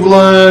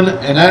Cleveland,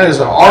 and that is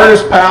an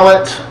artist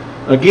palette.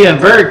 Again,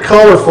 very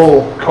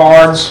colorful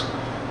cards,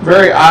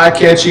 very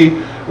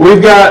eye-catchy.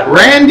 We've got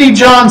Randy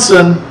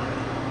Johnson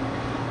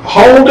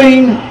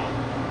holding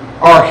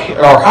or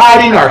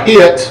hiding our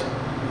hit,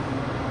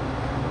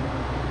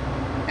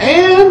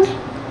 and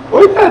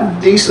we've got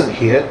a decent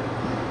hit.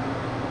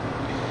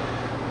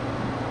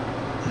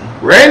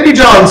 Randy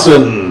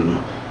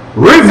Johnson,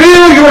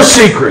 reveal your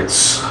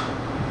secrets.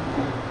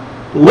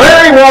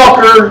 Larry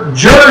Walker,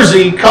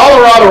 Jersey,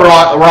 Colorado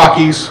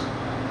Rockies.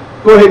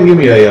 Go ahead and give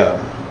me a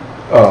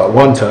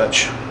one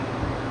touch.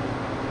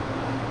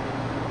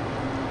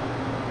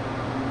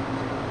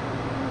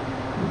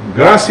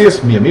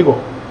 Gracias, mi amigo.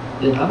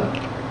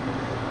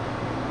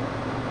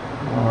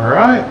 All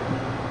right.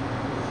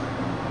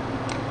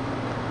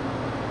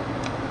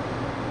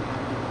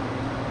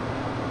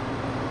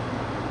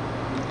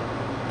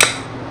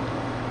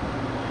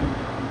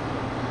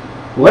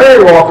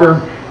 Larry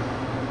Walker,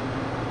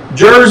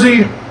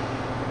 Jersey,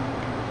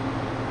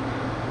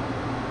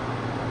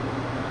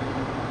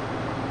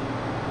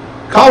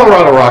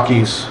 Colorado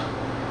Rockies.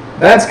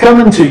 That's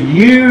coming to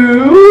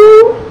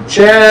you,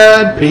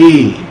 Chad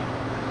P.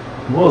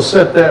 We'll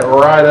set that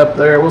right up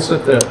there. We'll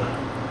set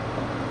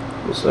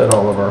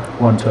all of our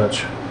one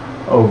touch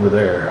over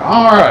there.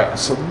 All right,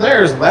 so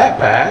there's that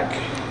pack.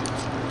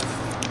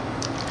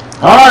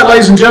 All right,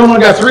 ladies and gentlemen,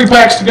 we got 3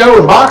 packs to go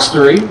in box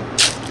 3.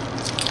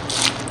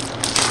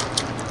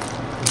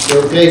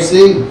 So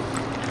KC.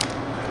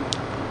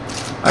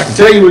 I can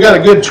tell you we got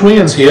a good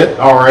Twins hit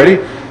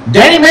already.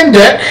 Danny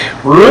Mendick,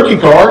 rookie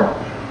card.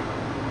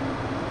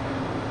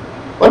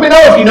 Let me know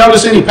if you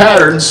notice any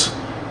patterns,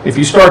 if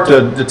you start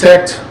to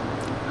detect,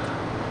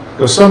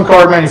 because some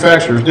card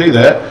manufacturers do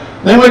that.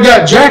 Then we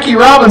got Jackie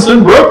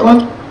Robinson,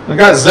 Brooklyn. We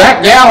got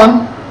Zach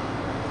Gallen.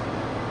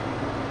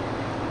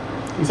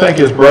 You think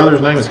his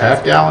brother's name is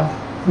Half Gallon?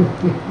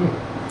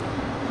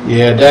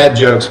 Yeah, dad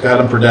jokes got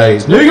him for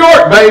days. New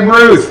York, Babe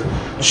Ruth.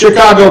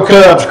 Chicago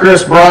Cubs,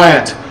 Chris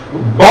Bryant.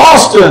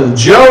 Boston,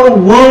 Joe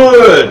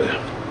Wood.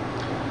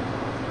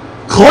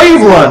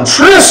 Cleveland,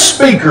 Tris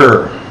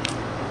Speaker.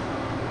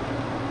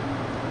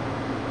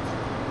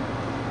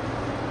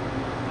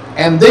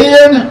 And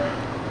then,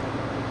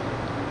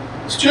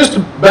 it's just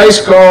a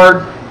base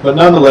card, but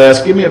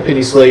nonetheless, give me a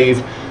penny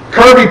sleeve.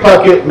 Kirby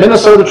Puckett,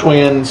 Minnesota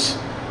Twins.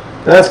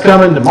 That's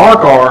coming to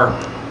Mark R.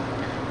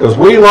 Because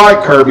we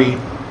like Kirby.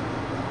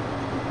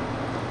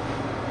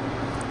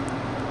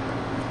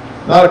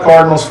 Not a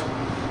Cardinals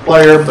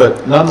player,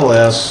 but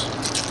nonetheless.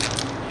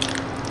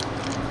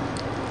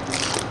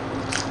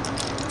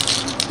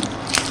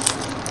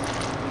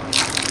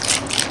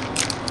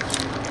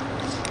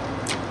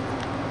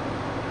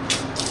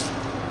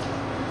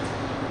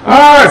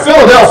 All right,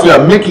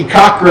 Philadelphia, Mickey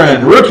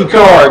Cochran, rookie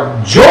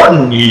card,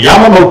 Jordan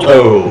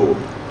Yamamoto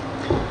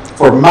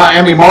for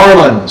Miami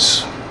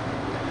Marlins.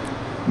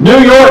 New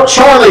York,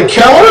 Charlie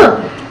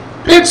Keller,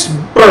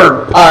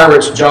 Pittsburgh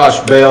Pirates, Josh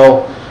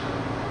Bell.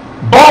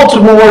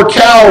 Baltimore,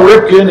 Cal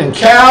Ripken, and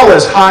Cal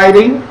is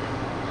hiding.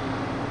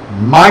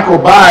 Michael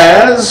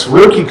Baez,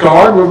 rookie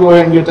card. We'll go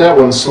ahead and get that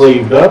one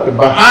sleeved up. And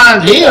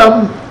behind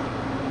him,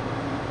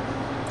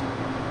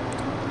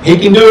 he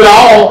can do it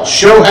all,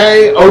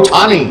 Shohei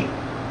Ohtani.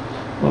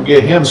 We'll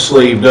get him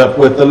sleeved up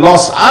with the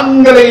Los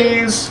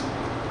Angeles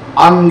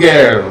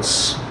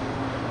Angels.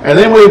 And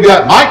then we've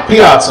got Mike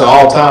Piazza,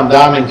 all-time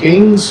Diamond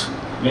Kings.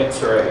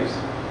 Mets or A's?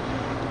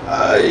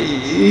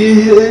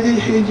 It's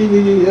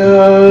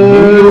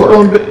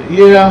gonna be,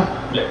 yeah,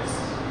 Mets.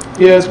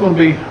 it's going to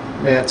be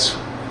Mets.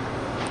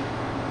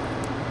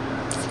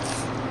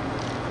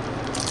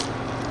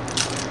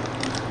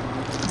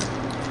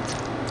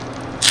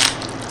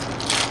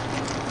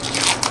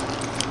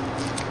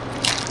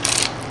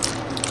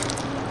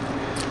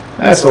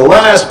 That's the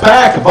last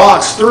pack of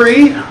box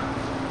 3.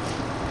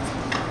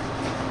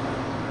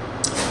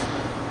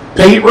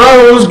 Pete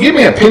Rose, give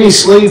me a penny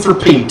sleeve for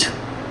Pete.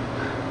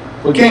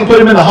 We can't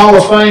put him in the Hall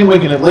of Fame, we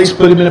can at least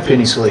put him in a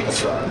penny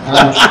sleeve.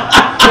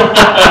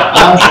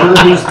 I'm sure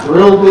he's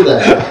thrilled with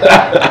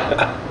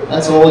that.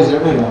 That's all he's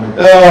ever wanted.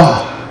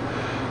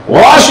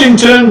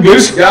 Washington,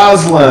 Goose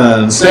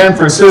Goslin. San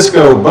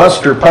Francisco,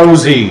 Buster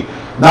Posey.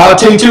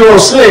 Not a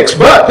T206,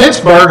 but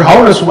Pittsburgh,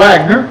 Honus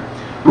Wagner.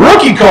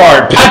 Rookie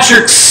card,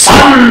 Patrick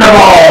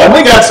Sandoval. And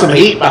we got some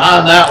heat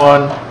behind that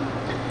one.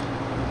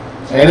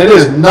 And it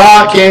is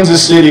not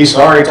Kansas City,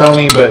 sorry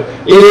Tony, but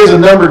it is a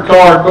numbered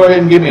card. Go ahead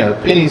and give me a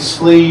penny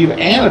sleeve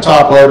and a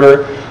top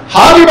loader.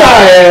 Javi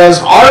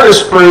Baez,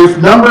 artist proof,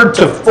 numbered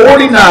to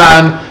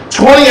 49,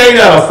 28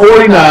 out of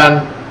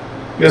 49.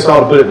 Guess I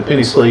ought to put it in the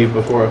penny sleeve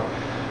before.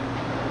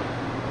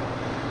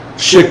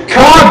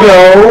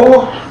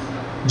 Chicago,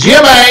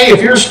 Jim A,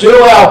 if you're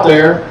still out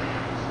there.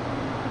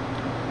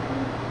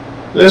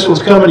 This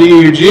one's coming to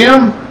you,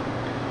 Jim.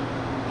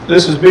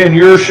 This has been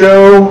your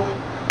show.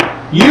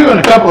 You and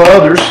a couple of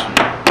others.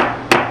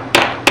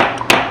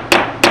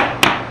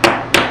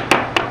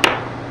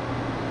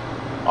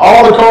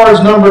 All the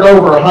cards numbered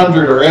over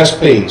 100 are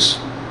SPs.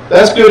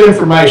 That's good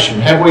information.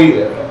 Have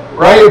we,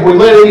 Ray, have we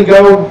let any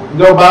go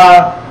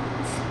by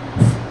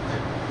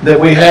that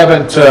we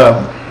haven't?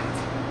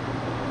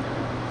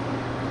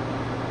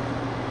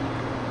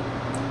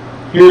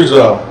 Here's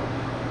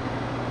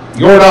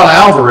Yordan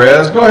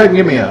Alvarez. Go ahead and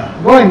give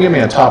me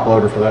a top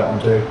loader for that one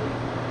too.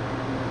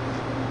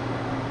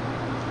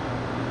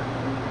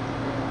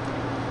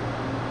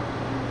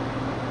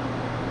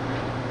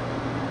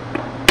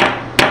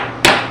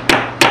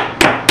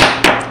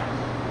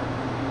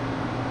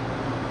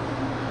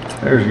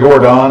 There's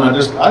Yordan. I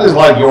just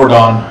like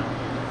Yordan.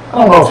 I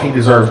don't know if he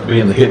deserves to be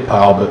in the hit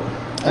pile, but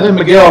and then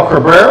Miguel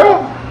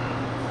Cabrera.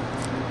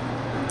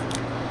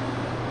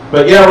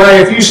 But yeah,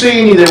 Ray, if you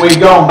see any that we've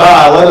gone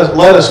by,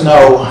 let us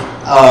know.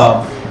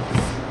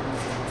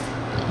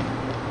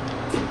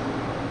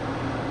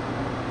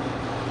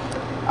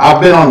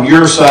 I've been on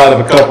your side of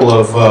a couple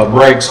of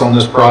breaks on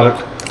this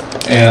product,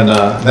 and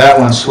that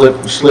one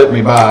slipped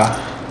me by.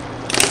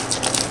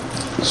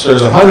 So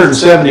there's a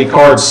 170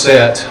 card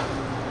set.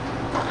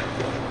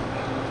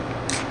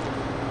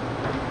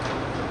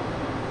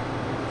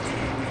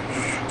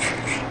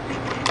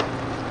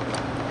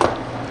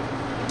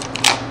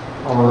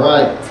 All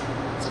right,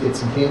 let's get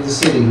some Kansas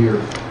City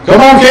here. Come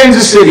on,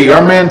 Kansas City.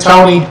 Our man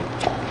Tony.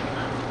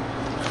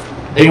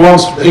 He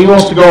wants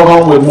to go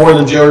home with more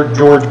than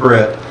George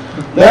Brett.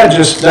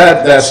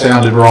 That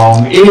sounded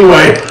wrong.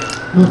 Anyway.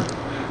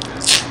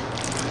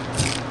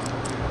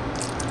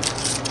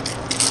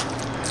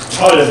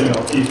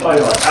 He's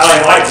probably like,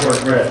 I like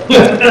George Brett.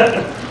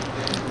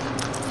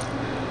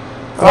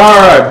 All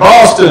right,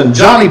 Boston,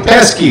 Johnny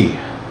Pesky.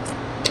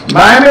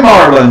 Miami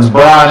Marlins,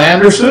 Brian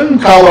Anderson.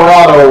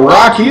 Colorado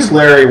Rockies,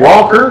 Larry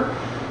Walker.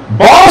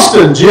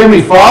 Boston,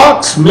 Jimmy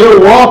Fox.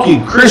 Milwaukee,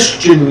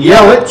 Christian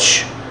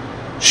Yelich.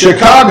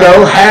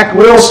 Chicago, Hack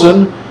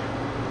Wilson.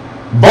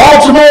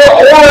 Baltimore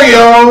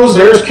Orioles,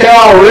 there's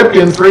Cal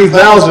Ripken,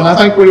 3,000. I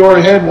think we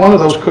already had one of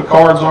those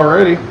cards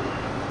already.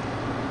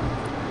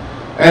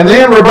 And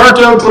then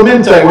Roberto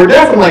Clemente. We're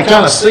definitely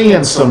kind of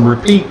seeing some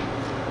repeat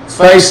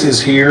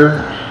faces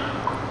here.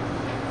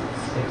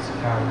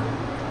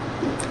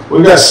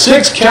 We've got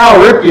 6 Cal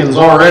Ripkens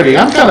already.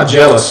 I'm kind of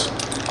jealous.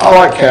 I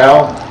like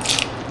Cal.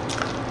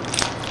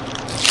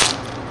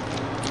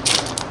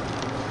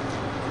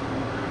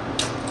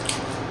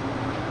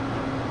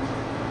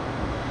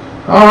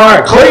 All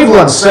right,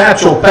 Cleveland,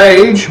 Satchel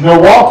Paige.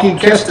 Milwaukee,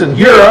 Keston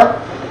Hiura.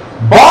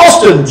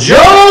 Boston,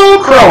 Joe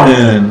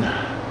Cronin.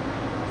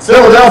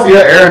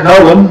 Philadelphia, Aaron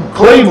Nolan.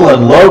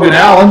 Cleveland, Logan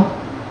Allen.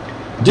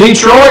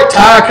 Detroit,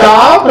 Ty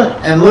Cobb.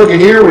 And look at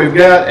here, we've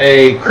got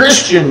a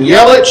Christian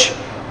Yelich.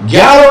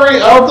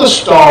 Gallery of the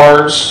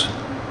Stars.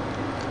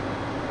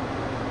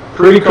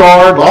 Pretty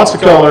card, lots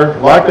of color.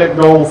 Like that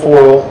gold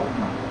foil.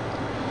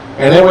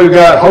 And then we've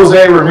got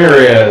Jose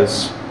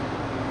Ramirez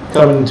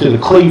coming to the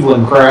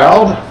Cleveland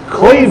crowd.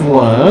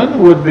 Cleveland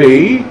would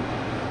be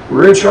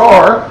Rich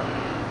R.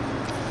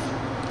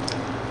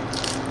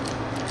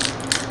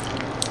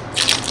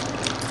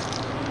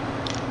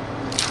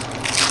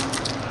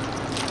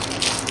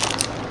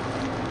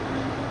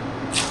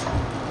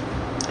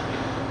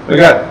 We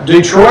got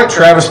Detroit,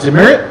 Travis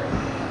Demeritte,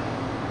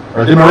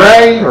 or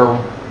Demarais, or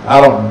I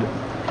don't,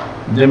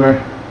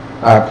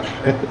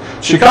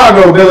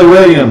 Chicago, Billy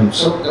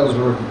Williams. Oh, that was a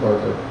rookie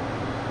card though.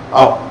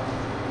 Oh,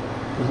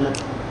 Isn't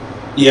it?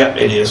 yeah,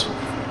 it is. There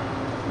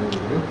we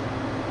go.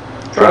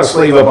 Try to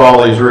sleeve up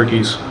all these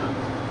rookies.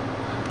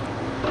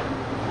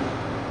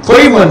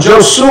 Cleveland,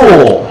 Joe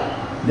Sewell,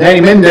 Danny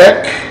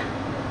Mendeck,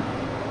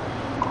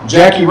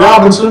 Jackie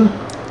Robinson.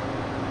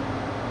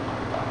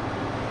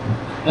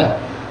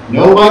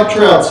 No Mike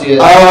Trouts yet.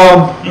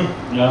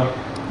 No.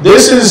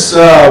 This is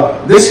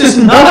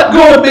not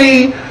going to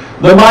be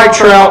the Mike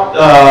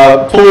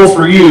Trout pull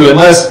for you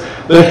unless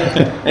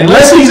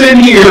he's in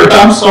here.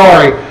 I'm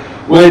sorry,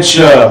 which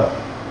I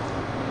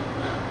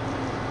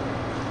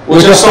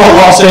saw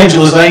Los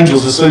Angeles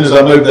Angels as soon as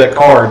I moved that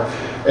card,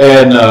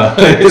 and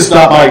it's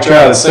not Mike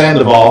Trout, it's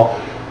Sandoval.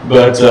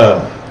 But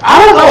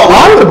I don't know, a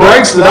lot of the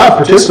breaks that I've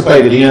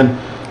participated in,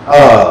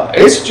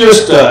 it's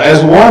just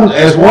as one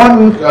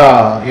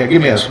yeah,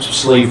 give me a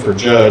sleeve for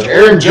Judge.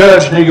 Aaron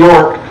Judge, New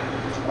York.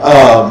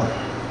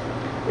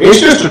 It's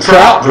just a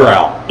Trout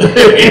drought.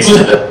 It's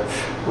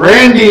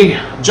Randy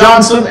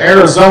Johnson,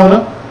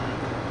 Arizona.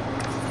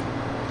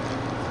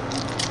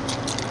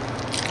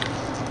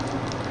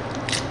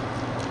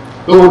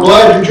 But we're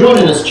glad you're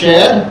joining us,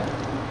 Chad.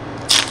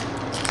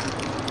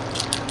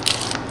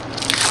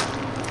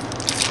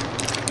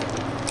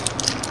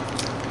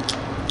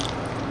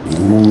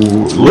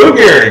 Lou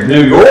Gehrig,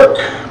 New York.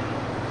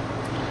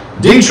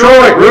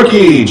 Detroit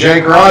rookie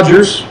Jake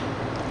Rogers.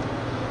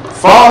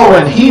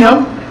 Following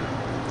him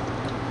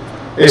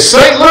is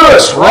St.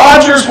 Louis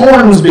Rogers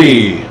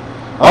Hornsby.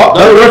 Oh,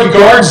 no rookie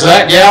cards.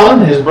 Zach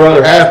Gallen, his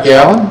brother Half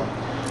Gallon,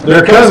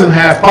 their cousin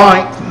Half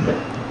Pint.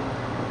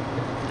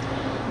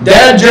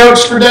 Dad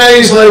jokes for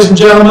days, ladies and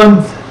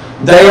gentlemen.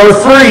 They are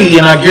free,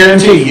 and I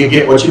guarantee you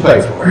get what you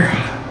pay for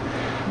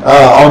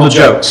on the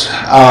jokes.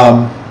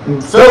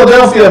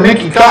 Philadelphia,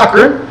 Mickey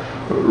Cochran.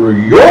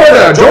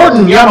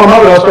 Jordan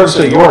Yamamoto, I was supposed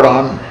to say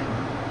Jordan.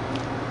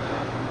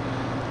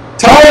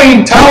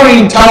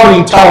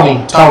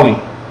 Tony.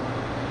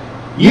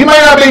 You may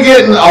not be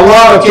getting a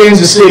lot of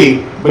Kansas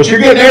City, but you're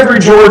getting every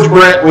George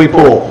Brett we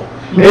pull.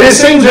 And it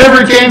seems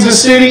every Kansas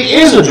City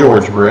is a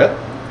George Brett.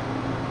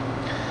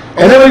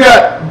 And then we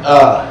got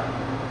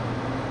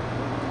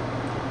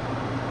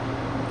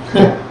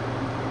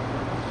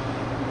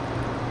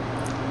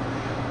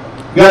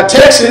got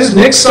Texas,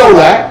 Nick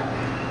Solak.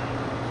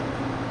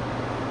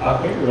 I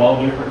think they're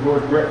all different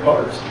George Brett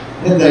cards.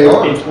 And they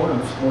are. Each one of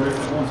them's 4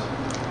 different ones.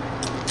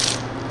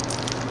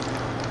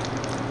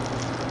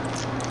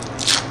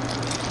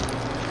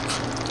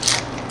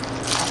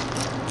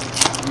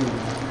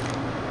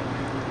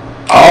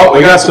 Oh,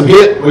 we got some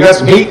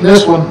heat in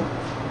this one.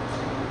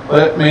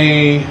 Let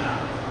me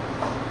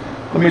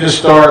just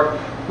start.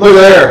 Look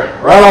there,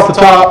 right off the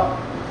top,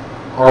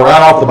 or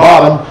right off the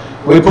bottom,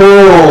 we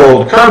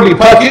pulled Kirby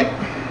Puckett,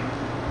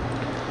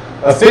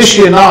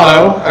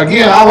 aficionado.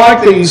 Again, I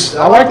like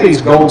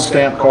these gold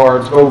stamp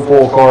cards, gold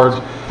foil cards.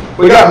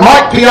 We got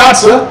Mike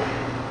Piazza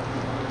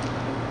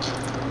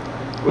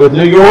with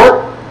New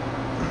York.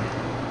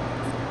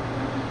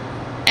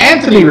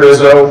 Anthony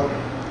Rizzo.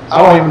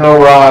 I don't even know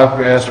where I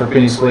asked for a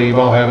penny sleeve.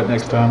 I'll have it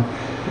next time.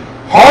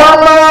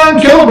 Harmon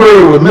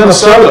Killebrew with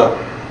Minnesota.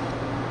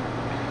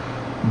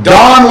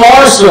 Don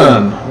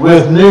Larson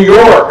with New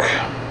York.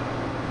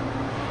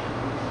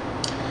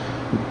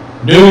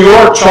 New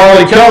York,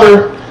 Charlie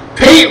Keller.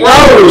 Pete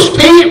Rose.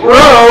 Pete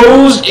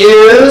Rose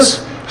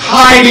is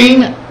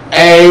hiding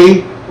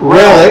a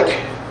relic.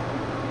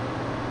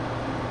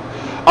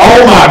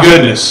 Oh my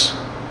goodness.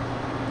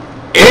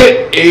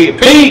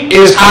 Pete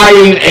is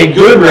hiding a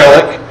good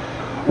relic.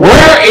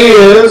 Where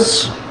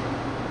is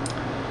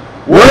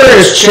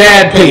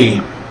Chad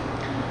P?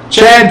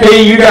 Chad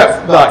P, you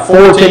got like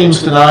 4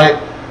 teams tonight,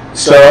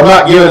 so I'm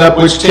not giving up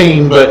which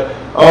team, but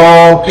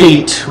oh,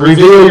 Pete,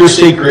 reveal your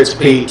secrets,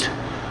 Pete.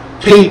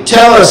 Pete,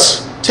 tell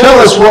us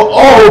what,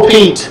 oh,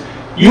 Pete,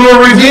 you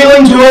are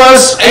revealing to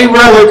us a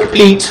relic,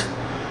 Pete.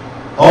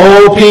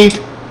 Oh, Pete,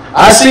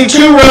 I see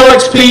 2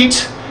 relics,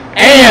 Pete,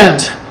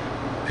 and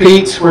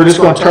Pete, we're just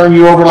going to turn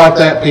you over like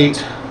that,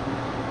 Pete.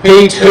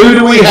 Pete, who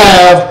do we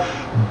have?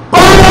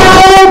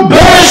 Bo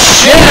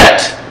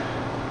Bichette!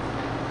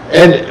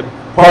 And,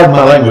 pardon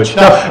my language.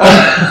 No,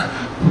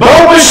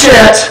 Bo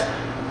Bichette,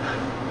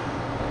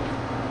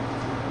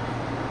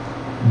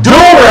 dual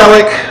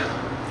relic.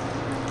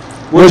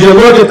 Would you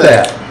look at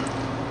that?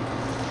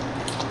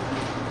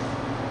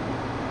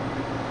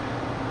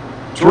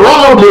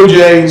 Toronto Blue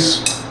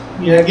Jays.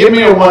 Yeah, give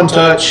me a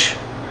 1-touch.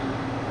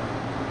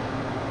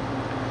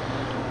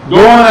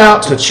 Going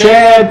out to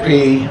Chad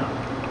P.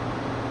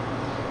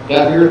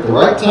 Got here at the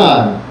right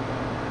time.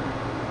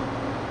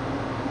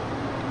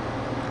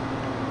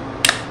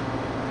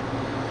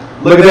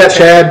 Look at that,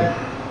 Chad.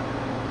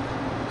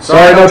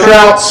 Sorry, no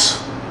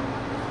Trouts.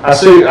 I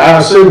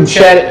assume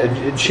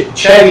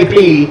Chatty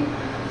P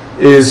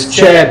is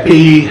Chad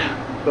P.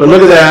 But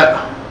look at that.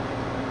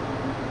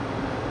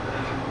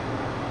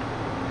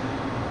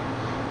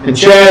 And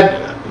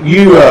Chad,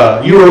 you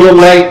were a little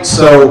late,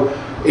 so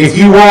if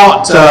you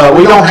want,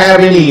 we don't have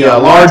any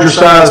larger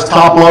size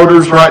top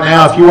loaders right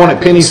now. If you want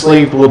it penny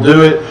sleeved, we'll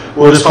do it.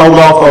 We'll just hold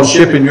off on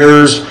shipping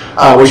yours.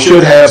 We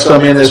should have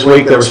some in this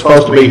week that were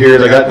supposed to be here.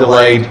 They got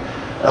delayed.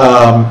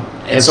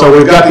 And so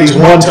we've got these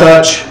one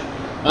touch.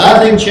 I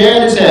think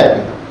Chad is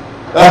happy.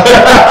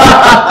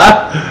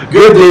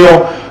 Good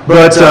deal.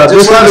 But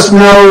just let us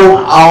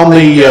know on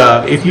the,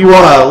 if you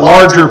want a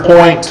larger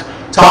point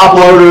top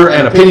loader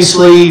and a penny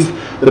sleeve.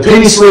 The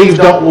penny sleeves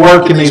don't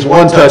work in these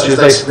one touches.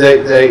 They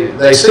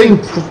seem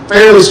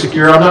fairly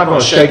secure. I'm not going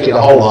to shake it a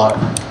whole lot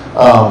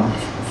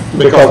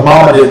because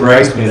Mama didn't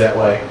raise me that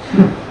way.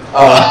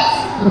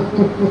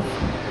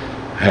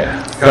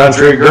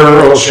 Country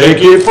girl,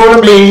 shake it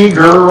for me,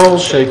 girl.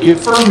 Shake it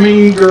for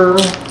me, girl.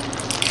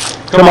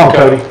 Come on,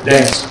 Cody,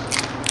 dance.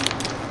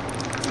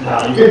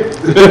 Nah, you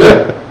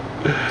good.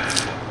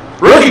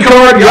 Rookie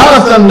card,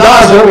 Jonathan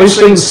Daza. We've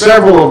seen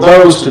several of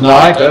those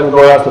tonight. That will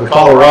go out to the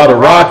Colorado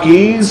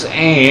Rockies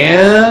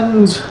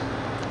and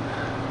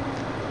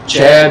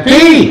Chad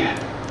P.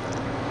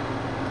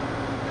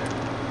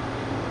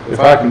 If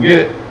I can get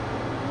it.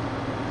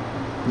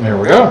 There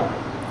we go.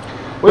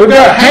 We've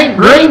got Hank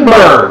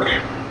Greenberg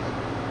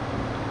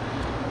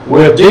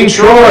with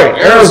Detroit,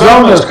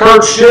 Arizona's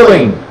Kurt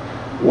Schilling,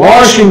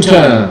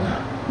 Washington,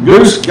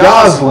 Goose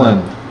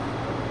Goslin,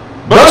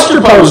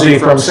 Buster Posey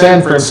from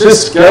San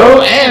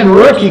Francisco, and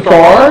rookie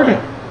card,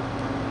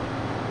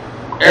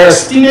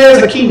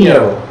 Aristides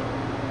Aquino.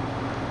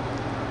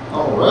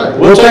 All right.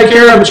 We'll take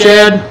care of it,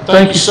 Chad.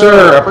 Thank you,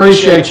 sir. I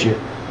appreciate you.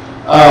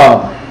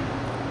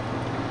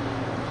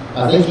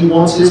 I think he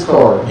wants his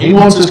card. He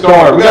wants his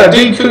card. We got a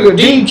DQ.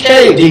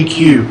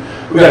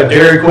 We got a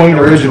Dairy Queen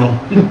original.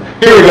 Here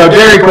we go,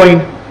 Dairy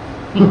Queen.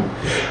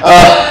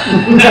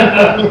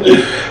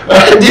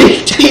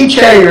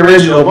 DK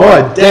original.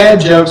 Boy, dad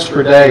jokes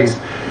for days.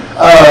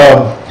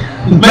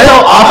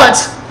 Mel Ott.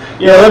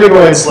 Yeah, let me go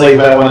ahead and sleeve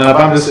that one up.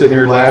 I'm just sitting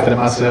here laughing at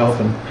myself.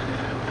 And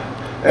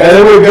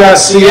then we've got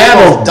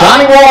Seattle,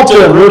 Donnie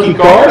Walton, rookie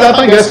card. I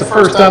think that's the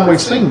first time we've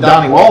seen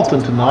Donnie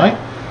Walton tonight.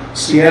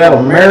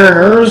 Seattle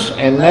Mariners,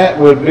 and that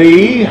would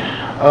be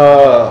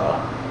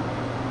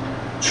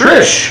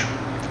Trish.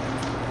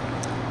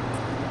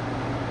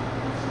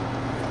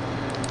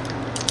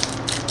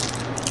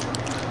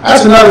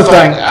 That's another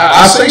thing.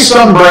 I see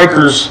some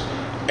breakers,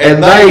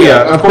 and they,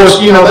 of course,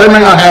 you know, they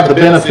may not have the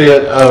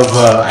benefit of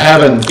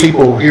having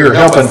people here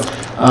helping.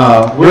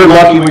 We're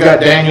lucky we got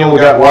Daniel, we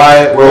got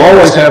Wyatt. We'll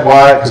always have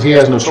Wyatt because he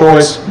has no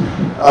choice.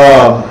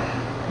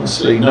 Let's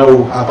see.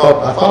 No, I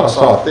thought I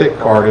saw a thick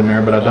card in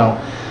there, but I don't.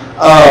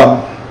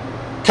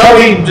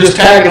 Cody just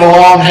tagging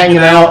along, hanging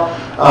out.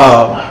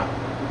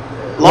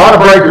 A lot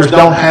of breakers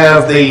don't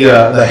have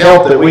the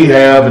help that we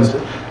have,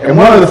 and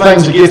one of the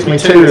things that gets me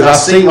too is I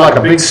see like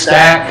a big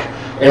stack,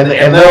 and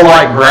they'll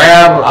like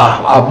grab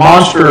a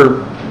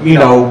monster, you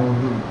know,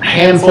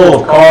 handful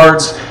of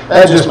cards.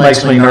 That just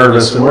makes me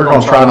nervous, and we're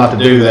going to try not to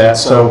do that.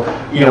 So,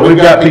 you know, we've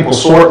got people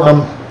sorting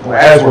them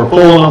as we're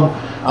pulling them.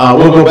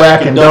 We'll go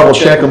back and double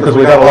check them because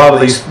we got a lot of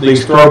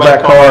these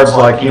throwback cards.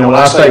 Like, you know, when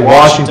I say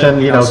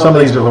Washington, you know, some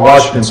of these are the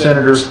Washington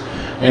Senators,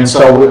 and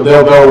so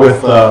they'll go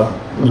with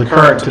the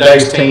current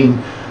today's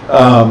team.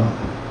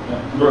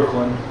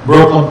 Brooklyn.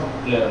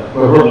 Yeah.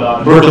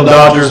 Brooklyn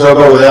Dodgers. They'll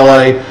go with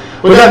LA.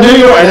 We got New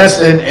York,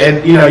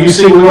 and you know, you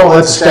see, we won't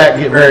let the stack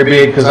get very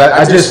big because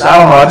I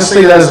don't know. I just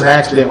see that as an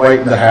accident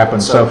waiting to happen.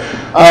 So,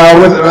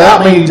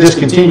 without me just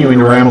continuing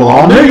to ramble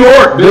on, New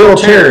York, Bill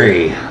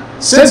Terry.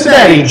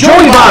 Cincinnati,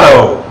 Joey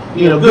Votto.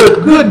 You know,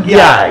 good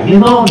guy. You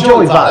know,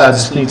 Joey Votto. I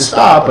just need to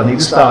stop. I need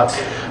to stop.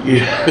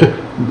 Yeah.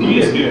 He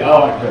is good. I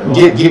like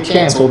that. Get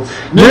canceled.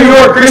 New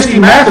York, Christy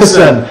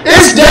Matheson.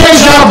 It's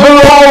deja vu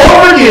all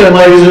over again,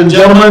 ladies and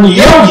gentlemen.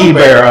 Yogi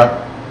Berra.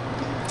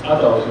 I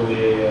thought it was going to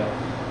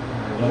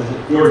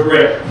be George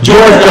Brett.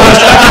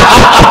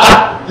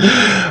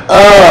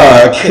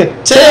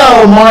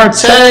 Ketel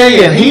Marte,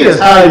 and he is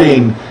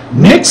hiding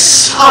Nick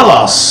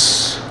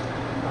Salas.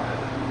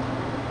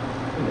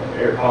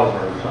 Eric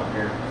Hosmer or something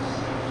here.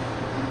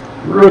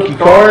 Rookie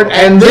card.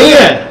 And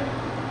then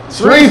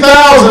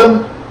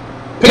 3,000,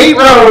 Pete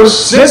Rose,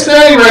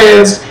 Cincinnati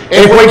Reds.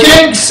 If we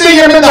can't see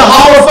him in the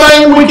Hall of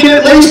Fame, we can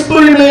at least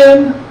put him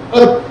in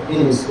A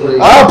penny sleeve.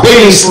 a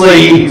penny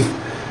sleeve.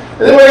 And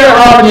then we got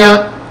Robin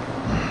Yount.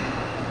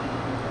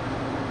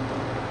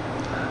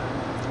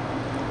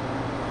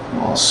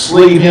 I'll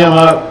sleeve him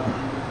up.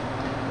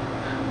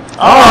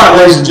 All right,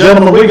 ladies and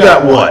gentlemen, we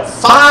got what?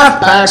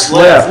 5 packs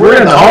left. We're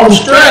in the home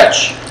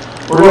stretch.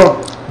 We're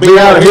going to be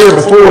out of here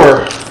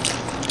before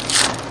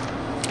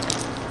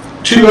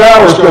 2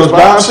 hours goes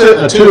by. I'm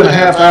sitting a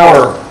 2.5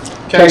 hour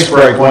case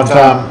break one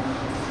time.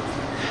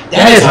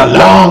 That is a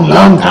long,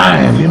 long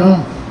time, you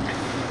know.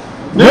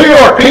 New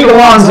York, Pete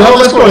Alonso.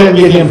 Let's go ahead and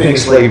get him penny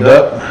sleeved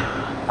up.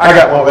 I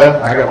got one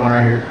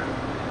right here.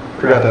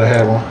 Forgot that I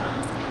had one.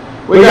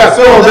 We got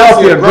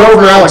Philadelphia,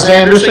 Grover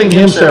Alexander, seen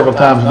him several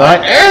times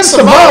tonight. And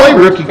Savali,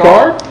 rookie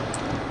card.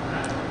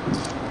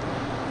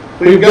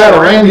 We've got a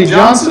Randy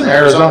Johnson,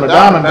 Arizona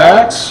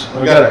Diamondbacks.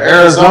 We've got an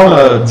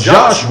Arizona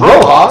Josh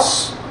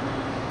Rojas.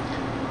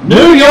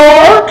 New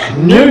York,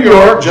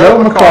 Joe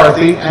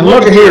McCarthy. And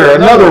look at here,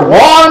 another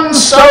Juan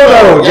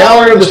Soto,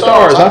 Gallery of the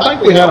Stars. I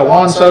think we had a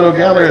Juan Soto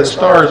Gallery of the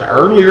Stars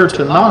earlier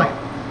tonight.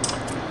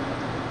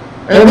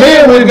 And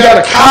then we've got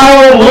a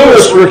Kyle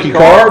Lewis rookie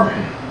card.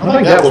 I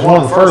think that was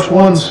one of the first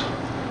ones.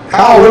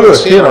 Kyle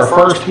Lewis hit our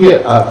first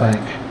hit, I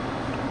think.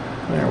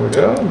 There we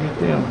go, get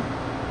them.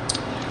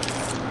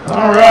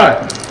 All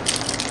right.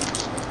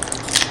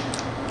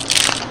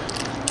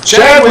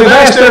 Chad, we've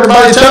asked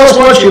everybody, tell us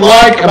what you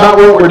like about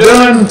what we're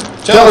doing.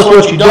 Tell us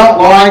what you don't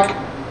like.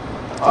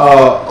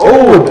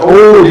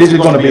 This is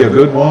going to be a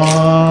good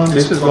one.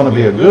 This is going to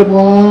be a good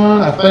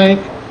one, I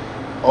think.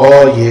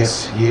 Oh,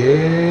 yes,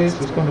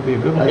 it's going to be a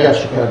good one. I got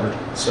you covered.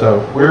 So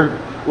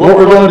what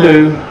we're going to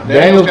do,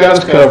 Daniel's got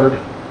us covered.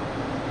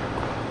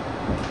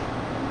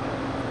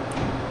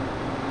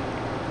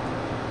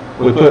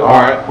 We put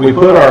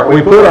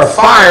our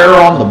fire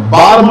on the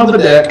bottom of the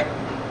deck.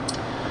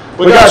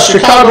 We got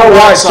Chicago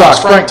White Sox,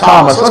 Frank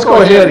Thomas. Let's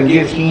go ahead and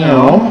get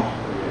him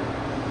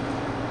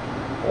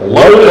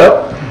loaded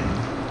up.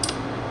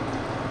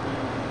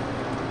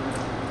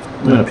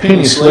 In a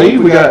penny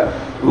sleeve, we got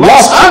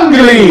Los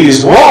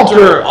Angeles,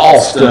 Walter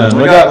Alston.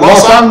 We got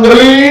Los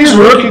Angeles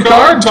rookie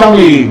card,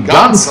 Tony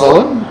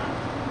Gonsolin.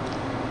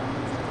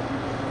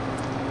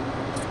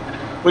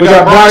 We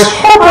got Bryce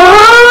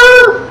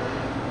Harper.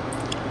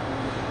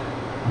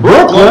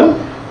 Brooklyn,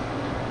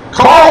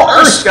 Carl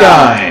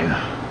Erskine.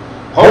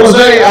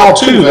 Jose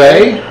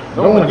Altuve.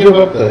 Don't want to give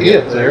up the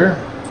hit there.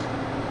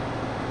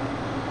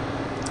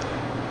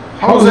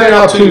 Jose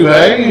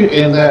Altuve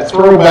in that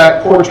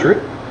throwback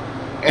portrait.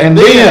 And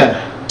then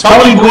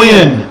Tony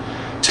Gwynn.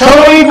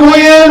 Tony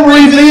Gwynn,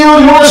 reveal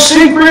your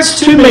secrets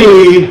to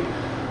me.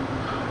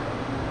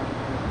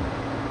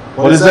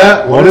 What is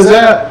that? What is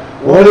that?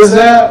 What is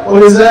that?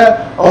 What is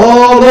that?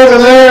 Oh, look at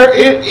there.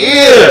 It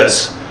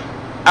is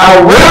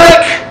a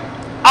relic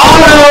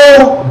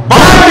auto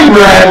Bobby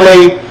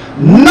Bradley,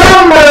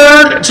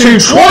 numbered to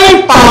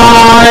 25.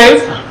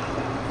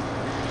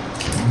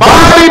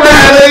 Bobby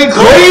Bradley,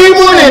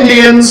 Cleveland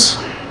Indians.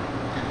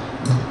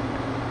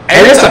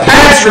 And it's a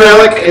patch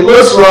relic. It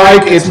looks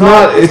like it's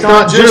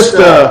not just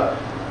a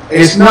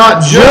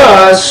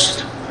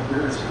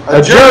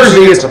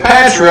jersey. It's a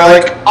patch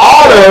relic,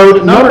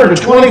 autoed, numbered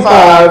to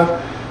 25.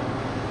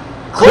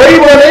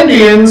 Cleveland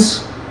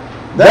Indians.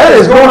 That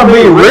is going to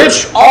be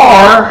Rich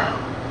R.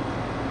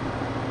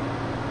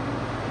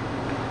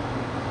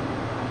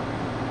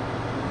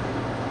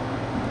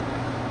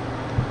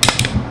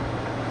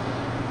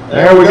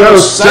 There we go,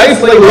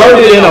 safely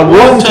loaded in a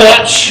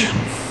one-touch.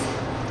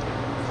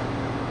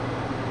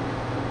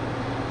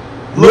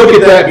 Look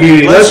at that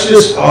beauty. Let's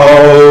just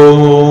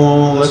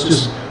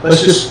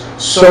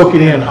soak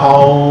it in.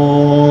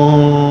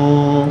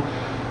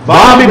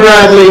 Bobby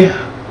Bradley,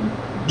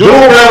 dual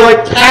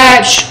relic,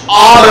 patch,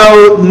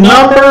 auto,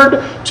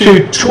 numbered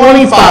to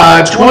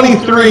 25,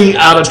 23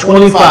 out of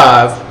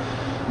 25.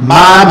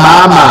 My.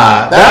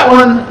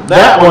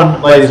 That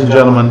one, ladies and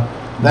gentlemen,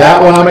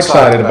 that one I'm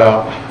excited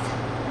about.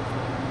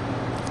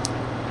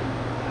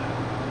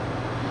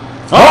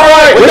 All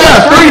right, we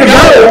got 3 to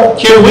go.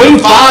 Can we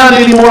find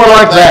any more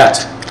like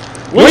that?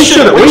 We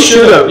should have, with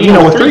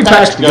 3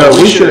 packs to go,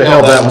 we should have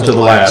held that one to the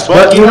last.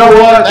 But you know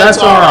what? That's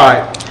all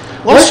right.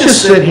 Let's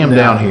just sit him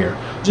down here.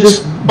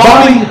 Just,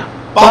 Bobby,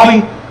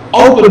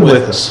 open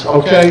with us,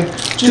 okay?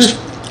 Just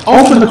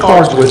open the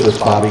cards with us,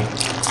 Bobby.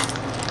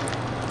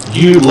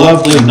 You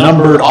lovely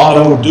numbered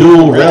auto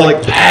dual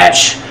relic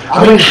patch.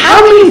 I mean,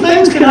 how many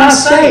things can I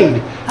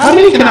say? How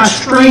many can I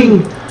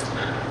string?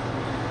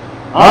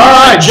 All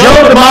right,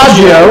 Joe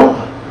DiMaggio,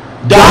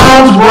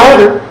 Dom's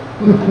brother.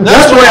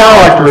 That's the way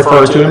I like to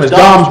refer to him, as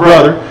Dom's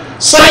brother.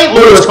 St.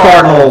 Louis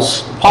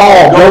Cardinals,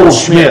 Paul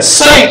Goldschmidt.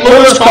 St.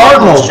 Louis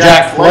Cardinals,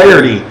 Jack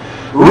Flaherty.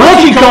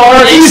 Rookie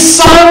card,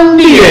 Isan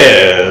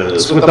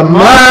Diaz with the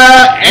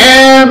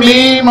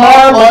Miami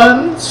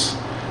Marlins.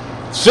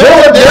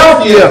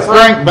 Philadelphia,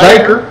 Frank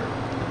Baker.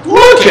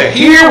 Look at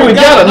here, we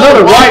got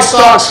another White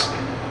Sox.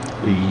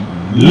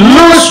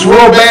 Luis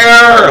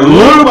Robert,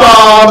 Lou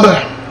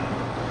Bob.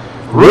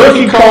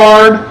 Rookie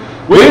card.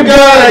 We've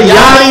got a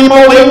Yanni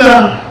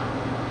Molina.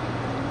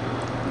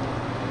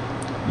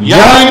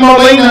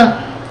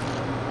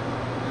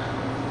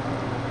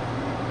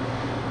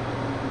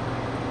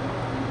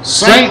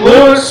 St.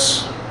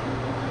 Louis.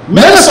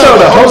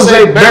 Minnesota,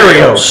 Jose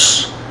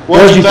Berrios.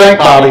 What did you think,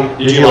 Bobby?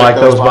 Did you like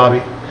those,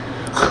 Bobby?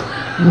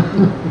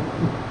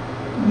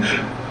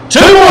 2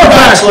 more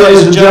packs,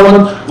 ladies and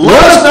gentlemen.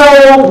 Let us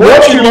know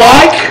what you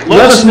like.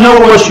 Let us know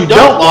what you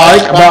don't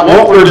like about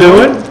what we're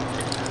doing.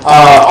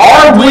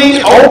 Are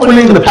we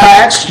opening the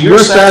packs to your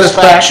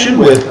satisfaction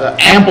with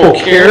ample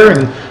care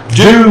and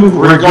due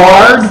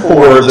regard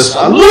for this?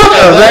 Look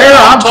at there,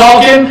 I'm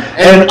talking,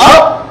 and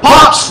up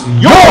pops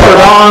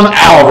Yordan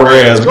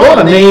Alvarez. Going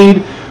to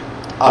need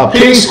a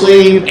penny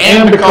sleeve,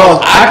 and because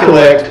I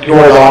collect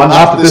Yordan,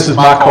 not that this is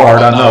my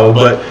card, I know,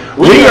 but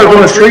we are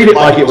going to treat it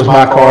like it was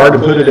my card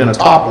and put it in a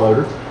top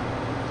loader.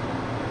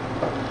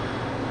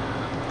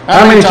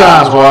 How many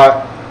times,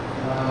 Wyatt?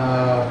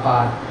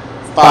 5.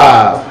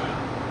 5.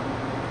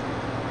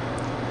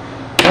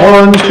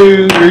 1,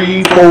 2,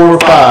 3, 4,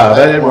 5.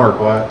 That didn't work,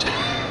 Wyatt.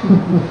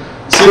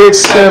 6,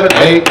 7,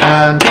 8,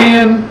 9,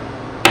 10,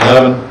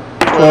 11,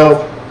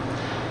 12.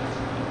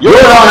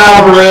 Jordan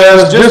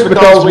Alvarez, just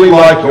because we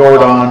like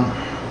Jordan.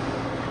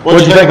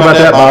 What'd you think about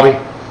that, Bobby?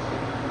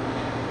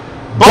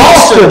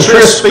 Boston,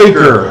 Tris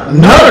Speaker.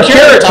 Another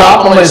Carrot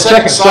Top on his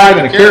second sight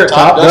in a Carrot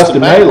Top.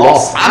 Dustin May,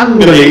 Los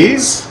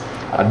Angeles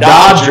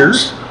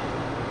Dodgers.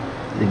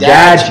 The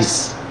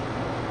Dodgers.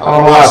 I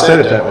don't know why I said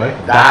it that way.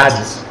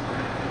 Dodgers.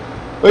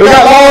 We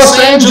got Los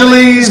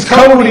Angeles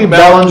Cody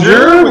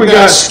Bellinger. We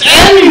got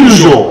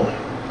Stanusual.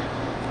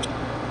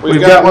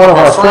 We've got one of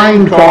our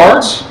framed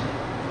cards.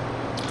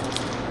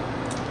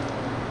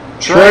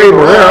 Trey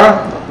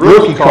Barrera,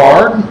 rookie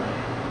card.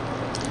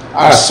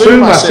 I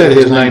assume I said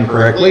his name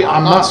correctly.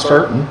 I'm not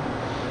certain.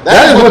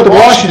 That is with the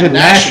Washington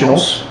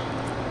Nationals.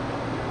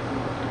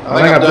 I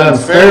think I've done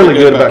fairly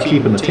good about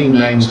keeping the team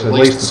names, at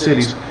least the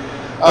cities.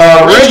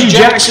 Reggie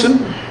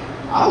Jackson.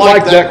 I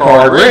like that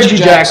card. Reggie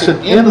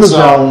Jackson in the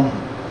zone.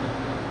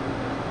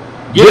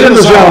 Get in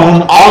the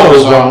zone, auto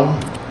zone.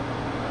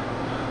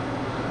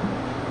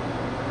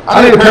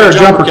 I need a pair of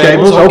jumper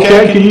cables.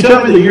 Okay, can you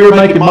tell me the year,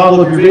 make, and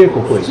model of your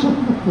vehicle, please?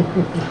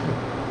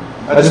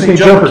 I just need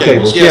jumper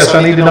cables. Yes,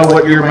 I need to know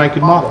what year, make,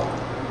 and model.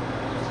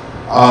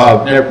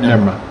 Never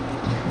mind.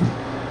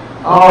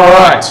 All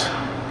right.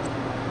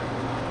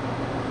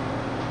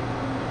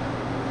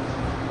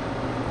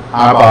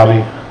 Hi,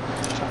 Bobby.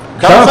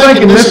 Kind of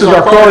thinking this is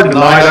our card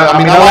tonight. I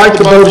mean, I like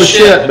the Bo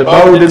Bichette, but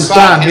Bo didn't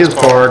sign his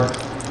card.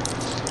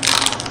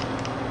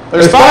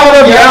 There's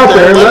 5 of you out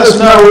there. Let us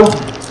know.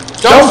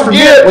 Don't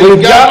forget,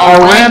 we've got our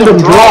random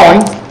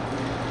drawing.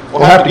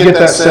 We'll have to get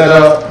that set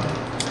up.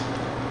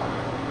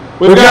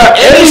 We've got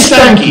Eddie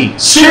Stanky.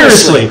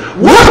 Seriously,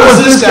 what was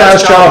this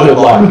guy's childhood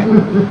like?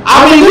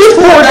 I mean, this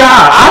poor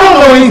guy, I don't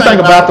know anything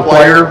about the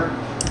player,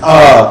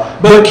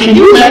 but can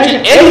you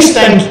imagine Eddie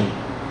Stanky?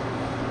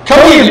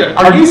 Cody,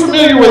 are you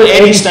familiar with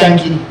Eddie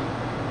Stanky?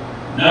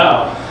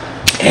 No.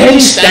 Eddie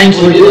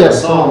Stanky. We did have a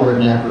song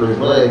written after his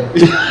leg.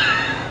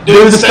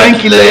 Do the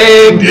stanky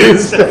leg. Do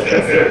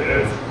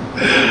the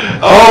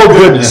oh,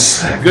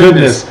 goodness.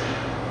 Goodness.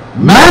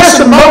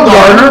 Madison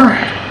Bumgarner.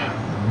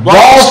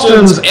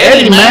 Boston's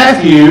Eddie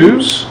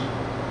Matthews.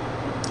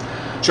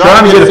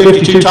 Trying to get a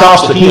 52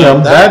 tops to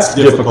him, that's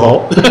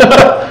difficult.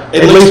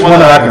 At least one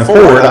that I can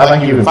afford. I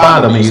think you can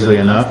find them easily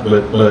enough.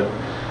 But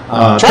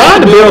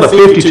trying to build a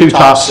 52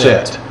 top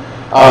set.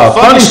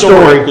 Funny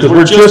story, because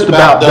we're just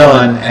about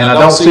done, and I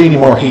don't see any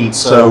more heat,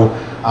 so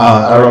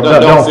I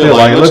don't feel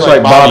like it. Looks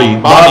like Bobby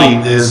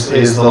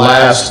is the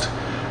last.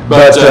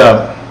 But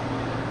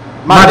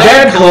my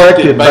dad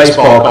collected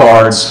baseball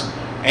cards.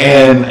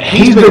 And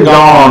he's been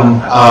gone,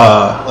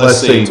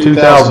 let's see,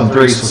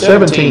 2003, so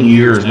 17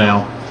 years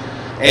now.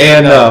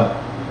 And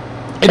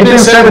it's been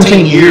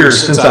 17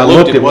 years since I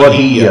looked at what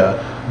he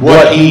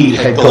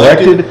had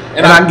collected.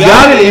 And I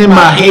got it in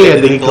my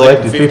head that he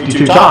collected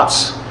 52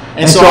 tops.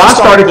 And so I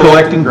started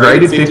collecting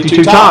graded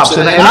 52 tops.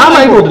 And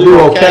I'm able to do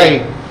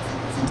okay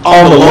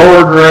on the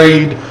lower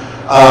grade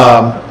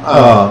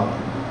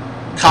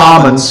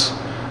commons.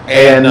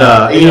 And,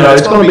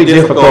 it's going to be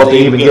difficult to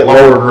even get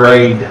lower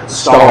grade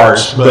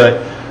stars.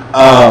 But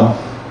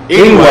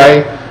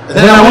anyway,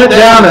 then I went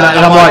down and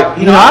I'm like,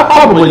 I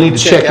probably need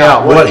to check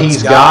out what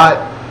he's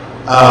got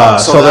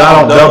so that I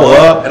don't double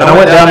up. And I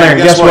went down there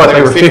and guess what?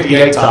 They were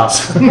 58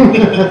 tops.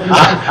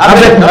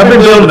 I've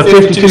been building a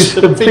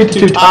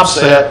 52 top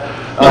set.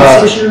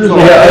 I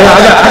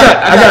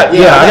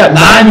got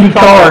 90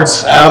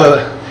 cards out of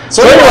it.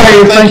 So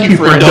anyway, thank you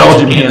for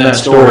indulging me in that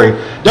story.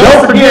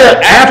 Don't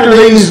forget, after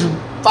these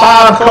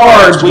 5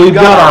 cards, we've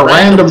got our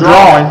random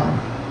drawing.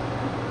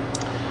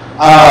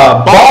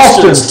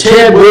 Boston's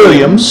Ted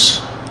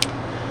Williams.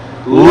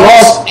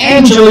 Los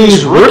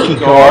Angeles rookie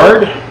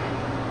card.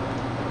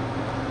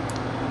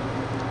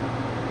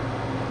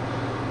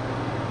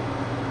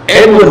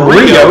 Edwin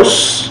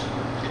Rios.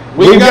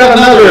 We've got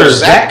another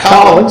Zach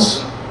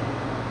Collins.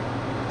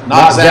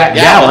 Not Zach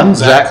Gallen,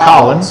 Zach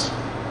Collins.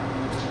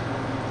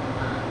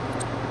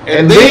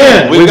 And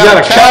then we've got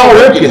a Cal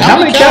Ripken. How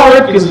many Cal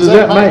Ripkens does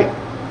that make?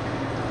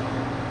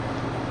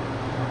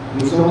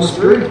 He's on the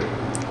street.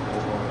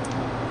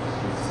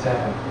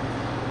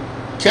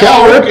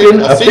 Cal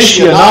Ripken,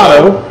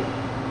 aficionado.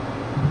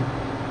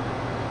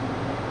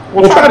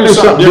 We'll try to do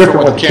something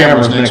different with the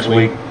cameras next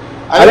week.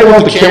 I didn't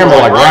want the camera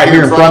like right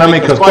here in front of me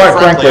because quite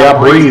frankly I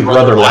breathe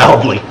rather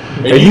loudly.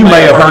 And you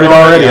may have heard it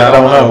already, I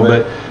don't know.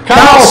 But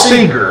Kyle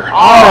Seager.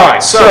 All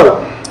right,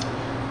 so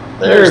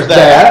there's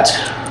that.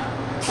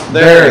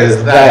 There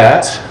is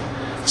that.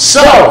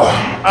 So,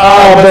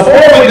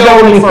 before we go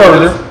any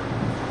further,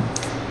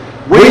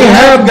 we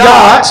have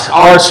got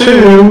our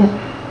 2,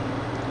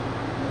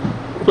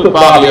 put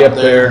Bobby up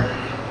there.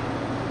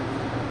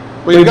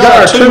 We've got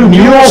our 2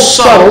 Mule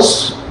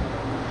Subtles.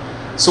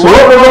 So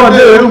what we're going to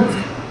do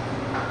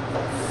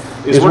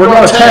is we're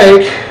going to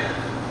take,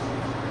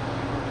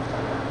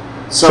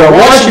 so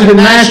Washington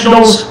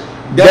Nationals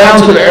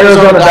down to the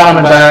Arizona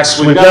Diamondbacks.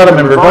 We've got them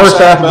in reverse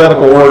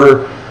alphabetical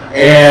order.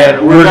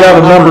 And we're got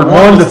a number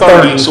 1 to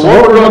 30. So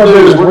what we're going to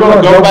do is we're going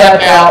to go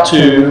back out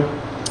to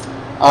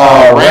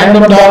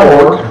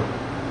random.org,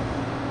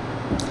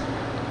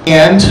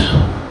 and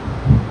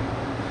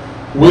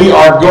we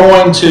are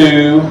going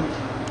to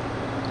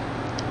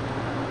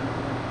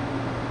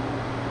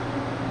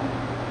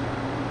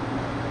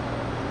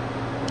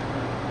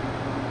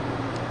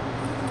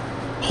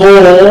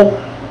pull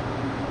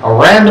a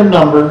random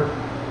number,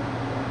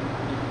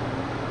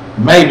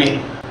 maybe.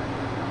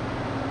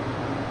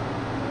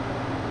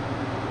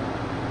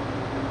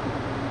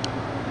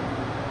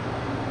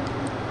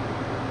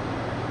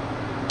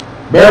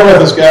 Bear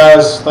with us,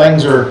 guys.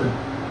 Things are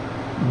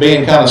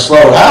being kind of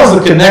slow. How's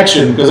the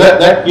connection? Because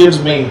that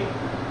gives me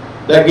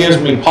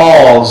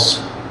pause.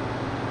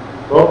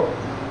 Oh,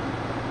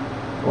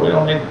 we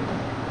don't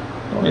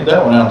need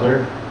that one out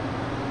there.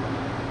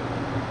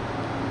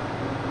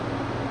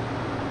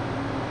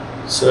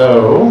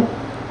 So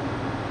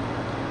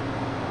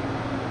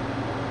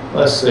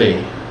let's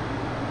see.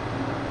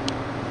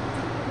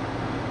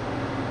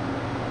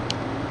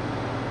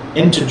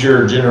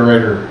 Integer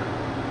generator.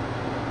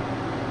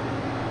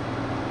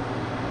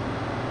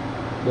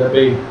 That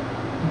be?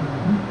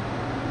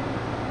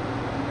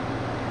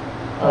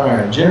 All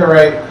right,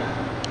 generate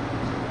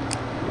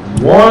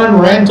one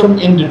random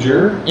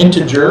integer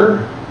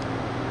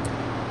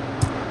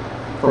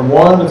from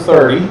 1 to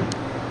 30.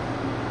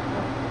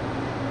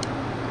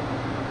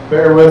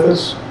 Bear with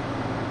us.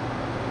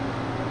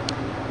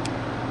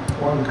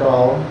 One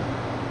column.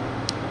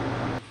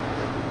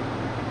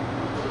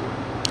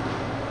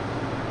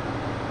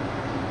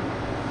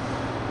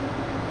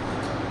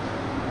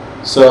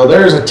 So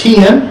there's a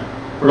 10.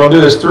 We're going to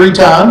do this 3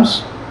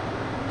 times.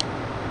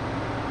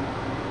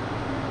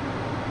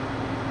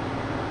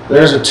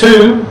 There's a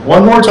 2.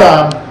 One more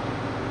time.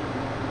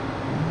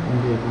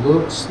 And it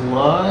looks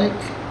like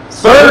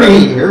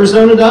 30.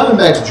 Arizona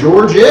Diamondbacks,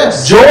 George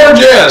S.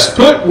 George S.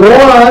 Put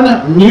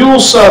 1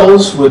 Mule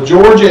Suttles with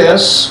George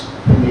S.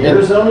 The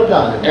Arizona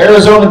Diamondbacks.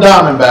 Arizona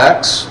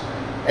Diamondbacks.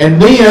 And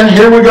then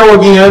here we go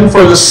again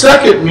for the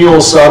second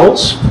Mule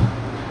Suttles.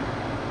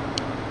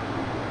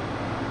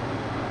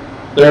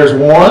 There's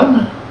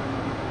 1,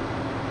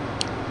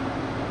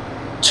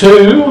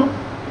 2,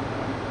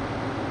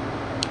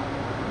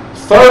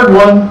 third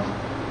one,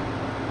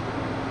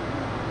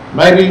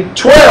 maybe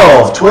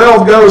 12.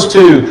 12 goes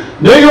to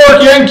New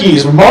York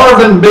Yankees,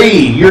 Marvin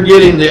B. You're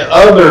getting the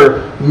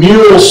other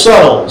Mule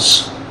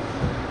Suttles.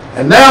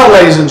 And now,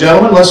 ladies and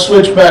gentlemen, let's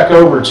switch back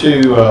over to,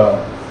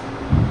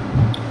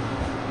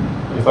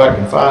 if I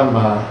can find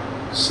my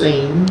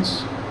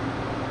scenes.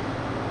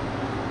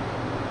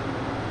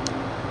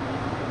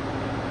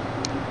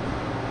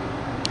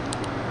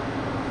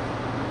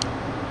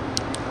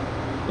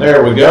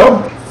 There we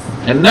go.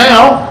 And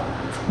now,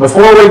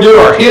 before we do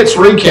our hits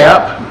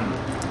recap,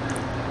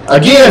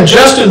 again,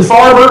 Justin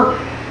Farber,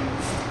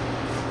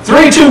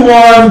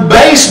 3-2-1,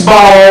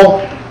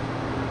 baseball,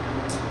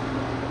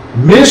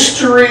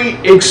 mystery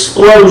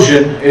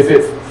explosion. If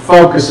it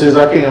focuses,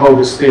 I can't hold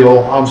it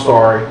still, I'm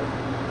sorry.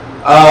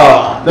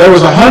 There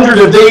was 100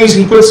 of these.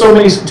 He put so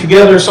many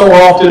together so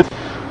often.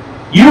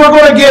 You are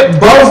going to get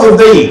both of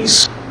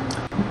these.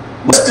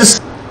 Let's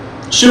just,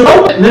 should we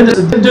open and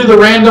then do the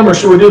random, or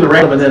should we do the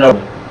random and then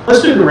open?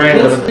 Let's do the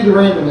random. Let's do the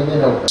random and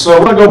then open. So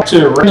we're going to go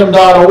to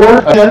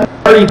random.org. Again,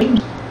 30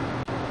 teams.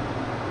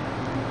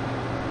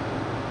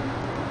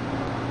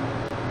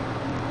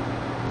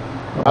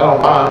 I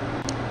don't mind.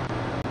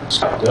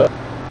 Stopped up.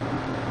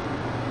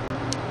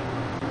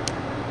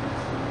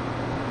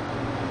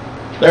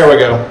 There we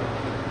go.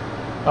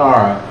 All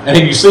right. And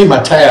if you see my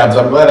tabs,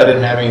 I'm glad I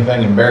didn't have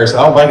anything embarrassing.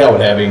 I don't think I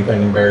would have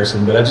anything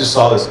embarrassing, but I just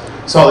saw this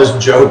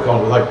joke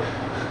on it, like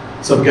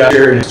some guy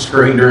sharing his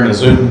screen during a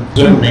Zoom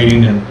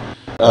meeting, and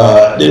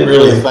didn't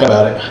really think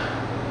about it.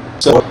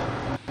 So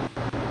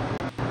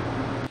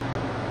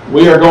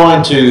we are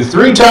going to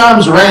 3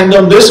 times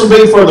random. This will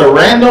be for the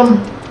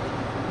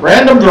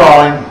random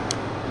drawing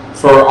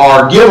for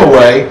our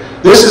giveaway.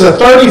 This is a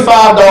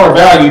 $35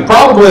 value,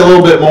 probably a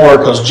little bit more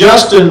because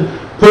Justin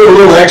put a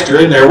little extra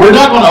in there. We're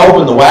not going to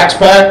open the wax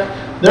pack.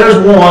 There's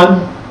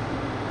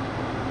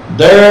 1.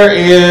 There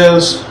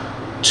is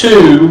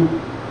 2.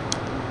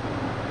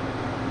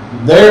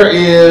 There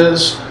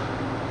is,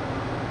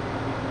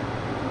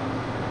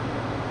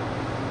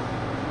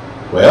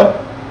 well,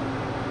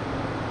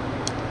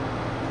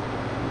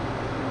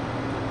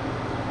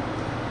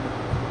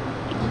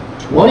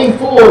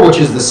 #24, which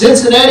is the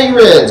Cincinnati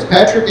Reds,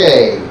 Patrick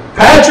A.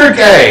 Patrick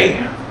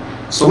A.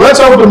 So let's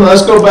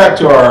go back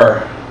to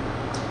our,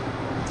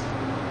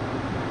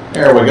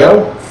 there we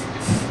go.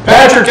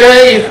 Patrick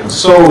A.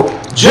 So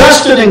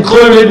Justin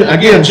included,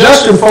 again,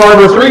 Justin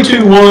Farber,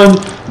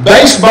 3-2-1,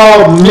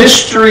 baseball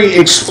mystery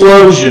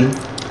explosion.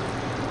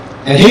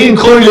 And he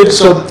included,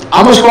 so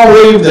I'm just going to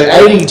leave the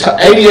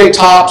 88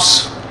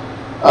 tops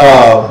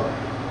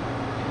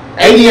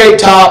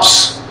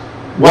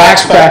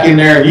wax pack in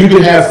there, and you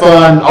can have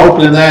fun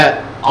opening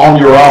that on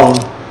your own.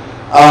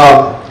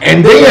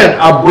 And then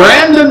a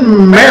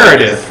Brandon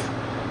Meredith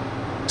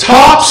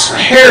Topps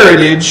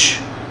Heritage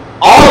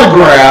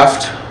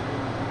autographed.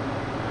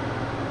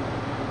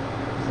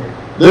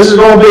 This is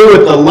going to be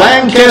with the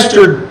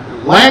Lancaster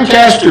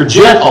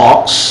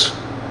Jethawks.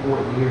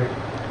 What year?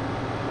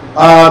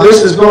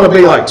 This is going to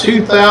be like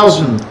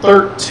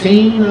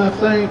 2013, I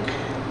think.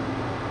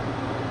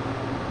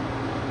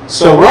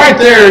 So right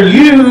there,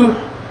 you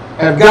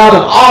have got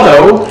an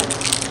auto.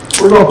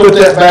 We're going to put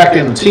that back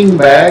in the team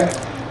bag,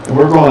 and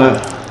we're going to.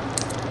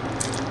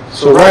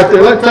 So right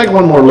there, let's take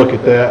one more look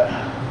at that.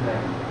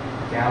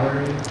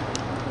 Gallery?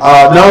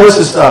 No, this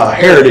is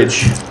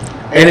Heritage,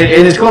 and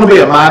it's going to be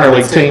a minor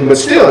league team, but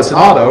still, it's an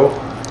auto.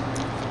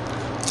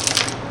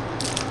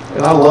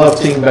 And I love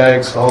team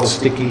bags, all the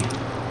sticky.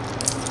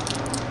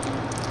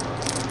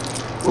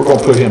 We're going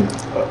to put him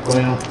up.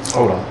 Well,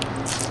 hold on.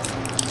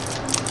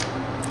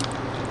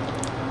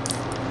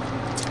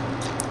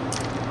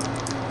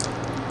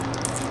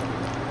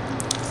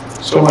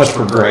 So much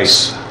for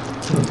grace.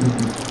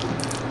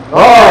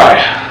 All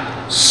right.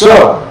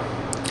 So,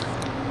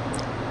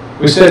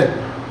 we said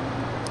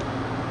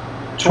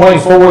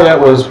 24, that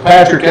was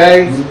Patrick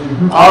A.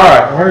 All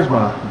right, where's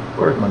my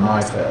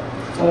knife at?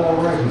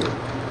 Right here.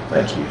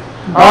 Thank you.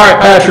 All right,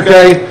 Patrick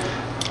A.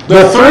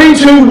 The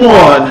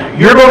 3-2-1,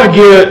 you're going to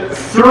get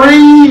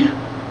 3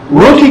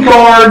 rookie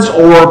cards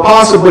or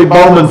possibly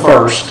Bowman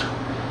first.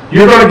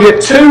 You're going to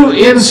get 2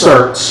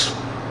 inserts,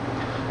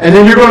 and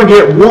then you're going to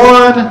get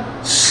 1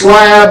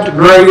 slabbed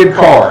graded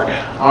card.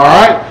 All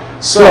right?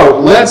 So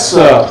let's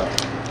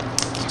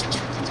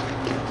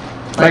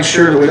make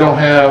sure that we don't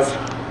have,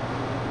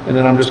 and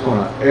then I'm just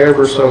going to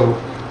ever so.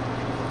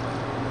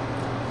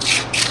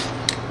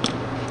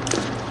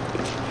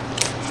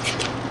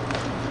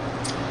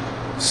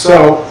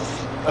 So,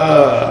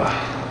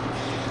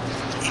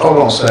 hold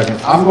on a second.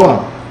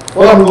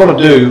 What I'm going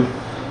to do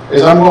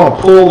is I'm going to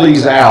pull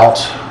these out,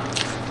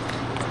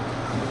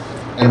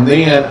 and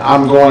then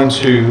I'm going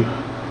to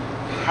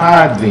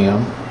hide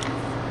them.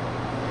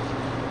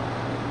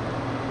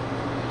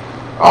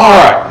 All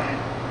right.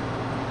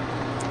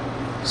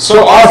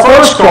 So our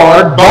first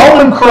card,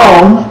 Bowman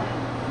Chrome.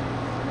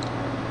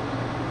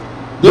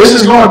 This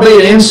is going to be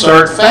an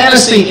insert,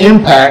 Fantasy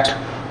Impact,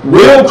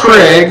 Will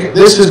Craig.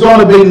 This is going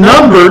to be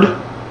numbered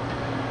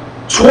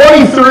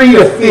 23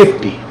 to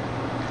 50.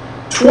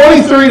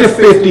 23 to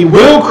 50,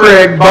 Will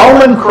Craig,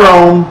 Bowman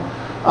Chrome.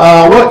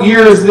 What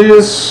year is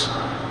this?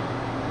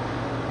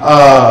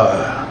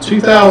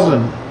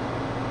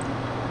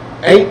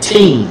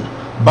 2018.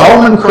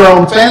 Bowman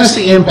Chrome,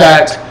 Fantasy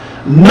Impact,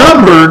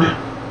 numbered,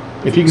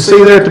 if you can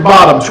see there at the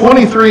bottom,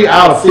 23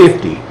 out of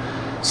 50.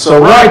 So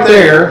right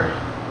there,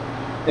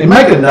 and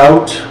make a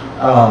note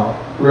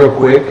real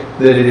quick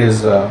that it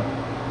is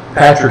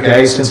Patrick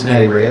A.,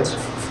 Cincinnati Reds.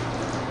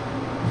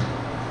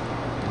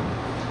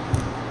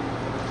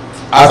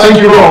 I think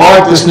you're going to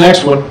like this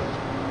next one,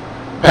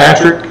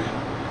 Patrick.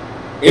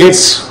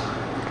 It's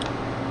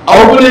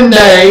opening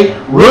day,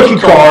 rookie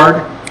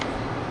card,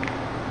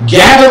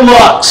 Gavin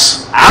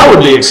Lux. I would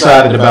be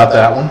excited about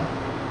that one.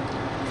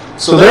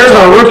 So there's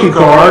our rookie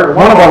card,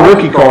 one of our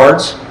rookie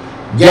cards,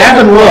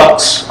 Gavin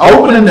Lux,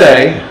 opening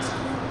day.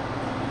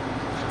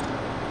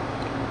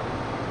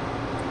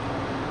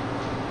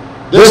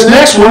 This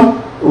next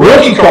one,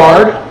 rookie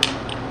card,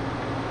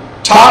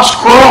 Topps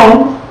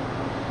Chrome,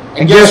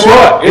 and guess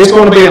what? It's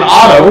going to be an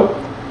auto.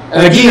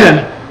 And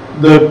again,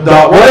 the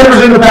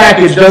whatever's in the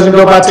package doesn't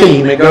go by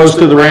team. It goes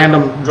to the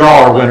random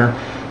drawer winner.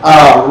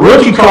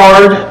 Rookie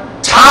card,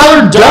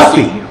 Tyler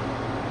Duffy.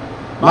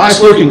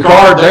 Nice looking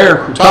card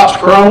there, Topps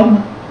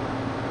Chrome.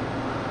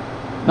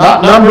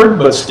 Not numbered,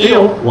 but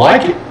still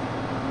like it.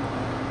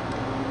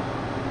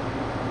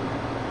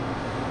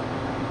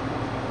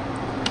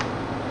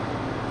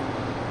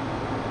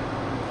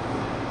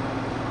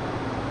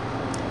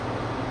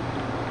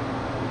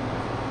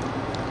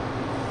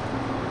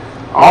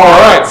 All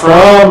right,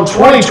 from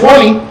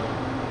 2020,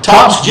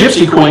 Topps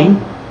Gypsy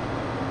Queen.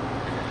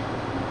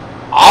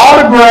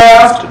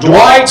 Autographed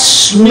Dwight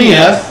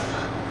Smith.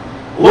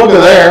 Look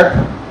at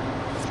there.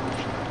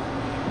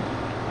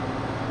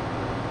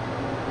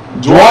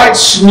 Dwight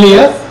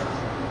Smith,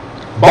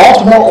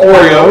 Baltimore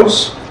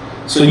Orioles.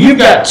 So you've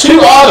got 2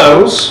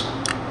 autos.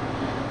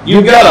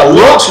 You've got a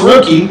Lux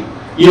rookie.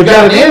 You've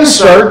got an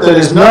insert that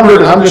is numbered.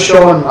 And I'm just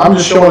showing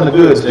the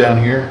goods down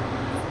here.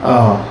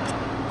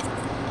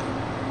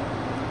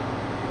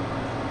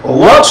 A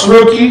Lux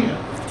rookie,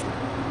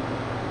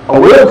 a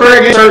Will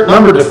Craig insert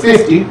numbered to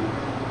 50.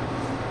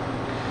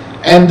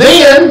 And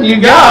then you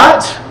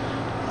got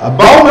a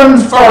Bowman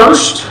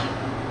first,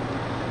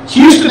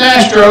 Houston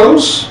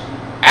Astros,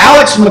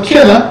 Alex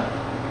McKenna,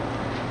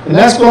 and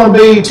that's going to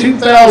be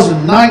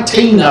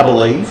 2019, I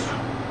believe.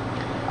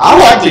 I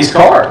like these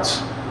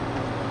cards.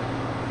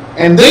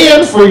 And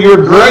then for your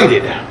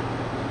graded,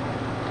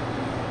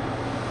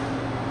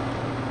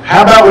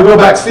 how about we go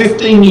back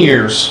 15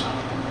 years?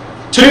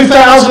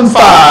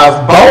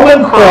 2005,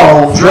 Bowman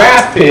Chrome,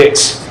 draft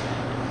picks,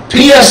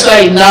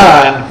 PSA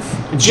 9,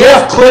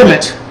 Jeff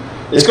Clement.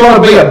 It's going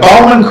to be a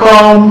Bowman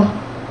Chrome.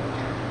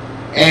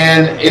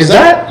 And is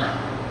that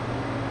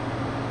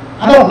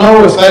I don't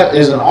know if that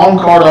is an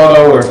on-card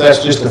auto or if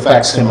that's just a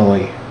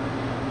facsimile.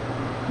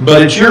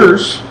 But it's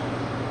yours.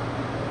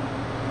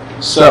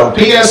 So,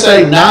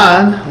 PSA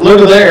 9,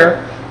 look at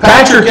there.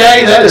 Patrick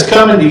A., that is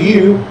coming to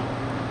you.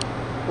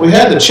 We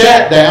had the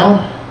chat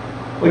down.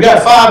 We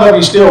got 5 of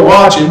you still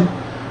watching.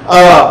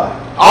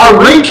 Our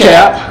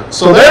recap,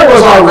 so there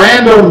was our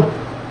random,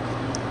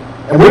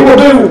 and we will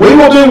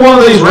do one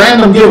of these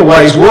random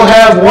giveaways. We'll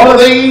have one of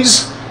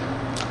these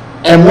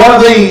and one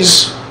of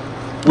these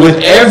with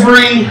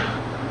every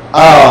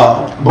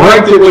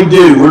break that we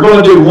do. We're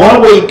going to do 1 a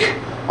week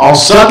on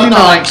Sunday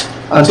night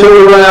until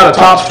we run out of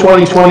Topps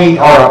 2020,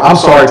 or I'm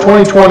sorry,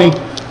 2020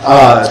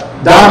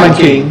 Diamond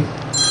King.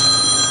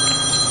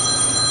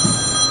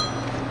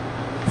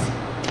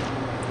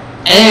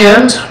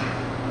 And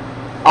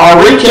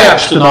our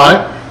recaps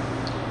tonight.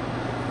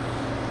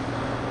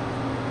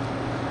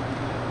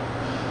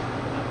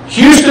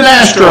 Houston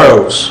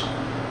Astros,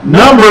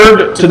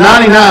 numbered to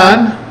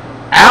 99,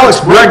 Alex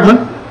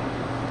Bregman.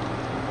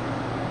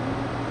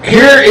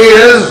 Here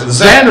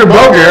is Xander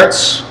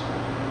Bogaerts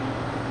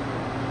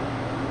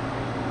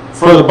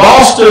for the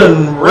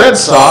Boston Red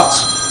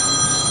Sox.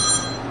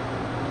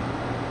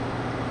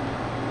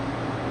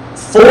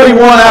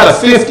 41 out of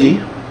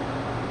 50.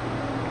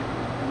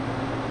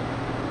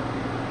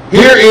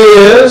 Here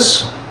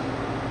is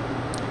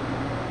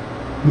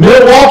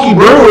Milwaukee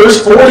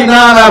Brewers, 49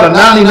 out of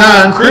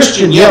 99,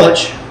 Christian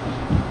Yelich.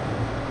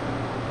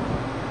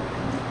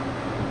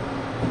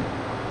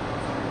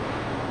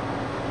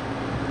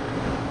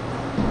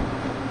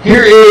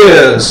 Here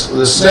is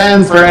the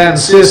San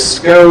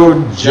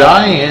Francisco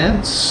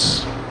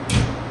Giants.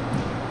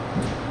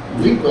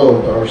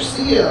 Rico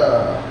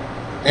Garcia.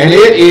 And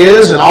it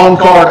is an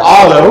on-card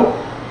auto.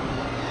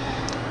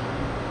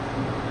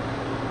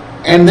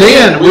 And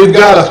then we've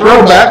got a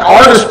throwback,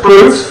 artist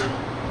proof,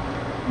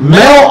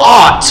 Mel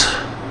Ott,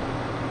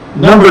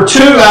 number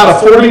 2 out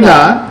of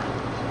 49.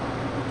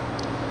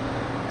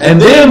 And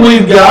then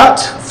we've got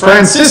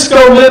Francisco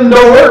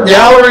Lindor,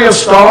 Gallery of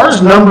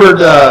Stars, numbered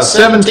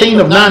 17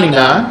 of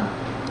 99.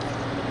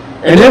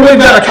 And then we've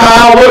got a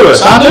Kyle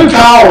Lewis. I knew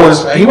Kyle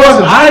he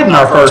wasn't hiding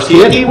our first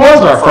hit. He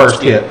was our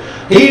first hit.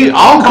 He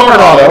on-card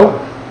auto.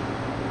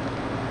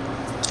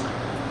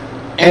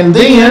 And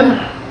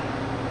then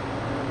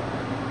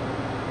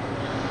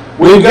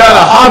we've got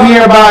a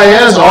Javier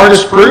Baez,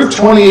 artist proof,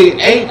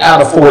 28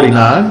 out of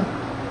 49.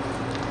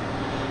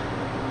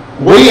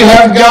 We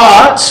have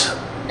got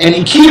an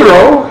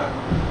Ichiro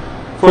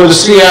for the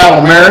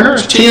Seattle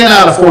Mariners, 10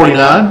 out of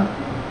 49.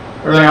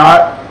 Everything all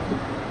right?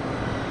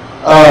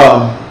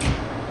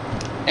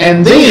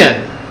 And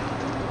then,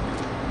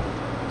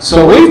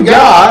 so we've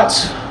got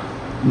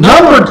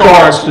numbered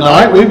cards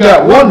tonight. We've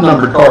got 1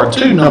 numbered card,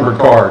 2 numbered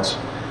cards,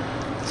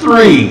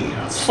 3,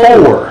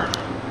 4,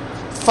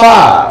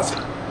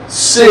 5,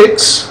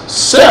 6,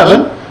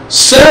 7,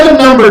 7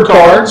 numbered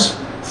cards,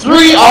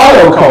 3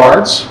 auto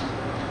cards,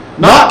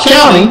 not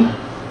counting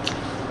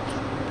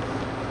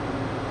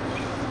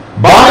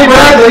Bobby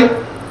Bradley.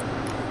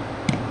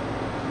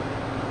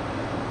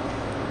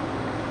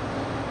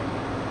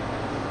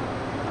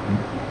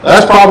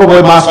 That's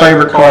probably my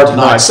favorite card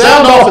tonight.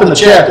 Sound off in the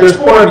chat. There's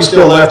 4 of you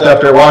still left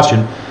out there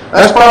watching.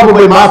 That's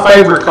probably my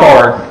favorite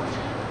card.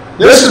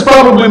 This is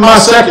probably my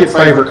second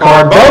favorite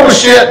card. Bo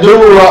Bichette dual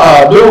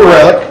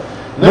relic.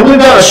 And then we've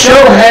got a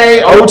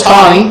Shohei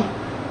Ohtani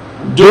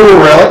dual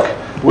relic.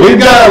 We've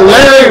got a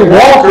Larry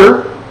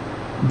Walker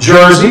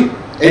jersey.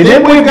 And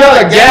then we've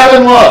got a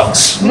Gavin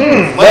Lux.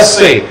 Let's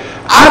see.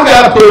 I've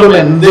got to put them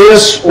in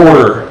this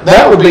order.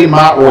 That would be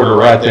my order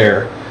right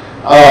there.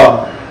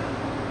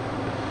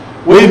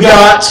 We've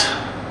got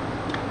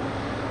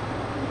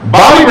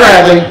Bobby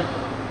Bradley,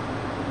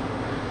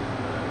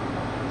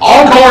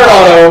 on-card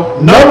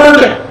auto,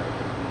 numbered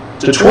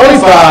to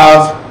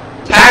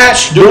 25,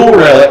 patch dual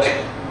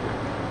relic.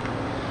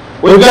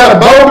 We've got a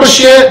Bo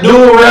Bichette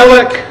dual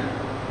relic.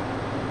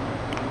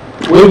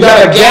 We've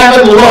got a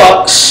Gavin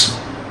Lux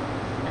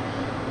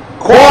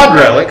quad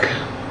relic.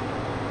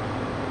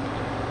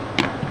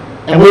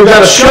 And we've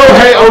got a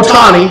Shohei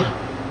Ohtani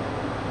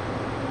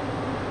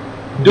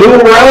dual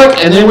relic,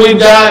 and then we've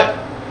got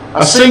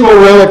a single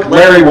relic,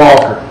 Larry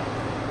Walker.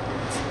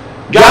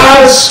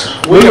 Guys,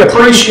 we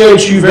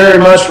appreciate you very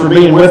much for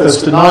being with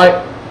us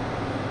tonight.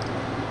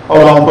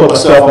 Hold on, I'll put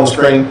myself on the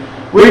screen.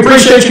 We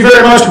appreciate you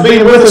very much for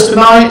being with us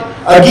tonight.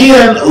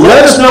 Again,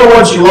 let us know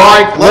what you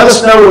like. Let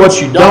us know what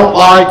you don't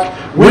like.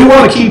 We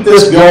want to keep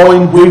this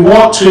going. We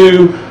want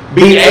to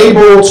be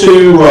able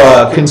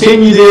to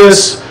continue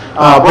this,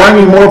 bring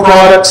you more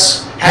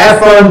products, have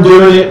fun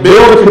doing it,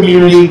 build a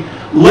community.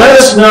 Let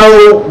us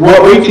know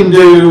what we can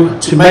do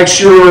to make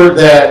sure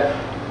that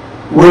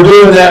we're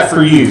doing that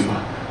for you.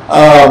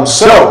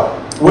 So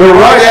we're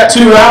right at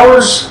 2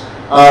 hours,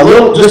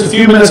 just a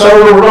few minutes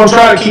over. We're going to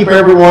try to keep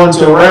everyone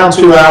to around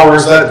 2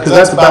 hours, because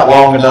that's about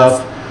long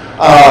enough.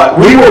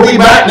 We will be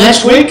back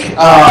next week.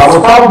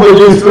 We'll probably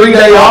do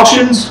 3-day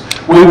auctions.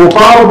 We will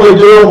probably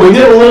do them. We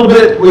did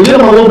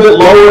them a little bit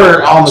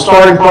lower on the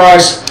starting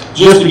price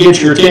just to get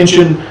your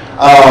attention.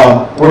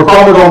 We're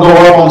probably going to go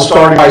up on the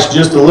starting price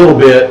just a little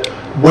bit,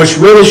 which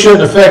really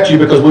shouldn't affect you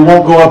because we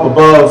won't go up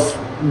above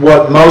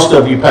what most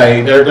of you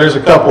pay. There's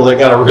a couple that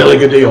got a really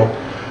good deal.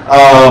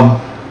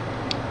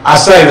 I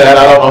say that,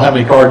 I don't know how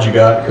many cards you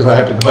got because I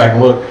have to go back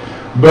and look.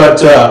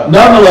 But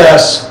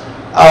nonetheless,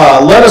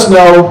 let us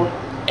know.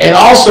 And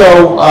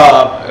also,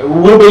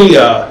 we'll be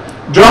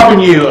dropping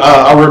you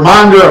a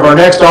reminder of our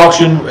next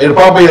auction. It'll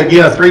probably be,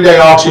 again, a 3-day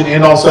auction,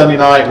 end on Sunday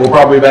night. We'll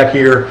probably be back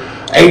here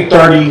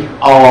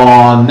 8:30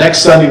 on next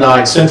Sunday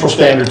night, Central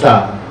Standard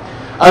Time.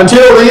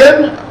 Until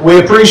then, we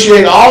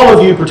appreciate all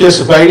of you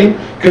participating.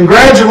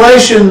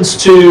 Congratulations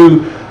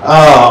to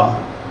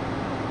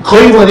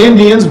Cleveland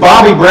Indians,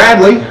 Bobby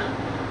Bradley.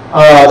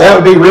 That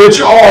would be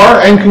Rich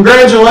R. And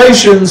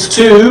congratulations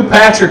to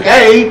Patrick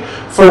A.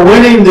 for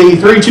winning the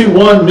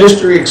 321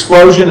 Mystery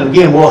Explosion. And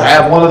again, we'll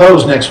have one of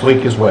those next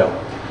week as well.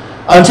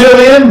 Until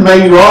then,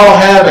 may you all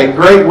have a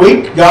great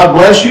week. God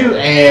bless you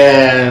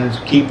and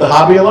keep the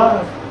hobby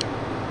alive.